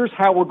said, here's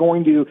how we're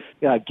going to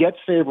get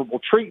favorable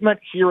treatment.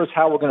 Here is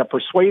how we're going to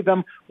persuade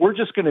them. We're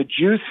just going to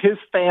juice his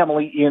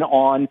family in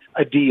on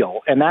a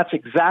deal. And that's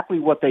exactly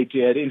what they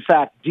did. In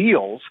fact,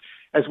 deals,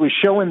 as we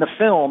show in the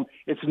film,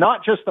 it's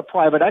not just the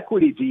private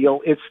equity deal,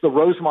 it's the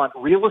Rosemont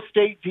real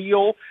estate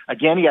deal.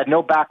 Again, he had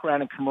no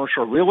background in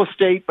commercial real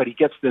estate, but he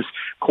gets this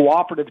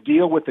cooperative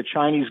deal with the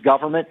Chinese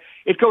government.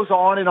 It goes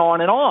on and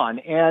on and on.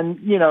 And,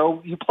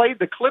 you played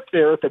the clip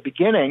there at the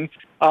beginning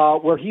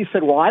where he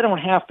said, well, I don't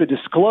have to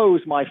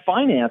disclose my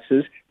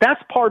finances.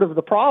 That's part of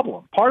the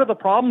problem. Part of the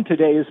problem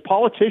today is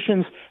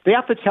politicians, they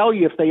have to tell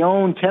you if they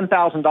own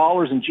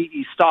 $10,000 in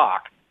GE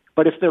stock.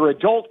 But if their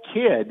adult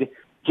kid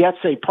gets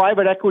a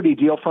private equity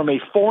deal from a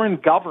foreign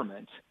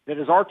government that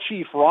is our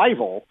chief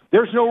rival,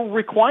 there's no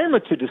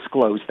requirement to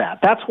disclose that.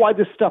 That's why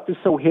this stuff is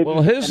so hidden.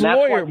 Well, his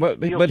lawyer,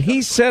 but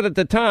he said at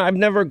the time, I've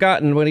never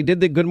gotten, when he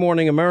did the Good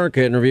Morning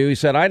America interview, he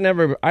said, I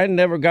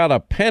never got a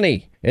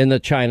penny in the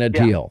China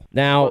deal.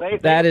 Now,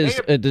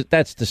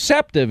 that's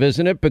deceptive,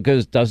 isn't it?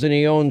 Because doesn't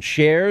he own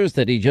shares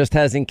that he just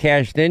hasn't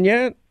cashed in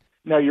yet?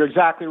 No, you're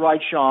exactly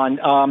right,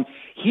 Sean.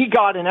 He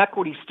got an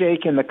equity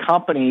stake in the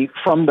company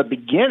from the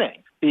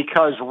beginning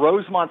because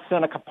Rosemont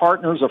Seneca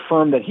Partners, a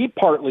firm that he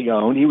partly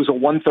owned, he was a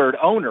one-third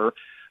owner,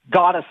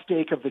 got a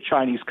stake of the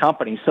Chinese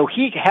company. So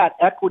he had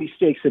equity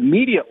stakes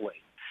immediately.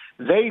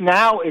 They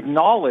now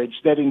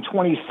acknowledge that in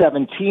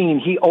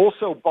 2017, he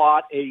also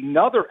bought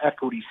another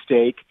equity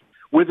stake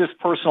with his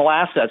personal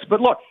assets. But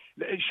look,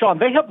 Sean,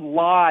 they have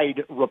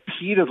lied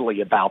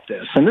repeatedly about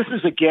this. And this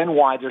is, again,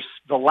 why there's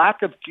the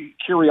lack of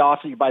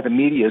curiosity by the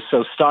media is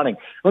so stunning.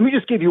 Let me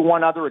just give you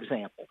one other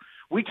example.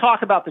 We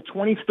talk about the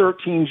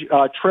 2013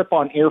 trip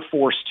on Air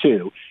Force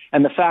Two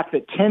and the fact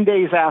that 10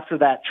 days after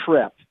that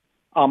trip,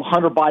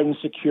 Hunter Biden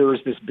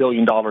secures this $1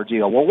 billion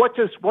deal. Well, what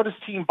does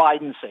Team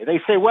Biden say? They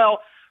say,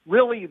 well,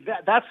 really,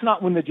 that's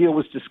not when the deal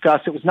was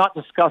discussed. It was not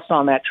discussed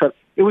on that trip.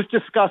 It was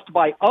discussed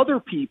by other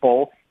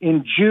people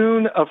in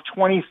June of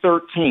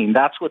 2013.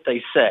 That's what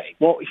they say.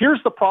 Well,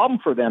 here's the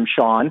problem for them,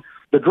 Sean.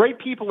 The great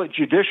people at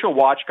Judicial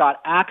Watch got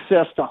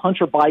access to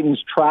Hunter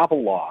Biden's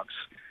travel logs,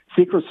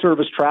 Secret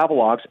Service travel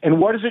logs.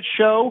 And what does it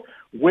show?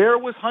 Where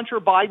was Hunter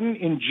Biden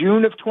in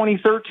June of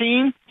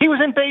 2013? He was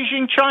in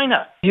Beijing,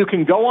 China. You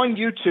can go on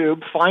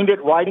YouTube, find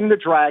it, Riding the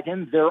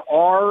Dragon. There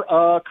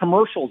are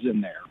commercials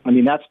in there. I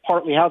mean, that's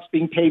partly how it's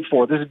being paid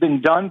for. This has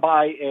been done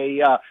by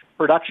a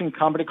production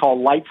company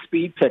called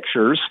Lightspeed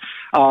Pictures.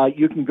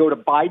 You can go to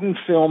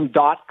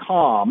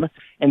bidenfilm.com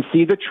and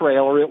see the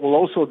trailer. It will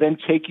also then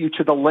take you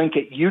to the link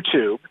at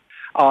YouTube,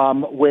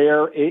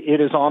 where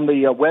it is on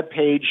the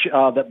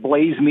webpage that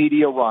Blaze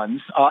Media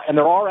runs. And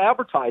there are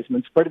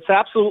advertisements, but it's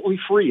absolutely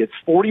free. It's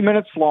 40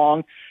 minutes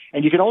long,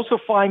 and you can also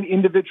find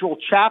individual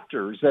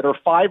chapters that are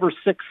 5 or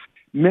 6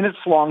 minutes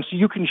long, so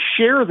you can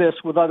share this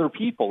with other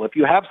people. If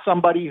you have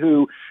somebody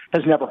who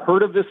has never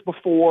heard of this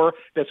before,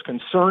 that's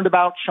concerned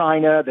about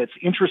China, that's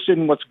interested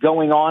in what's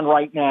going on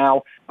right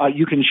now,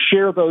 you can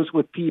share those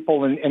with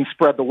people and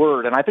spread the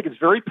word. And I think it's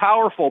very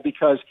powerful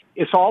because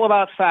it's all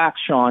about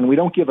facts, Sean. We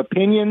don't give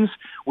opinions,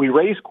 we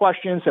raise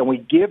questions, and we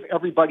give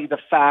everybody the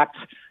facts,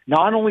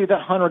 not only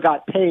that Hunter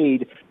got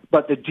paid,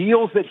 but the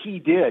deals that he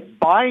did,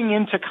 buying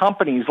into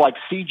companies like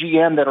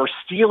CGN that are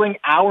stealing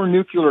our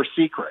nuclear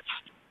secrets.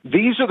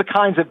 These are the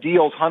kinds of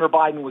deals Hunter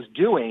Biden was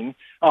doing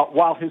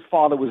while his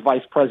father was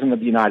vice president of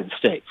the United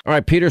States. All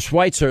right, Peter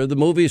Schweitzer, the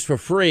movie's for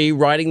free,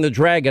 Riding the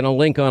Dragon, a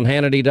link on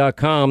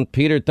Hannity.com.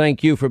 Peter,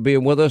 thank you for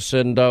being with us,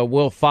 and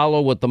we'll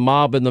follow what the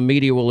mob and the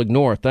media will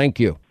ignore.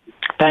 Thank you.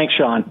 Thanks,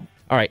 Sean.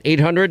 All right,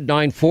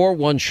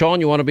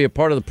 800-941-SEAN. You want to be a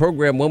part of the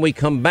program. When we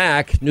come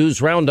back,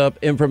 News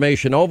Roundup,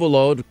 Information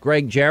Overload.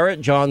 Greg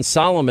Jarrett, John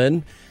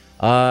Solomon,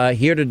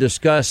 here to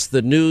discuss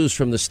the news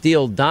from the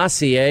Steele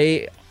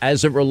dossier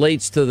as it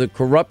relates to the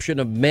corruption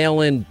of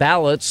mail-in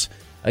ballots.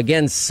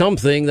 Again,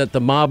 something that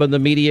the mob and the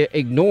media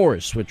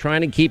ignores. We're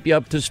trying to keep you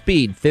up to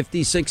speed.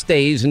 56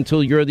 days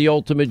until you're the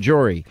ultimate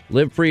jury.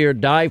 Live free or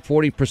die,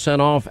 40%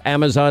 off.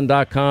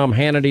 Amazon.com,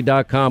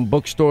 Hannity.com,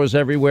 bookstores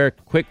everywhere.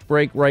 Quick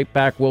break, right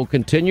back. We'll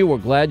continue. We're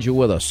glad you're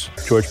with us.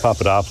 George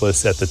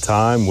Papadopoulos at the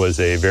time was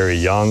a very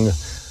young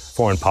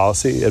foreign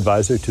policy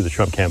advisor to the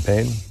Trump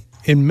campaign.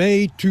 In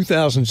May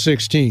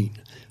 2016,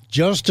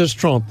 just as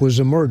Trump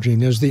was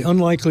emerging as the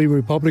unlikely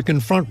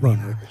Republican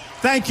frontrunner.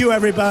 Thank you,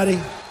 everybody.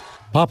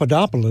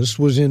 Papadopoulos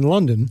was in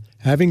London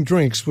having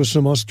drinks with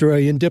some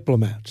Australian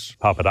diplomats.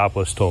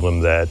 Papadopoulos told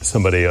him that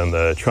somebody on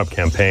the Trump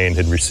campaign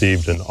had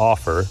received an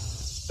offer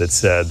that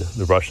said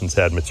the Russians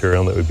had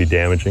material that would be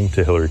damaging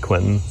to Hillary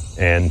Clinton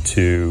and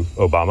to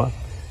Obama,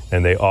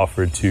 and they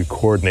offered to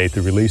coordinate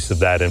the release of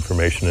that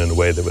information in a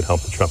way that would help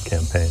the Trump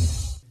campaign.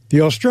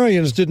 The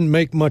Australians didn't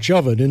make much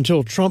of it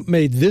until Trump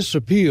made this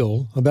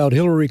appeal about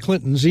Hillary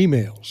Clinton's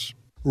emails.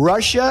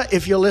 Russia,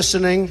 if you're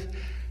listening,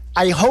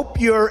 I hope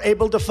you're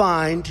able to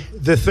find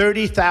the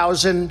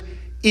 30,000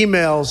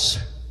 emails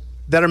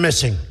that are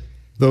missing.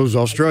 Those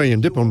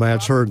Australian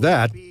diplomats heard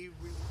that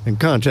and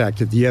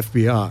contacted the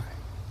FBI.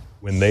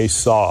 When they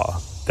saw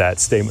that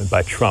statement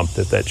by Trump,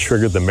 that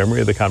triggered the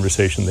memory of the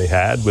conversation they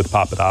had with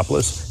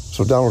Papadopoulos.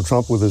 So Donald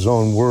Trump, with his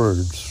own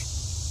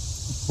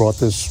words, brought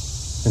this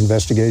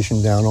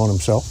investigation down on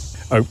himself?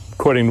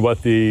 According to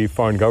what the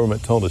foreign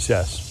government told us,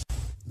 yes.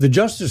 The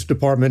Justice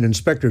Department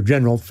Inspector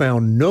General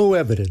found no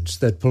evidence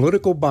that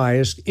political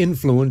bias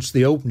influenced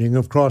the opening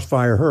of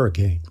Crossfire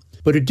Hurricane,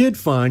 but it did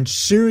find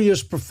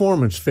serious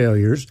performance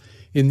failures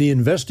in the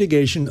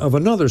investigation of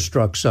another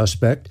struck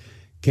suspect,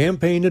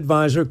 campaign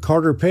advisor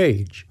Carter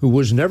Page, who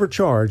was never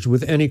charged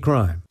with any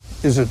crime.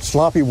 Is it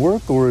sloppy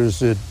work, or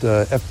is it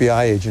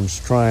FBI agents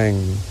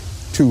trying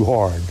too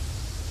hard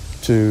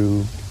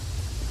to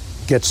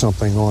get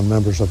something on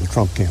members of the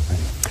Trump campaign?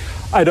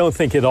 I don't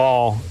think at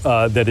all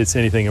that it's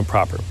anything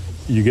improper.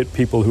 You get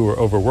people who are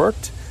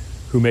overworked,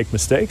 who make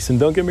mistakes, and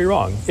don't get me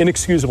wrong,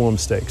 inexcusable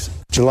mistakes.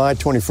 July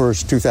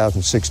 21st,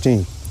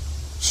 2016,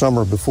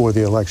 summer before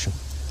the election.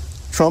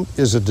 Trump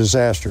is a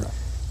disaster.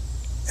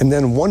 And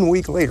then 1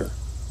 week later,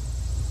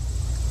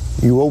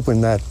 you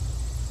open that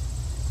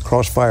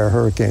Crossfire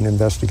Hurricane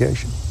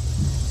investigation.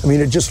 I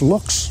mean, it just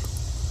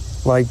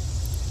looks like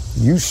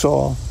you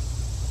saw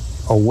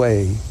a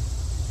way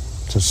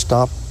to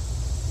stop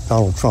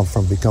Donald Trump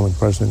from becoming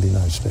president of the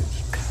United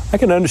States. I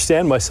can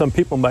understand why some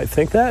people might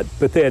think that,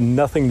 but they had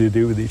nothing to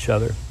do with each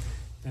other.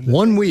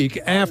 1 week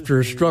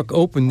after Strzok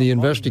opened the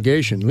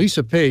investigation,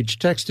 Lisa Page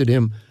texted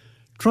him,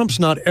 "Trump's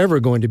not ever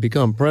going to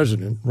become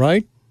president,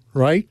 right?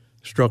 Right?"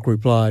 Strzok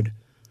replied,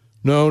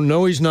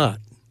 No, he's not.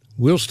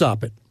 We'll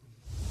stop it."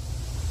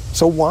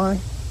 So why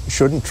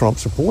shouldn't Trump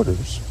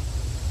supporters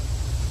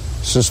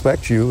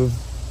suspect you of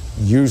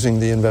using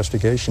the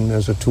investigation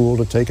as a tool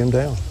to take him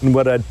down? And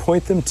what I'd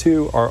point them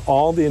to are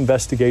all the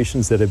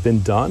investigations that have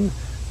been done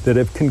that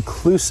have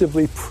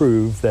conclusively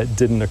proved that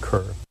didn't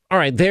occur. All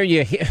right, there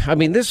you I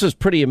mean, this is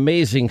pretty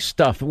amazing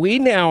stuff. We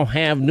now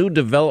have new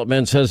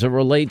developments as it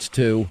relates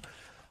to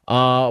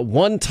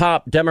one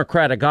top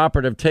Democratic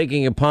operative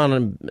taking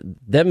upon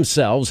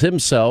himself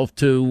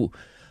to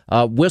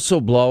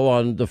whistleblow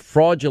on the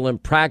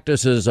fraudulent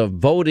practices of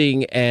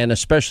voting, and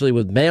especially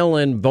with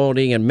mail-in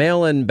voting and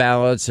mail-in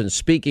ballots, and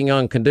speaking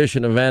on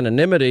condition of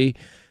anonymity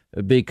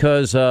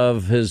because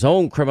of his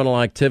own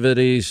criminal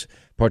activities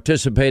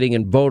participating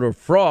in voter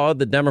fraud.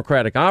 The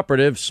Democratic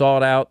operative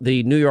sought out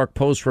the New York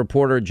Post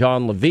reporter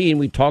John Levine.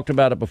 We talked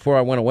about it before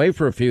I went away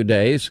for a few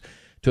days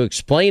to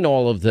explain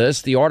all of this.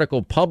 The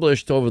article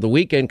published over the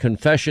weekend,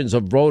 Confessions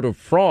of Voter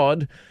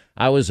Fraud.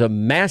 I was a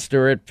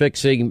master at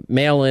fixing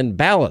mail-in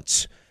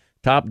ballots.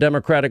 Top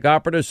Democratic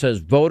operative says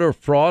voter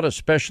fraud,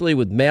 especially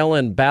with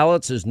mail-in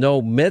ballots, is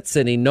no myths,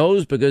 and he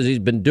knows because he's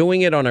been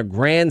doing it on a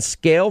grand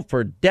scale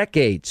for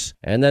decades.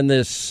 And then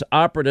this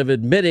operative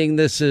admitting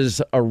this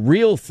is a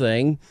real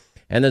thing,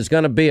 and there's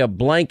going to be a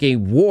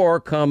blanking war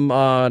come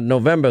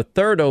November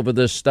 3rd over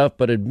this stuff,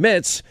 but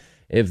admits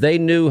if they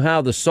knew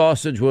how the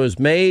sausage was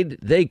made,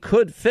 they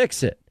could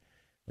fix it.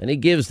 And he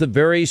gives the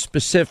very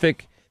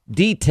specific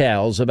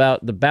details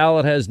about the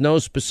ballot has no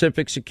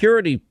specific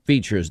security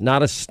features,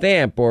 not a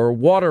stamp or a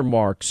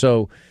watermark.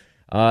 So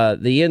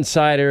the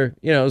insider,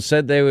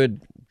 said they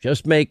would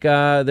just make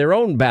their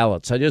own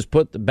ballots. I just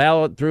put the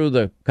ballot through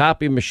the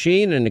copy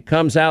machine and it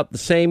comes out the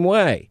same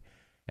way.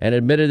 And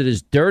admitted that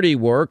his dirty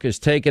work has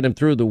taken him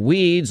through the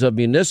weeds of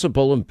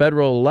municipal and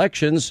federal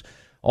elections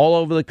all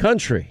over the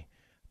country.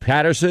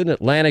 Patterson,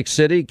 Atlantic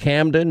City,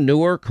 Camden,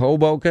 Newark,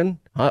 Hoboken,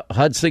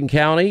 Hudson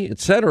County,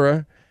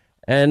 etc.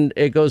 And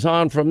it goes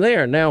on from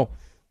there. Now,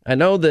 I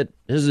know that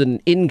this is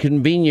an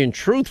inconvenient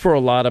truth for a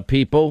lot of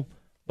people,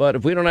 but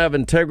if we don't have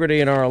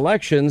integrity in our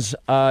elections,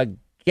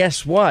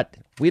 guess what?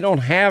 We don't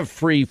have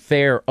free,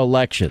 fair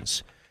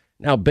elections.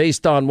 Now,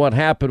 based on what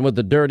happened with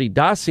the dirty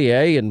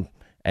dossier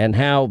and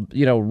how,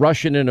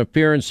 Russian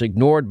interference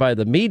ignored by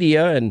the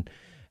media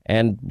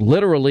and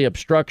literally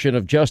obstruction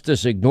of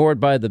justice ignored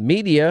by the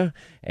media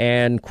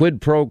and quid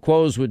pro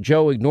quos with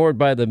Joe ignored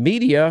by the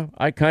media,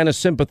 I kind of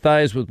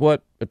sympathize with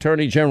what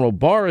Attorney General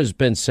Barr has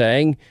been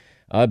saying,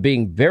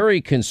 being very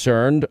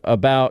concerned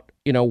about,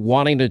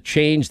 wanting to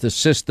change the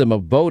system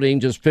of voting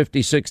just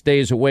 56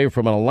 days away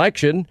from an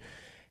election.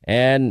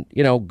 And,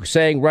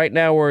 saying right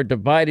now we're a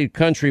divided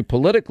country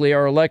politically.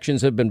 Our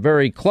elections have been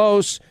very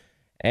close.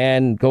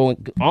 And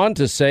going on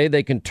to say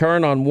they can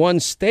turn on one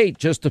state,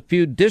 just a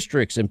few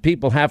districts, and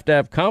people have to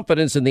have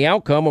confidence in the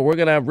outcome or we're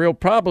going to have real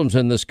problems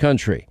in this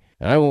country.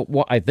 And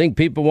I think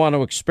people want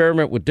to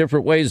experiment with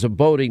different ways of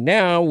voting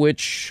now,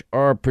 which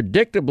are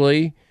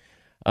predictably,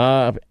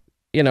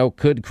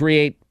 could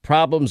create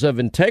problems of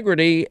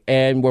integrity.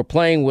 And we're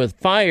playing with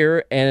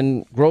fire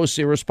and gross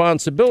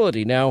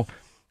irresponsibility. Now,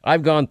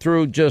 I've gone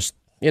through just,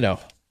 a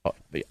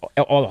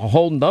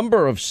whole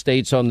number of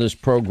states on this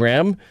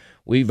program.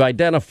 We've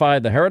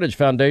identified, the Heritage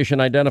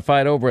Foundation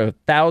identified over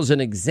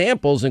 1,000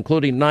 examples,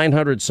 including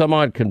 900 some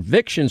odd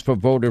convictions for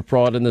voter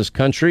fraud in this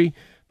country.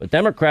 But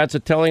Democrats are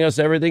telling us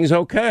everything's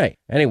okay.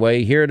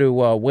 Anyway, here to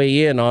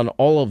weigh in on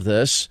all of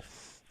this,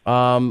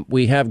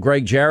 we have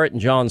Greg Jarrett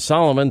and John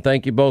Solomon.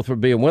 Thank you both for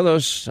being with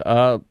us.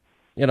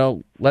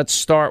 Let's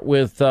start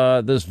with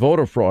this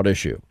voter fraud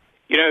issue.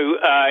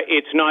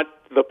 It's not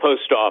the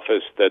post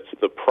office that's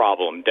the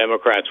problem.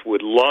 Democrats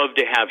would love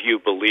to have you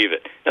believe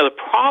it. Now, the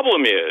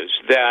problem is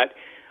that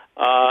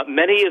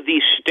many of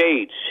these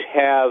states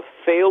have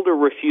failed or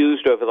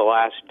refused over the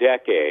last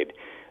decade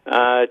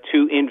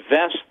to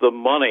invest the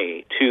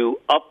money to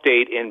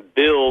update and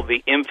build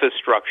the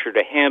infrastructure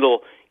to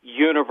handle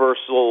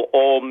universal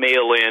all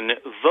mail-in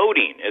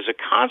voting. As a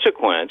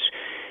consequence,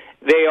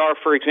 they are,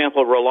 for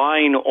example,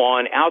 relying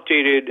on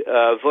outdated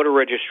voter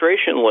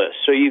registration lists.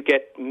 So you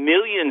get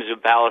millions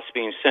of ballots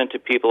being sent to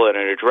people at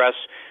an address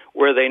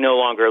where they no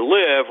longer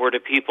live or to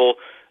people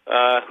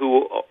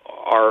who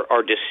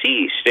are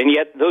deceased. And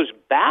yet those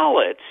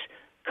ballots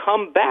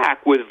come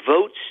back with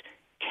votes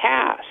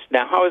cast.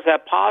 Now, how is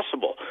that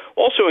possible?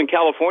 Also in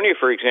California,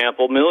 for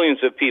example,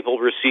 millions of people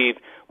receive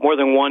more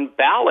than one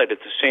ballot at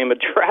the same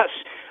address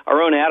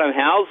Our own Adam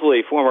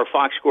Housley, former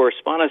Fox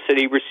correspondent, said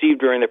he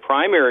received during the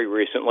primary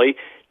recently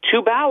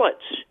 2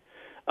 ballots.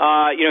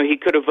 He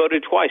could have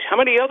voted twice. How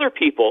many other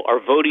people are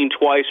voting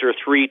twice or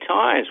 3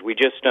 times? We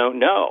just don't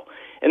know.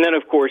 And then,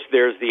 of course,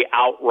 there's the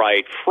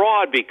outright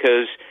fraud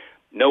because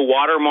no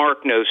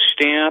watermark, no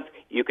stamp.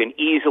 You can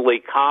easily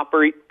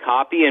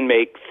copy and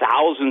make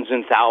thousands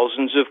and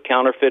thousands of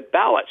counterfeit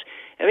ballots.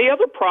 And the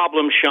other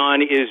problem,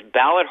 Sean, is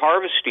ballot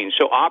harvesting.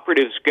 So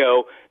operatives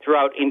go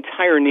throughout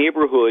entire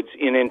neighborhoods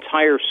in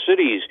entire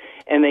cities,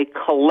 and they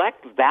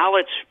collect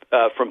ballots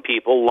from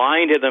people,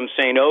 lying to them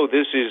saying, oh,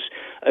 this is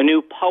a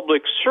new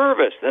public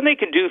service. Then they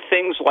can do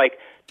things like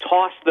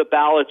toss the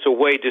ballots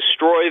away,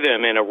 destroy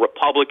them in a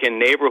Republican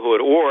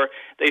neighborhood, or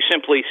they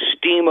simply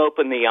steam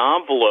open the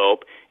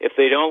envelope. If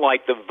they don't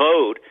like the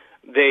vote,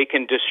 they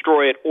can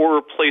destroy it or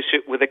replace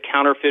it with a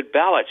counterfeit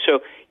ballot. So,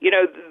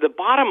 the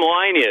bottom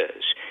line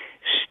is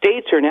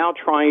states are now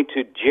trying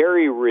to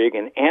jerry-rig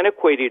an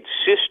antiquated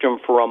system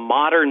for a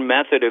modern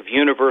method of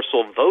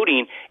universal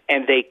voting,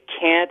 and they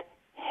can't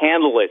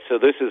handle it. So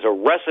this is a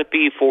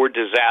recipe for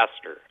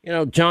disaster.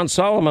 John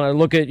Solomon, I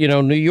look at,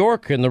 New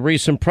York in the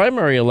recent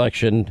primary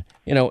election,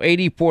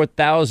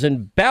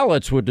 84,000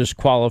 ballots were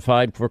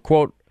disqualified for,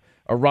 quote,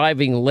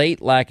 arriving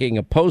late, lacking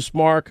a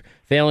postmark,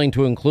 failing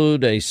to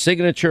include a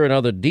signature and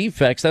other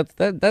defects.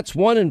 That's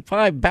 1 in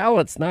 5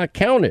 ballots not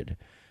counted.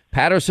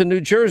 Paterson,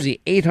 New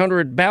Jersey,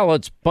 800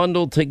 ballots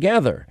bundled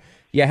together.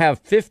 You have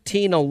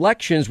 15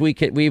 elections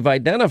we've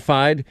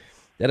identified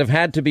that have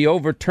had to be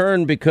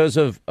overturned because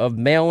of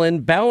mail-in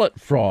ballot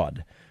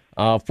fraud.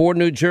 4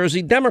 New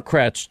Jersey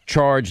Democrats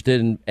charged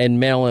in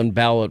mail-in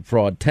ballot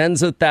fraud.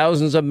 Tens of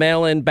thousands of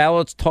mail-in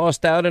ballots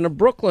tossed out in a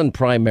Brooklyn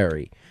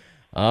primary.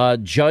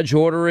 Judge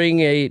ordering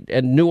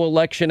a new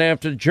election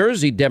after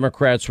Jersey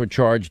Democrats were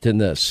charged in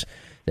this.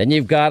 Then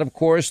you've got, of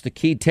course, the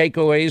key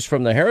takeaways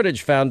from the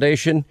Heritage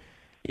Foundation.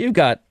 You've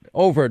got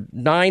over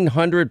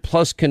 900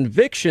 plus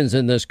convictions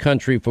in this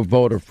country for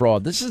voter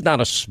fraud. This is not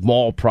a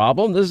small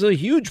problem. This is a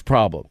huge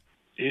problem.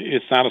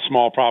 It's not a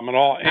small problem at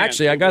all.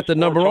 Actually, I got the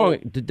number wrong.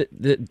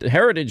 The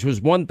Heritage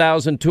was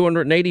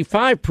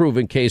 1,285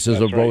 proven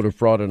cases of voter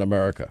fraud in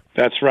America.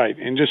 That's right.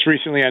 And just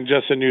recently on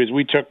Just the News,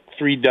 we took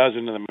 36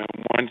 of them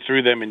and went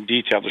through them in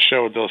detail to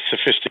show the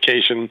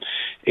sophistication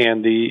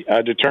and the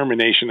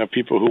determination of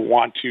people who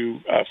want to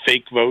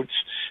fake votes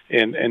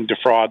and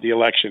defraud the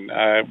election.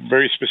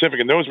 Very specific.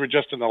 And those were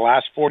just in the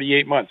last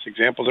 48 months,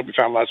 examples that we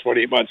found in the last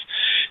 48 months.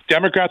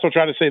 Democrats will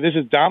try to say this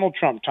is Donald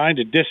Trump trying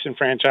to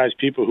disenfranchise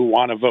people who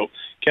want to vote.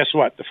 Guess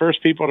what? The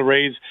first people to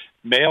raise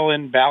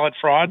mail-in ballot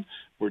fraud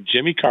were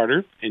Jimmy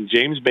Carter and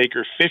James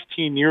Baker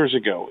 15 years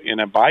ago in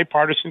a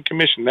bipartisan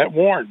commission that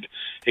warned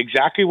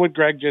exactly what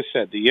Greg just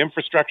said. The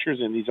infrastructures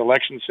in these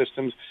election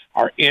systems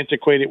are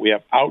antiquated. We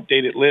have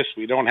outdated lists.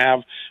 We don't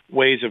have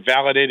ways of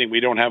validating. We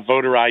don't have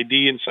voter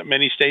ID in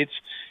many states.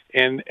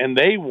 And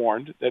they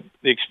warned that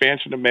the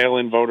expansion of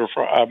mail-in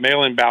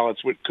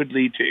ballots could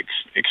lead to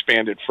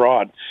expanded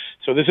fraud.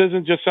 So this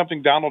isn't just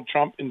something Donald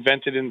Trump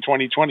invented in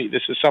 2020.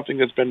 This is something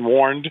that's been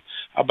warned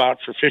about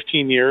for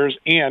 15 years.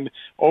 And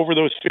over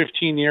those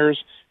 15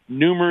 years,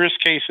 numerous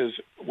cases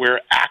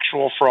where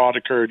actual fraud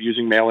occurred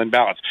using mail-in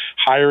ballots,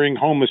 hiring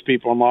homeless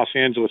people in Los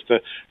Angeles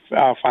to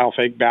file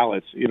fake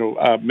ballots,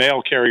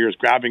 mail carriers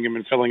grabbing them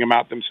and filling them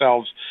out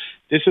themselves.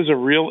 This is a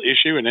real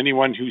issue, and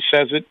anyone who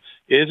says it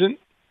isn't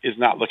is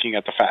not looking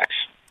at the facts.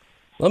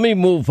 Let me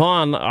move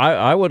on.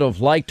 I would have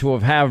liked to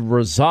have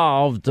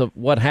resolved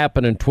what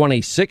happened in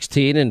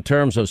 2016 in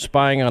terms of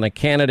spying on a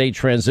candidate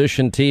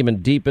transition team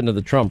and deep into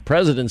the Trump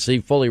presidency,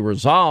 fully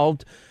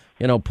resolved.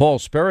 Paul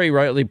Sperry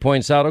rightly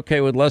points out,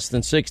 okay, with less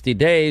than 60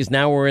 days,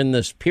 now we're in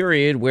this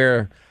period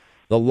where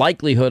the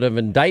likelihood of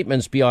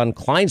indictments beyond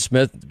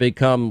Kleinsmith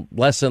become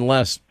less and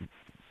less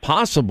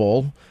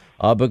possible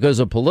because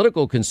of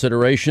political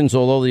considerations,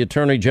 although the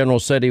Attorney General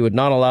said he would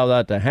not allow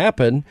that to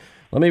happen.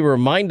 Let me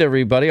remind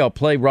everybody, I'll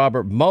play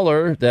Robert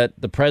Mueller, that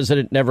the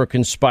president never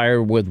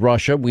conspired with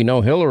Russia. We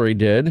know Hillary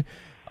did.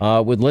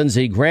 With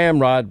Lindsey Graham,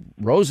 Rod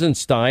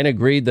Rosenstein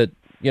agreed that,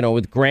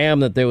 with Graham,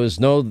 that there was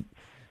no,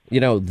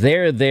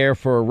 they're there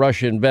for a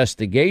Russia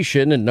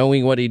investigation. And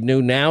knowing what he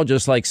knew now,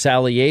 just like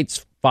Sally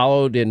Yates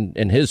followed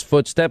in his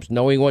footsteps,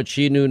 knowing what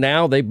she knew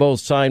now, they both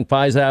signed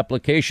FISA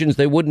applications.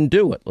 They wouldn't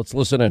do it. Let's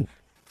listen in.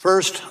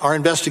 First, our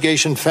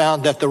investigation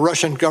found that the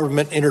Russian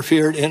government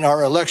interfered in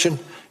our election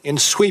in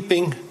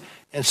sweeping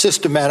and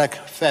systematic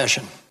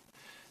fashion.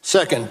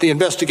 Second, the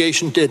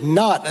investigation did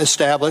not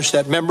establish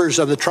that members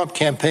of the Trump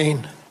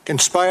campaign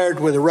conspired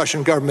with the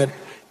Russian government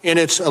in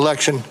its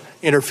election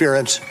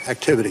interference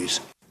activities.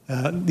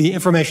 The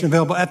information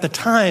available at the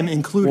time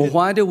included... Well,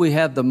 why do we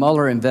have the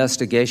Mueller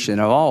investigation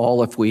at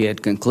all if we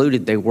had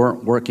concluded they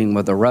weren't working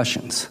with the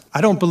Russians?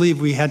 I don't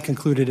believe we had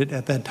concluded it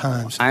at that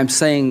time. I'm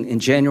saying in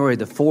January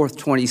the 4th,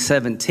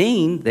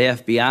 2017, the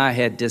FBI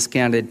had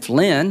discounted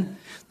Flynn.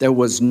 There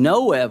was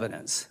no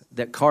evidence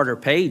that Carter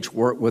Page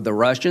worked with the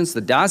Russians.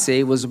 The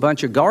dossier was a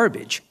bunch of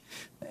garbage.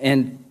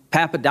 And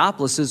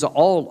Papadopoulos is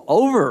all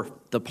over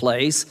the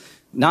place,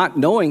 not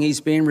knowing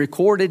he's being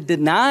recorded,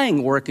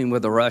 denying working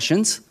with the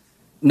Russians.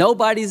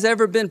 Nobody's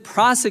ever been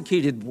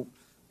prosecuted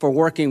for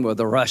working with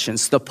the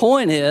Russians. The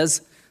point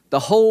is the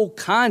whole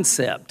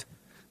concept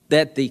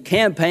that the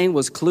campaign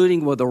was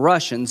colluding with the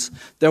Russians.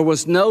 There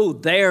was no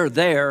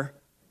there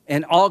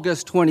in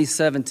August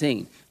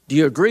 2017. Do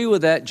you agree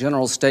with that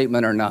general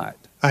statement or not?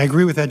 I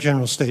agree with that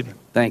general statement.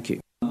 Thank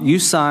you. You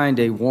signed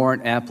a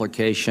warrant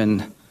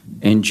application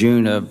in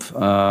June of,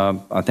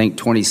 I think,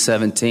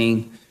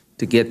 2017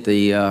 to get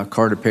the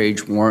Carter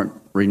Page warrant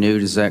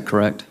renewed. Is that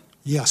correct?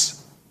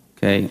 Yes.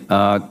 Okay.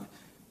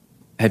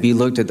 Have you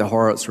looked at the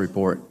Horowitz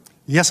report?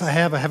 Yes, I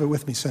have. I have it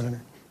with me,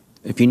 Senator.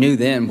 If you knew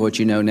then what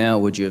you know now,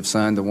 would you have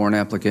signed the warrant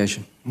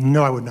application?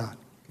 No, I would not.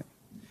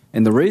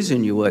 And the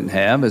reason you wouldn't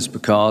have is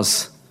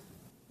because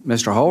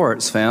Mr.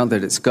 Horowitz found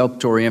that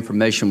exculpatory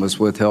information was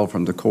withheld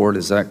from the court.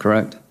 Is that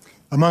correct?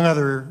 Among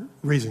other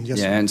reasons, yes.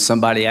 Yeah, sir. and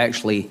somebody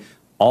actually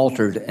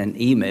altered an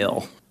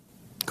email.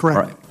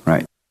 Correct.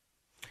 Right.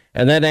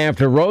 And then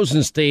after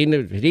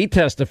Rosenstein, he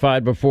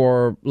testified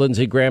before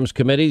Lindsey Graham's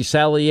committee.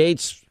 Sally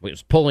Yates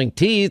was pulling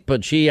teeth,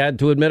 but she had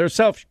to admit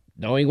herself,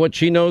 knowing what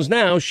she knows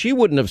now, she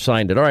wouldn't have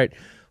signed it. All right,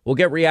 we'll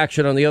get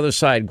reaction on the other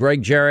side.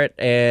 Greg Jarrett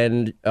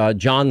and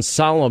John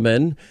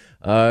Solomon.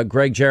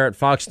 Greg Jarrett,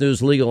 Fox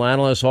News legal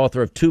analyst,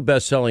 author of 2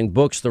 best-selling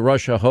books, The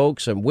Russia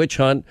Hoax and Witch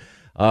Hunt.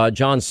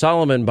 John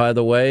Solomon, by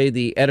the way,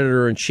 the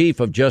editor-in-chief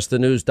of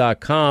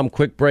justthenews.com.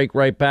 Quick break,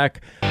 right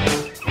back.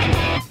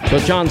 So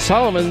John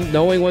Solomon,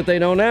 knowing what they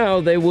know now,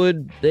 they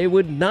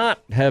would not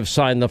have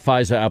signed the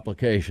FISA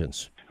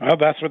applications. Well,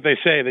 that's what they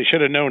say. They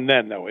should have known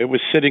then, though. It was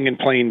sitting in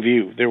plain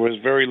view. There was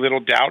very little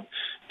doubt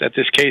that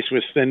this case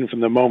was thin from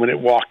the moment it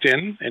walked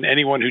in, and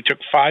anyone who took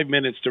 5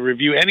 minutes to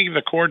review any of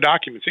the core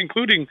documents,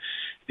 including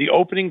the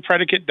opening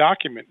predicate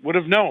document, would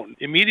have known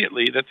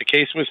immediately that the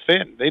case was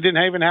thin. They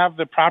didn't even have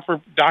the proper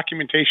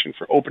documentation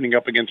for opening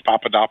up against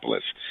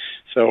Papadopoulos.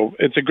 So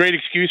it's a great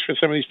excuse for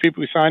some of these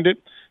people who signed it,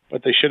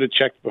 but they should have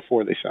checked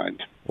before they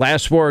signed.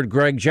 Last word,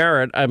 Greg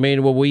Jarrett. I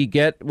mean, will we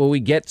get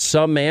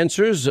some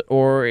answers,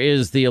 or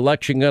is the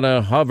election going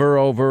to hover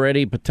over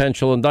any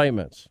potential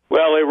indictments?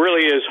 Well, it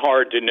really is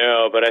hard to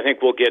know, but I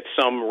think we'll get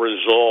some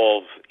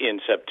resolve in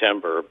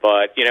September.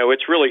 But,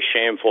 it's really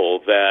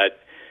shameful that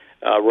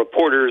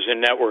reporters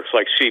and networks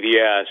like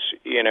CBS,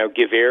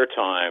 give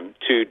airtime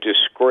to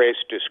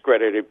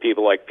discredited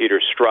people like Peter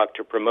Strzok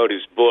to promote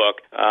his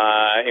book,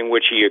 in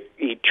which he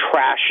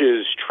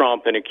trashes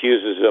Trump and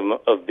accuses him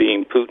of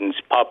being Putin's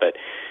puppet.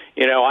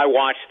 I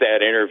watched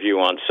that interview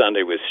on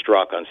Sunday with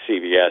Strzok on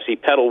CBS. He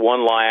peddled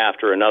one lie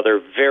after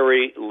another,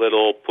 very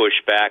little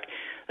pushback.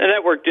 The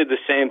network did the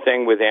same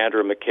thing with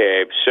Andrew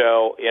McCabe.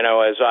 So,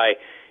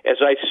 as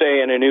I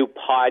say in a new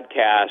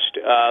podcast,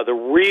 the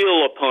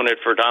real opponent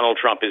for Donald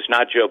Trump is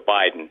not Joe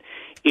Biden.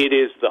 It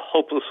is the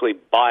hopelessly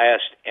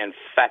biased and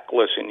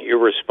feckless and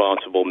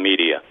irresponsible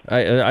media.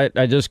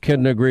 I just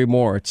couldn't agree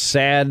more. It's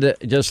sad,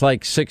 just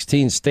like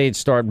 16 states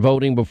start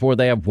voting before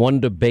they have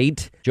one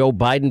debate. Joe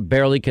Biden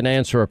barely can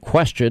answer a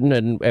question,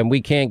 and we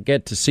can't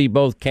get to see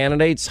both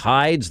candidates.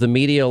 Hides, the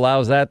media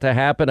allows that to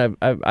happen.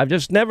 I've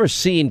just never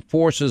seen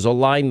forces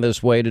align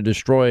this way to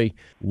destroy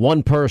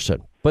one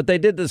person. But they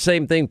did the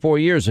same thing 4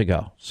 years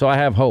ago, so I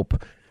have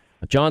hope.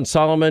 John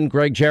Solomon,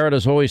 Greg Jarrett,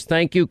 as always,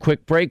 thank you.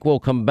 Quick break.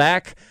 We'll come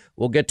back.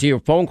 We'll get to your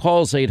phone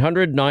calls,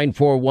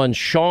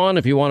 800-941-SEAN,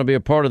 if you want to be a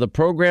part of the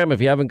program. If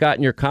you haven't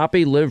gotten your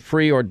copy, Live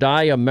Free or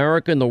Die,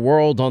 America and the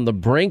World on the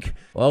Brink.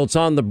 Well, it's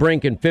on the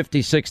brink in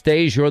 56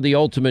 days. You're the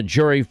ultimate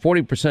jury.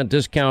 40%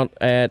 discount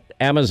at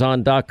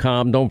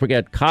Amazon.com. Don't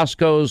forget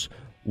Costco's,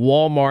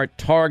 Walmart,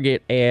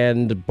 Target,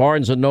 and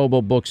Barnes &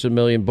 Noble, Books A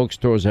Million,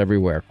 bookstores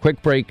everywhere.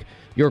 Quick break.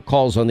 Your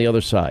calls on the other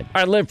side.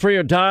 All right, Live Free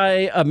or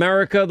Die,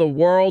 America, the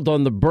World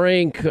on the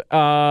Brink.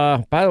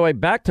 By the way,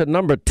 back to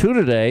number 2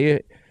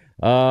 today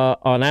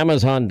on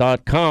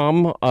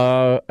Amazon.com.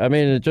 I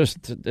mean,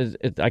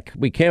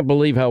 we can't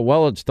believe how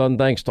well it's done,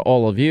 thanks to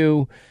all of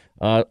you.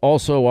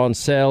 Also on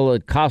sale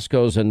at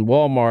Costco's and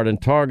Walmart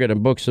and Target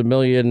and Books A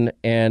Million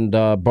and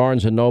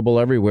Barnes & Noble,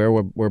 everywhere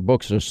where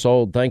books are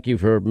sold. Thank you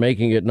for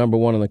making it number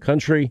 1 in the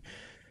country.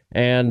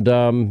 And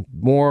I'm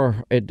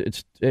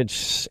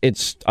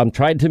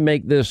trying to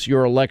make this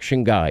your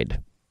election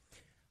guide.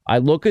 I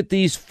look at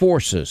these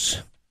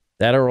forces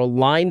that are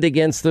aligned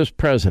against this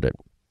president.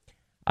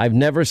 I've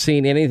never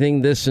seen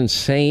anything this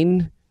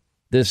insane.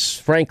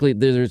 Frankly,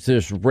 there's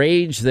this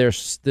rage,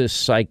 there's this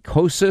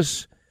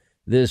psychosis,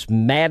 this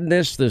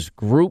madness, this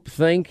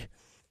groupthink.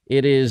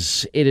 It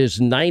is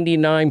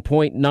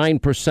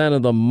 99.9%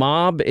 of the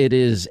mob. It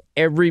is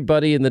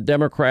everybody in the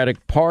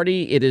Democratic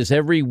Party. It is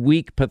every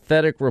weak,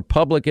 pathetic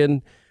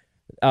Republican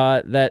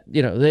that,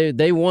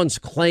 they once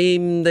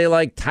claimed they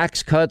like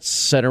tax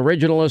cuts and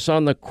originalists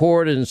on the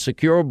court and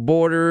secure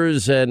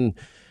borders and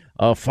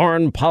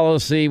foreign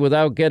policy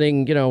without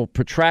getting,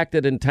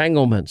 protracted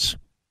entanglements.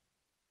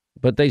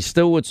 But they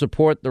still would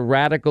support the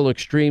radical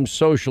extreme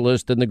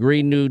socialist and the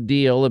Green New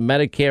Deal and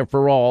Medicare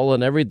for all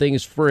and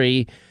everything's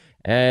free.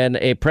 And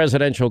a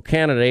presidential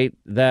candidate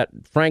that,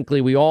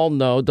 frankly, we all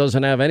know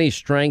doesn't have any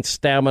strength,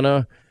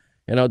 stamina,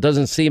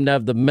 doesn't seem to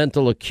have the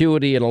mental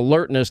acuity and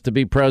alertness to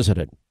be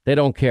president. They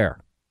don't care.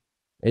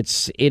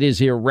 It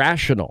is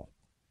irrational.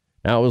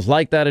 Now, it was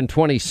like that in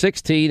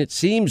 2016. It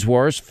seems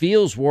worse,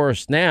 feels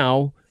worse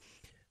now.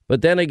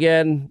 But then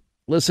again,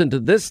 listen to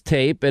this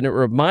tape, and it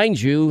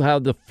reminds you how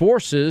the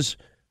forces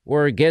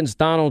were against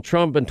Donald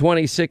Trump in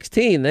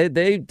 2016.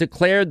 They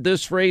declared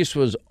this race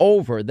was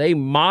over. They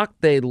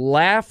mocked, they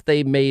laughed,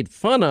 they made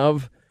fun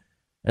of,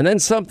 and then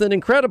something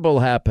incredible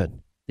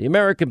happened. The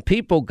American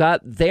people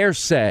got their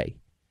say,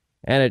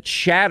 and it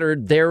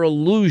shattered their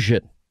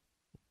illusion.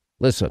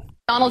 Listen.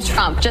 Donald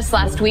Trump, just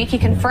last week, he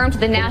confirmed to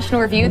the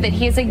National Review that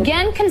he is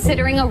again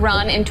considering a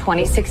run in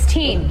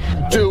 2016.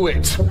 Do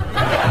it. Do it.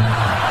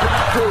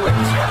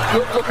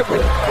 Look at me.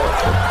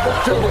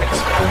 Do it.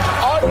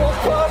 I will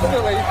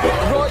personally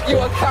write you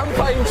a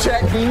campaign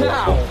check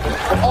now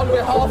on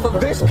behalf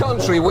of this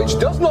country, which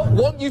does not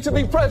want you to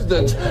be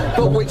president,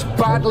 but which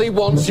badly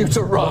wants you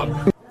to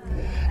run.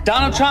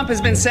 Donald Trump has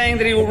been saying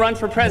that he will run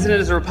for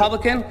president as a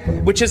Republican,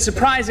 which is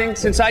surprising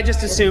since I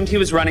just assumed he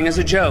was running as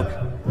a joke.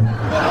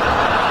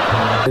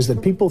 Is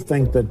that people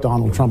think that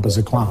Donald Trump is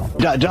a clown.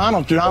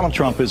 Donald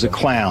Trump is a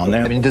clown.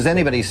 I mean, does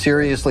anybody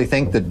seriously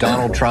think that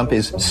Donald Trump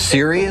is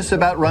serious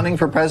about running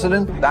for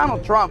president?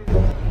 Donald Trump,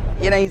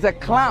 he's a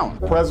clown.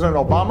 President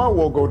Obama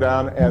will go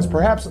down as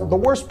perhaps the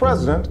worst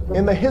president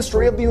in the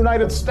history of the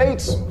United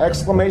States!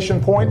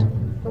 Exclamation point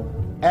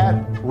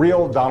at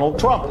real Donald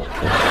Trump.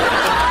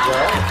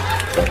 Well,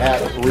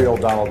 at real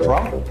Donald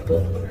Trump,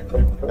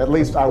 at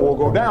least I will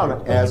go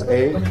down as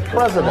a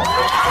president.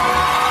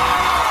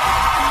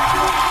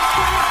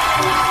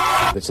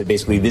 So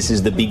basically, this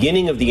is the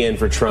beginning of the end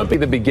for Trump.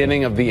 The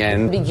beginning of the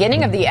end.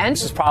 Beginning of the end?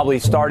 This is probably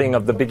starting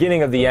of the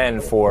beginning of the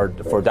end for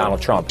Donald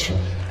Trump.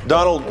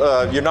 Donald,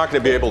 you're not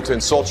going to be able to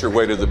insult your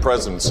way to the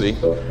presidency.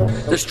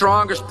 The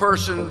strongest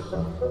person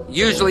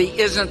usually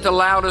isn't the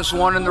loudest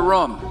one in the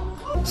room.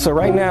 So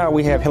right now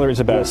we have Hillary's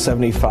about a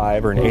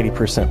 75 or an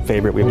 80%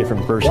 favorite. We have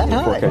different versions of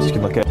the forecast you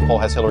can look at. The poll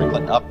has Hillary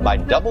Clinton up by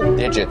double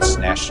digits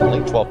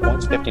nationally, 12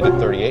 points, 50 to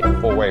 38,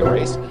 a four-way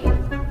race.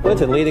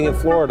 Clinton leading in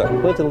Florida,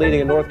 Clinton leading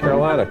in North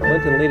Carolina,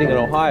 Clinton leading in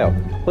Ohio,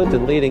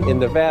 Clinton leading in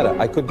Nevada.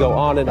 I could go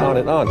on and on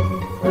and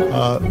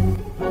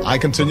on. I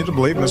continue to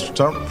believe Mr.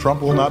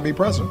 Trump will not be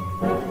president.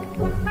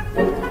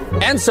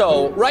 And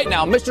so, right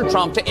now, Mr.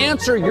 Trump, to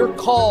answer your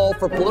call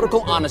for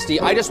political honesty,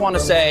 I just want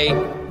to say,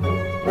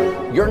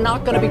 you're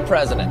not going to be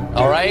president,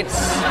 all right?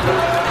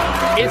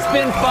 It's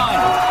been fun.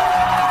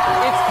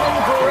 It's been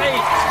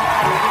great.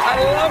 I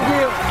love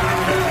you.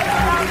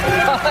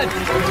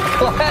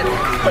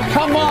 But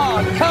come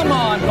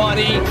on,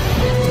 buddy.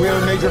 We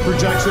have a major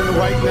projection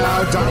right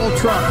now. Donald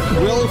Trump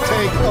will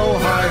take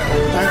Ohio.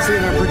 That's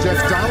CNN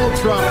projects Donald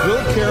Trump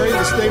will carry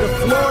the state of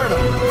Florida.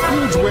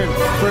 Huge win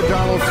for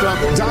Donald Trump.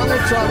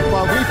 Donald Trump,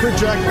 we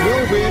project,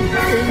 will win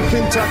in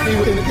Kentucky,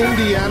 in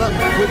Indiana,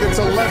 with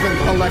its 11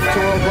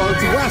 electoral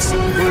votes. West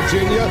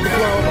Virginia,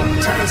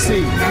 Oklahoma,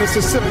 Tennessee,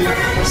 Mississippi,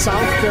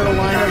 South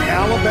Carolina,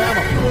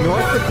 Alabama,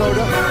 North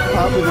Dakota,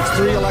 with its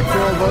 3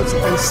 electoral votes,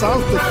 and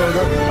South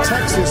Dakota,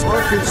 Texas,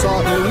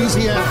 Arkansas,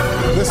 Louisiana,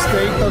 the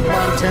state of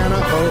Montana,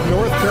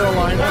 North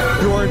Carolina,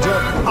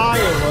 Georgia,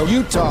 Iowa,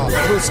 Utah,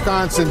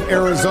 Wisconsin,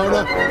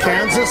 Arizona,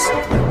 Kansas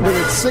with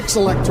its 6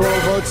 electoral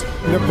votes,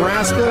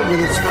 Nebraska with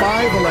its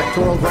 5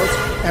 electoral votes,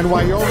 and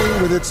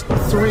Wyoming with its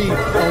 3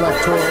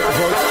 electoral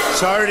votes.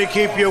 Sorry to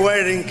keep you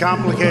waiting.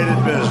 Complicated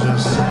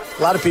business.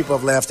 A lot of people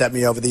have laughed at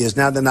me over the years.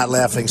 Now they're not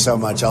laughing so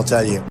much, I'll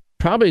tell you.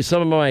 Probably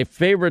some of my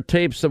favorite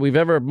tapes that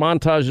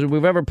montages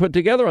we've ever put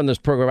together on this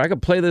program. I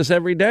could play this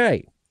every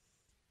day.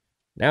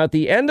 Now, at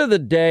the end of the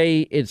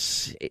day,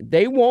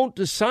 they won't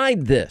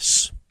decide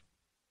this.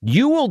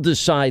 You will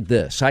decide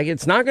this.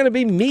 It's not going to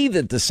be me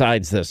that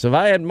decides this. If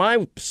I had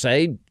my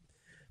say,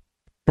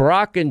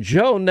 Barack and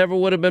Joe never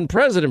would have been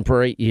president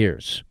for 8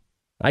 years.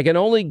 I can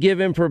only give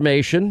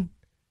information,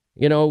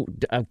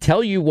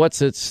 tell you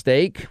what's at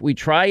stake. We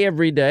try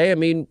every day. I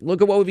mean,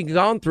 look at what we've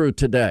gone through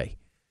today.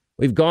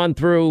 We've gone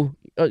through,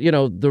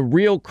 the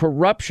real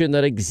corruption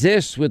that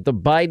exists with the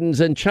Bidens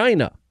and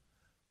China.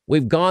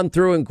 We've gone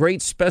through in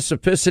great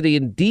specificity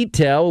and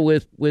detail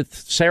with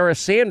Sarah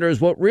Sanders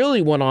what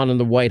really went on in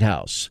the White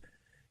House.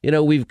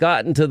 We've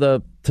gotten to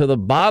the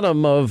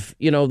bottom of,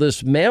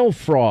 this mail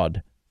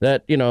fraud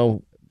that,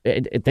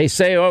 they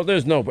say, oh,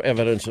 there's no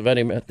evidence of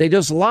any. They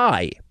just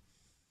lie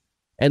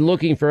and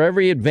looking for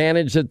every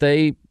advantage that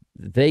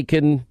they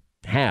can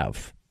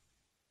have.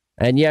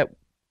 And yet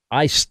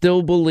I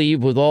still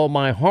believe with all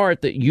my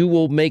heart that you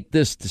will make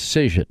this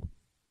decision.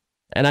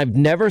 And I've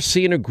never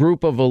seen a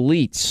group of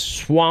elites,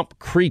 swamp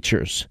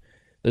creatures,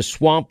 the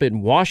swamp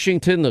in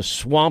Washington, the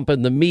swamp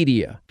in the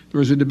media. There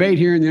was a debate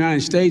here in the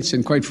United States,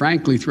 and quite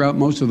frankly, throughout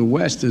most of the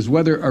West, as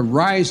whether a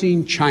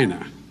rising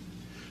China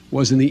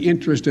was in the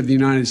interest of the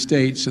United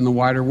States and the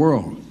wider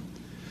world.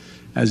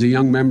 As a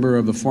young member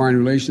of the Foreign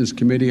Relations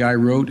Committee, I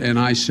wrote and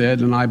I said,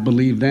 and I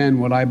believe then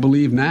what I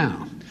believe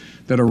now,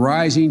 that a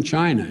rising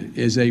China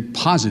is a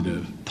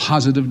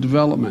positive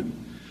development,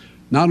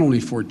 not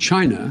only for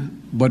China,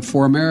 but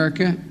for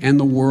America and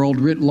the world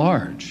writ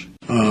large.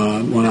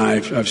 When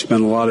I've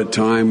spent a lot of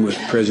time with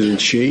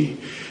President Xi,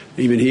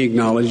 Even he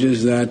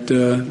acknowledges that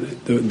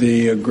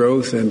the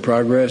growth and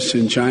progress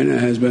in China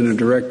has been a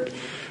direct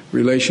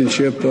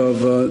relationship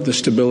of the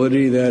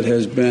stability that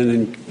has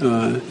been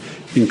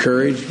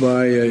encouraged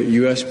by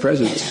U.S.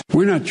 presence.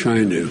 We're not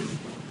trying to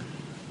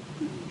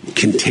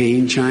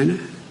contain China.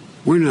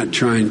 We're not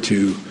trying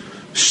to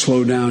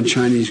slow down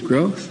Chinese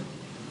growth.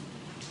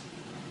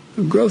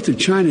 The growth of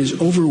China is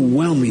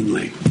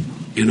overwhelmingly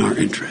in our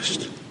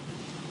interest.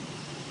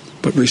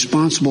 But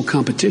responsible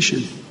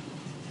competition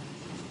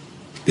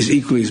is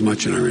equally as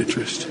much in our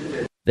interest.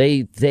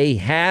 They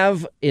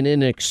have an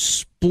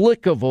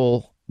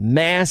inexplicable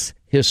mass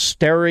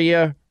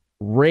hysteria,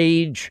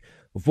 rage,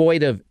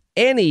 void of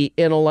any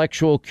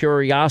intellectual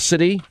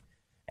curiosity,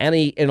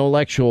 any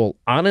intellectual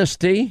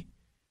honesty.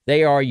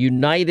 They are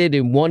united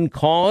in one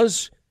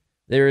cause.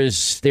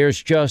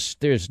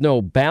 There's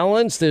no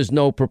balance. There's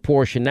no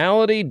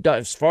proportionality.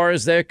 As far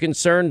as they're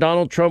concerned,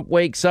 Donald Trump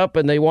wakes up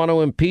and they want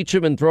to impeach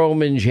him and throw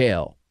him in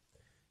jail.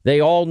 They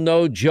all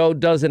know Joe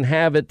doesn't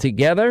have it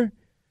together.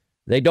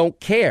 They don't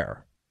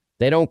care.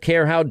 They don't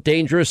care how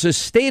dangerous his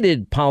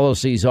stated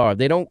policies are.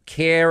 They don't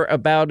care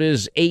about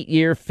his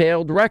 8-year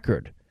failed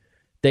record.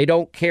 They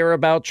don't care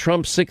about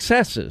Trump's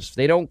successes.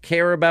 They don't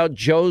care about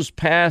Joe's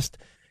past,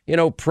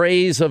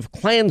 praise of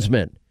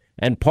Klansmen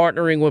and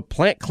partnering with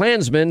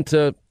Klansmen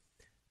to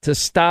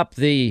stop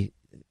the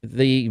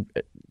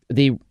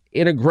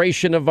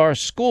integration of our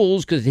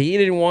schools, because he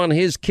didn't want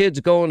his kids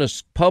going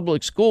to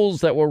public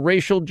schools that were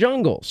racial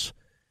jungles.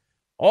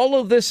 All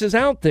of this is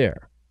out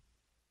there.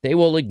 They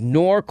will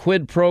ignore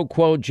quid pro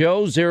quo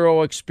Joe,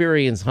 zero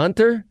experience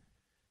Hunter.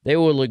 They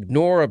will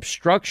ignore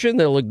obstruction.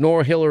 They'll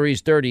ignore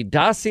Hillary's dirty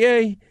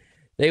dossier.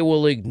 They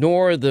will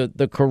ignore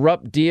the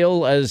corrupt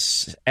deal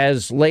as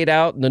laid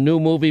out in the new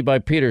movie by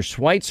Peter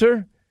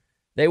Schweitzer.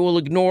 They will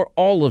ignore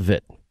all of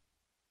it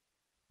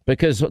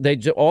because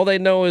all they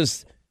know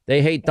is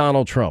they hate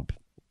Donald Trump.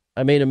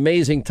 I mean,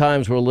 amazing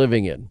times we're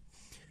living in.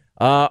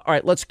 All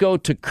right, let's go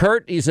to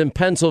Kurt. He's in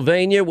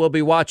Pennsylvania. We'll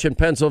be watching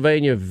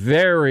Pennsylvania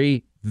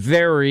very,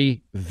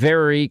 very,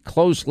 very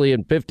closely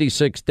in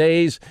 56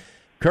 days.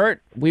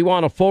 Kurt, we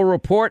want a full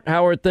report.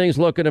 How are things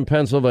looking in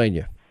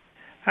Pennsylvania?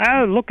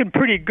 Looking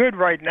pretty good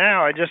right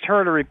now. I just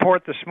heard a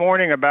report this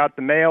morning about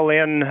the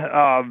mail-in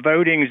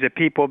votings, that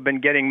people have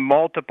been getting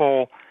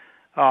multiple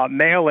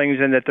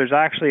mailings, and that there's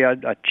actually a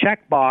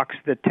checkbox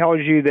that tells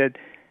you that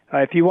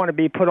if you want to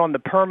be put on the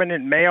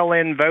permanent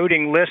mail-in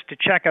voting list to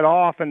check it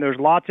off, and there's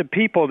lots of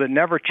people that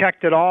never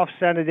checked it off,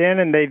 sent it in,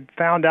 and they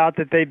found out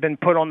that they've been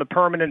put on the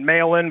permanent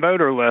mail-in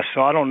voter list.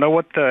 So I don't know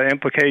what the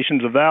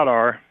implications of that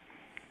are.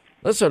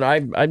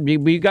 Listen,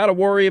 we got to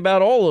worry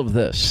about all of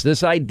this.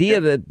 This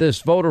idea that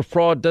this voter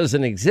fraud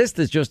doesn't exist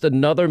is just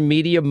another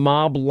media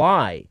mob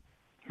lie.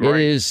 Right.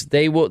 It is.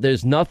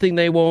 There's nothing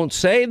they won't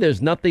say.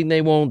 There's nothing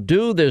they won't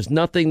do. There's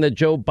nothing that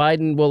Joe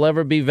Biden will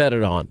ever be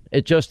vetted on.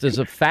 It just is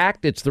a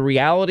fact. It's the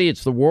reality.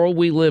 It's the world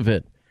we live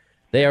in.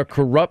 They are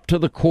corrupt to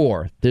the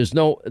core.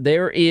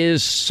 There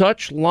is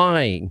such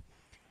lying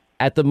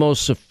at the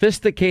most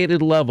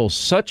sophisticated level,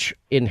 such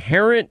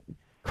inherent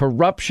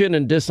corruption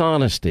and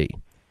dishonesty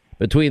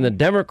between the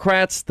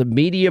Democrats, the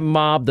media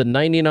mob, the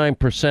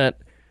 99%.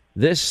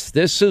 This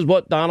is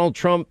what Donald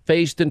Trump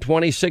faced in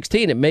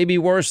 2016. It may be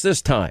worse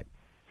this time.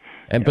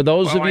 And for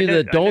those of you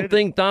that don't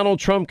think Donald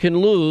Trump can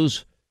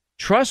lose,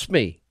 trust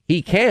me,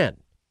 he can.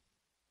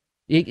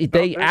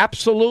 They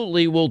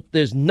absolutely will.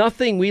 There's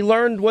nothing. We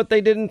learned what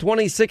they did in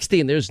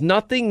 2016. There's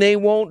nothing they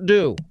won't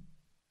do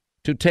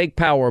to take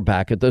power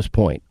back at this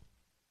point.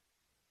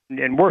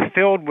 And we're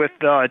filled with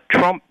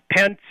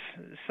Trump-Pence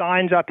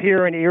signs up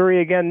here in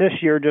Erie again this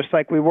year, just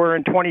like we were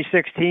in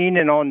 2016.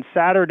 And on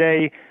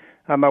Saturday,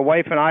 my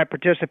wife and I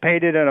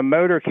participated in a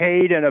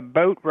motorcade and a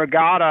boat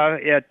regatta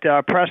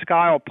at Presque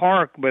Isle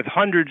Park with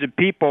hundreds of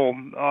people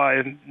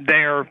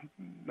there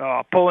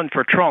pulling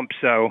for Trump.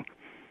 So,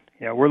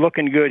 we're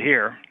looking good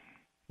here.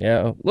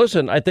 Yeah.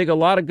 Listen, I think a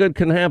lot of good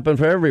can happen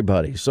for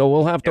everybody. So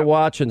we'll have to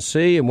watch and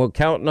see, and we're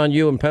counting on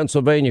you in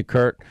Pennsylvania,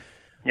 Kurt.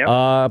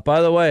 Yep.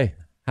 By the way,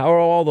 how are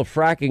all the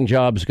fracking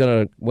jobs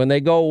going to, when they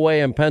go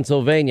away in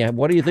Pennsylvania,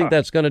 what do you think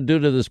that's going to do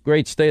to this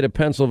great state of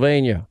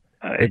Pennsylvania,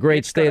 the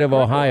great state of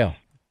Ohio?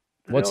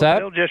 What's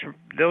that?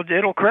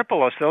 It'll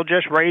cripple us. They'll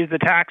just raise the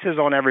taxes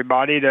on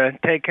everybody to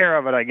take care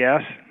of it, I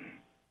guess.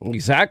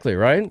 Exactly,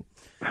 right?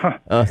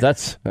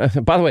 That's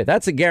by the way,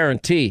 that's a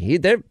guarantee.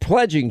 They're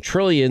pledging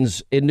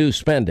trillions in new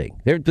spending.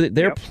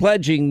 They're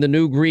pledging the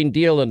new Green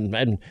Deal,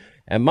 and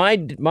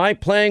my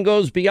plan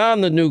goes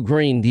beyond the new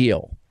Green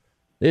Deal.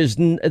 There's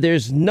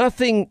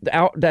nothing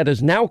out that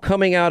is now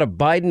coming out of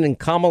Biden and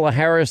Kamala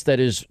Harris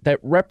that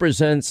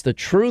represents the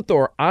truth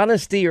or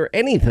honesty or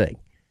anything.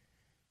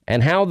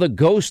 And how the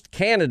ghost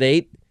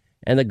candidate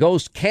and the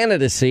ghost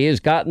candidacy has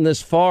gotten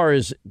this far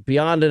is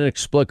beyond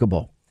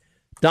inexplicable.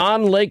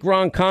 Don, Lake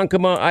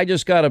Ronkonkoma, I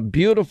just got a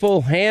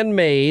beautiful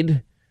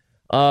handmade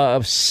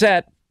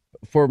set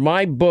for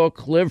my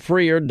book, Live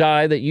Free or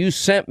Die, that you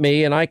sent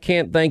me, and I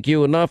can't thank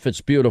you enough.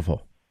 It's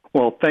beautiful.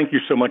 Well, thank you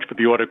so much for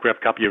the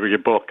autographed copy of your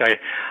book. I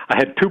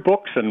had two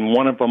books, and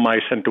one of them I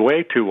sent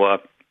away to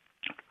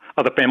a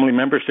other family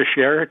members to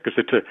share it, because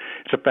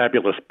it's a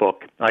fabulous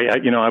book. I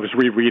was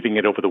rereading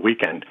it over the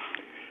weekend.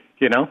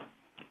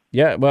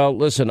 Yeah, well,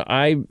 listen,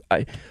 I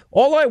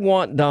all I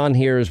want, Don,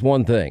 here is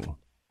one thing.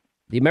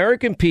 The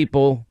American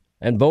people,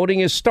 and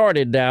voting has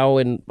started now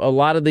in a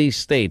lot of these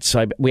states.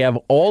 We have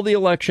all the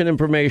election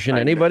information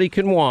anybody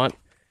can want,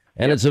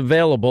 and it's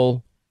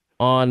available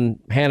on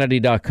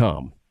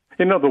Hannity.com.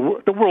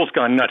 The world's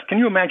gone nuts. Can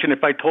you imagine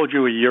if I told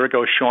you a year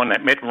ago, Sean,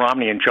 that Mitt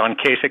Romney and John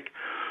Kasich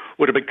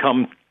would have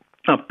become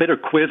bitter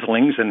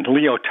quislings, and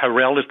Leo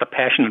Tyrell is the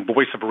passionate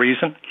voice of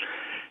reason?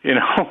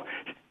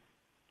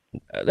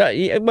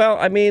 Well,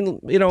 I mean,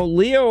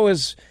 Leo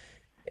is.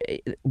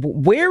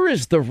 Where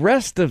is the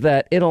rest of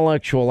that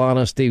intellectual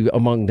honesty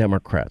among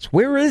Democrats?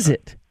 Where is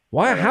it?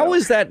 Why? How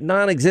is that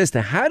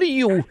non-existent? How do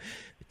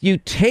you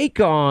take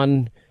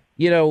on,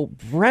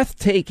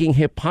 breathtaking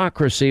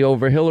hypocrisy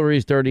over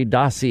Hillary's dirty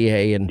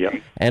dossier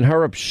and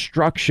her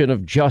obstruction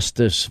of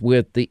justice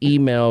with the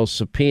emails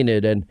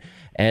subpoenaed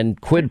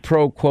and quid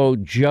pro quo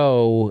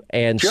Joe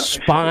and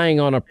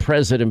spying on a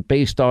president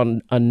based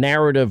on a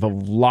narrative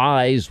of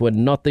lies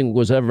when nothing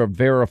was ever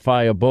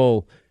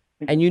verifiable?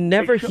 And you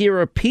never hear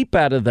a peep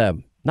out of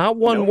them. Not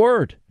one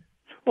word.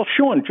 Well,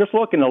 Sean, just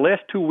look, in the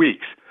last 2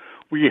 weeks,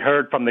 we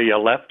heard from the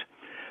left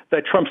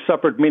that Trump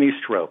suffered mini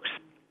strokes,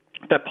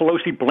 that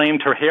Pelosi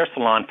blamed her hair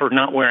salon for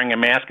not wearing a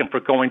mask and for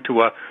going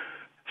to a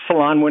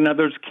salon when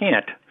others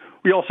can't.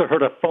 We also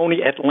heard a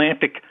phony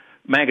Atlantic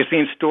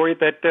magazine story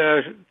that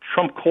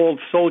Trump called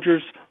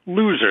soldiers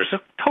losers,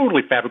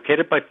 totally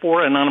fabricated by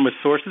 4 anonymous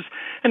sources,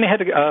 and they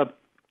had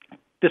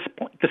this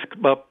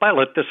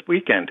pilot this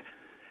weekend.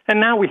 And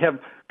now we have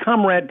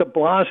Comrade de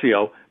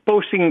Blasio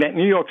boasting that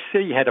New York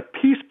City had a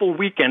peaceful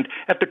weekend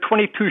after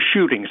 22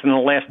 shootings in the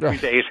last 3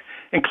 days,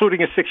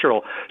 including a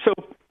 6-year-old. So,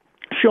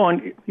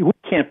 Sean, we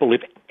can't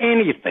believe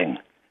anything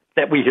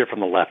that we hear from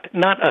the left.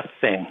 Not a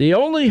thing. The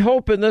only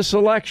hope in this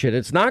election,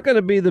 it's not going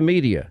to be the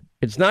media.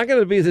 It's not going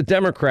to be the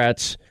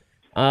Democrats.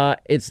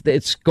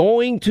 It's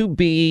going to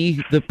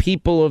be the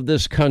people of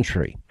this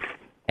country.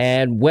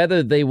 And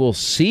whether they will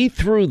see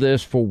through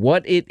this for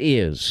what it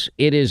is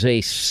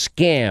a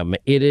scam.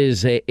 It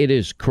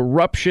is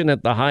corruption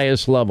at the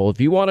highest level. If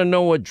you want to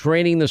know what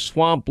draining the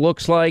swamp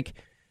looks like,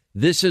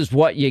 this is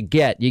what you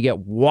get. You get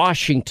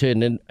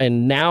Washington,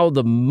 and now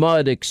the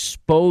mud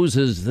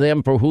exposes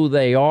them for who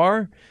they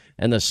are.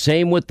 And the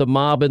same with the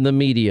mob and the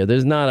media.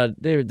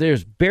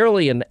 There's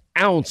barely an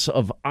ounce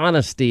of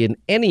honesty in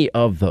any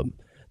of them.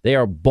 They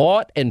are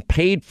bought and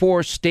paid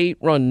for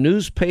state-run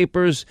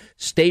newspapers,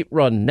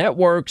 state-run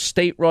networks,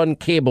 state-run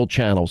cable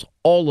channels,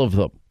 all of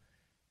them.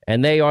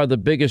 And they are the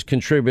biggest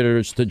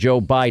contributors to Joe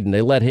Biden.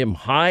 They let him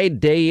hide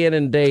day in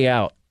and day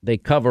out. They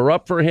cover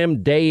up for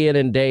him day in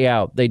and day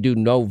out. They do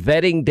no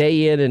vetting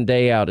day in and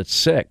day out. It's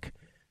sick.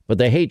 But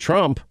they hate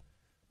Trump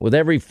with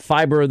every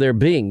fiber of their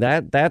being.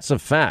 That's a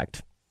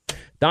fact.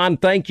 Don,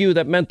 thank you.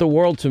 That meant the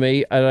world to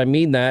me. And I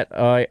mean that.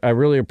 I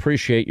really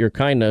appreciate your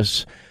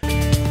kindness.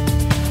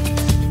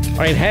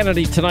 All right,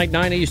 Hannity tonight,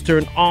 9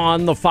 Eastern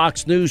on the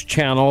Fox News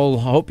Channel.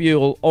 Hope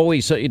you'll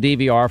always set your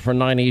DVR for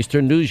 9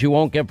 Eastern. News you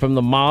won't get from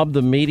the mob,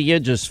 the media.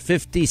 Just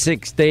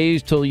 56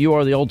 days till you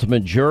are the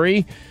ultimate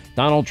jury.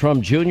 Donald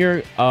Trump Jr.,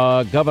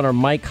 Governor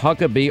Mike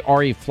Huckabee,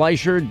 Ari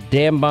Fleischer,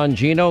 Dan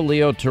Bongino,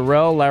 Leo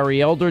Tyrell,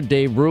 Larry Elder,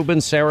 Dave Rubin,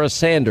 Sarah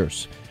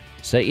Sanders.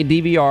 Set your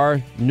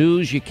DVR.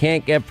 News you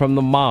can't get from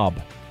the mob.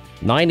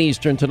 9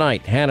 Eastern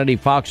tonight. Hannity,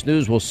 Fox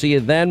News. We'll see you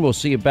then. We'll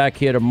see you back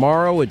here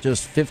tomorrow with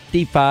just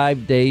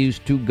 55 days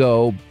to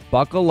go.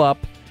 Buckle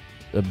up.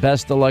 The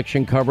best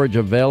election coverage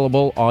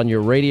available on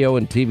your radio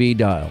and TV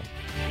dial.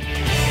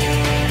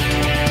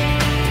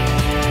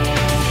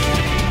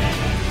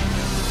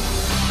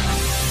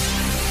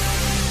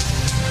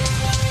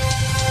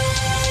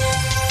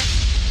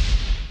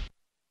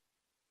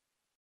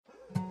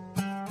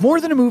 More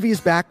Than a Movie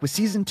is back with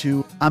Season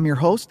 2. I'm your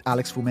host,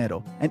 Alex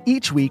Fumero. And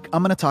each week,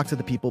 I'm going to talk to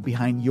the people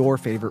behind your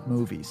favorite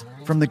movies.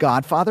 From The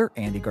Godfather,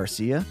 Andy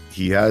Garcia.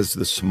 He has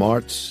the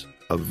smarts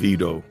of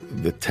Vito,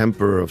 the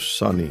temper of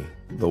Sonny,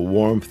 the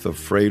warmth of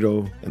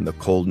Fredo, and the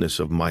coldness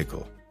of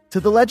Michael. To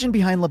the legend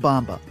behind La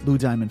Bamba, Lou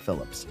Diamond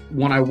Phillips.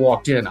 When I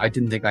walked in, I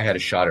didn't think I had a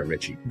shot at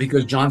Richie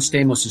because John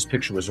Stamos'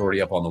 picture was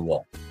already up on the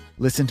wall.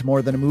 Listen to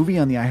More Than a Movie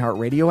on the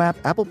iHeartRadio app,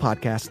 Apple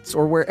Podcasts,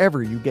 or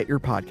wherever you get your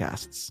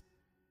podcasts.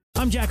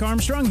 I'm Jack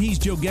Armstrong. He's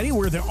Joe Getty.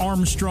 We're the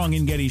Armstrong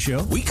and Getty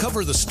Show. We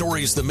cover the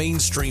stories the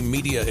mainstream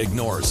media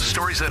ignores. The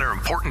stories that are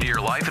important to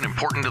your life and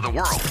important to the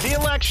world. The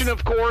election,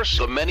 of course.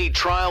 The many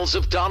trials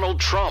of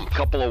Donald Trump.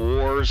 Couple of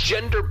wars.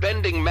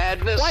 Gender-bending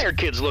madness. Why are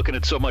kids looking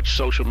at so much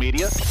social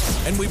media?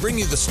 And we bring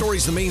you the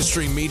stories the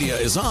mainstream media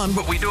is on,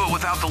 but we do it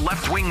without the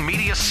left-wing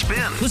media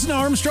spin. Listen to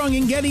Armstrong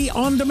and Getty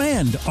on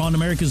demand on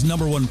America's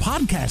 #1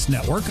 podcast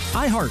network,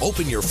 iHeart.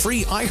 Open your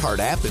free iHeart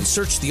app and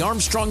search The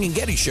Armstrong and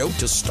Getty Show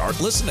to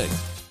start listening.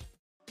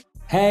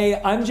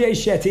 Hey, I'm Jay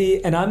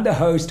Shetty, and I'm the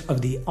host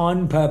of the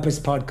On Purpose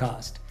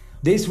podcast.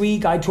 This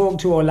week, I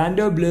talked to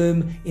Orlando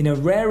Bloom in a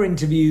rare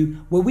interview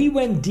where we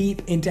went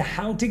deep into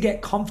how to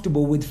get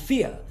comfortable with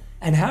fear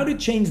and how to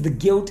change the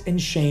guilt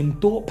and shame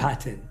thought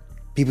pattern.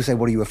 People say,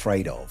 what are you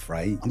afraid of,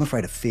 right? I'm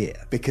afraid of fear,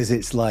 because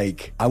it's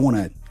like, I want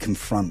to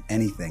confront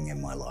anything in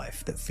my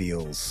life that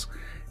feels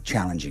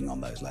challenging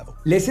on those levels.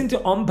 Listen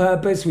to On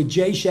Purpose with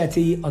Jay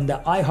Shetty on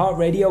the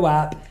iHeartRadio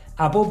app,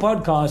 Apple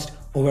Podcast,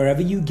 or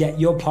wherever you get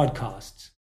your podcasts.